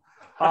little.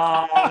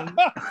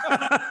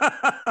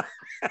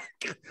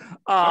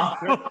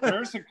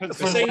 There's a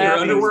saying your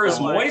underwear is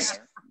moist?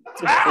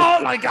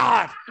 Oh my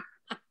God.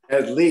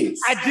 At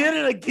least. I did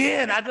it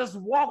again. I just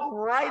walked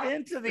right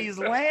into these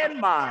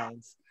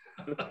landmines.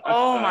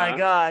 Oh my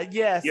God.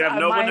 Yes. You have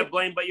no one to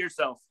blame but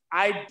yourself.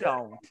 I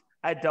don't.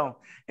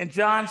 And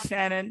John,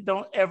 Shannon,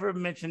 don't ever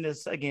mention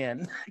this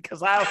again,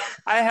 because I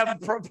have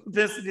a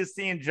propensity to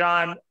seeing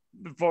John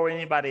before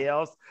anybody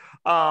else.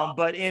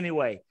 But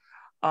anyway,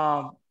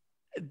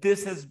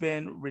 this has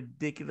been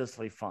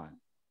ridiculously fun.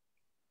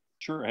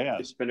 Sure has.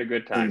 It's been a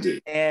good time.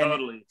 Indeed.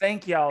 And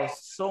thank y'all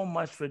so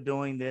much for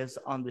doing this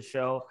on the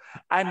show.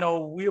 I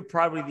know we're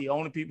probably the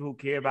only people who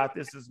care about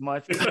this as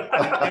much.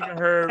 I've never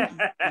heard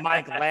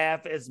Mike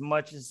laugh as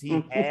much as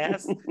he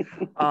has.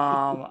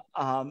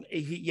 I'm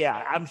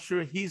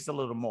sure he's a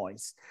little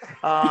moist.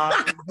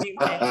 He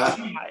might have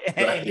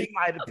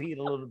peed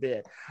a little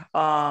bit.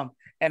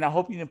 And I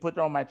hope you didn't put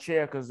that on my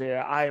chair because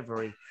they're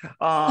ivory.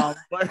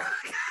 But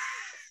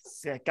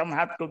sick. I'm gonna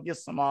have to go get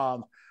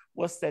some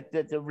what's that?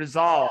 The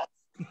Resolve.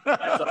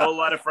 That's a whole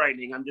lot of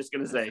frightening. I'm just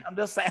gonna say. I'm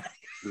just saying.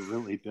 You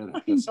really did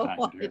it this time,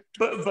 dude.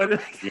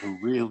 But you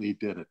really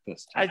did it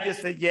this time. I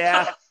just said,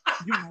 yeah,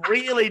 you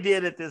really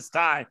did it this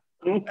time.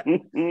 I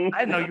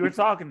didn't know you were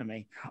talking to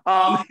me.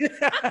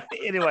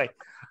 Anyway,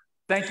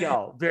 thank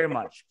y'all very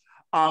much.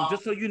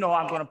 Just so you know,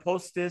 I'm going to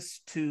post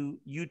this to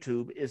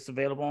YouTube. It's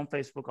available on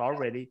Facebook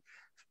already.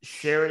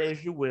 Share it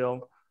as you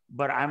will.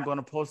 But I'm going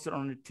to post it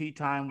on the Tea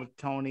Time with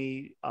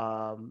Tony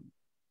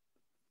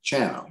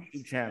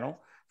channel.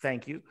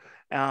 Thank you.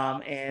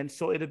 And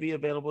so it'll be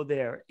available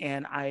there.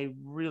 And I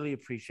really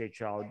appreciate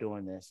y'all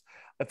doing this.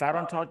 If I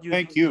don't talk to you,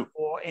 thank you.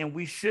 Before, and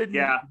we shouldn't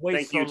wait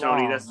thank so you,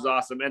 Tony. Long. This is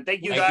awesome. And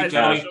thank you guys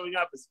for showing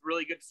up. It's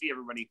really good to see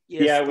everybody.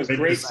 Yes. Yeah, it was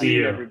great to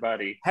see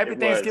everybody. Happy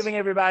Thanksgiving,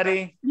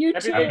 everybody. You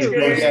too. Happy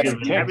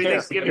Thanksgiving. Happy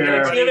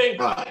Thanksgiving.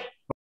 Bye.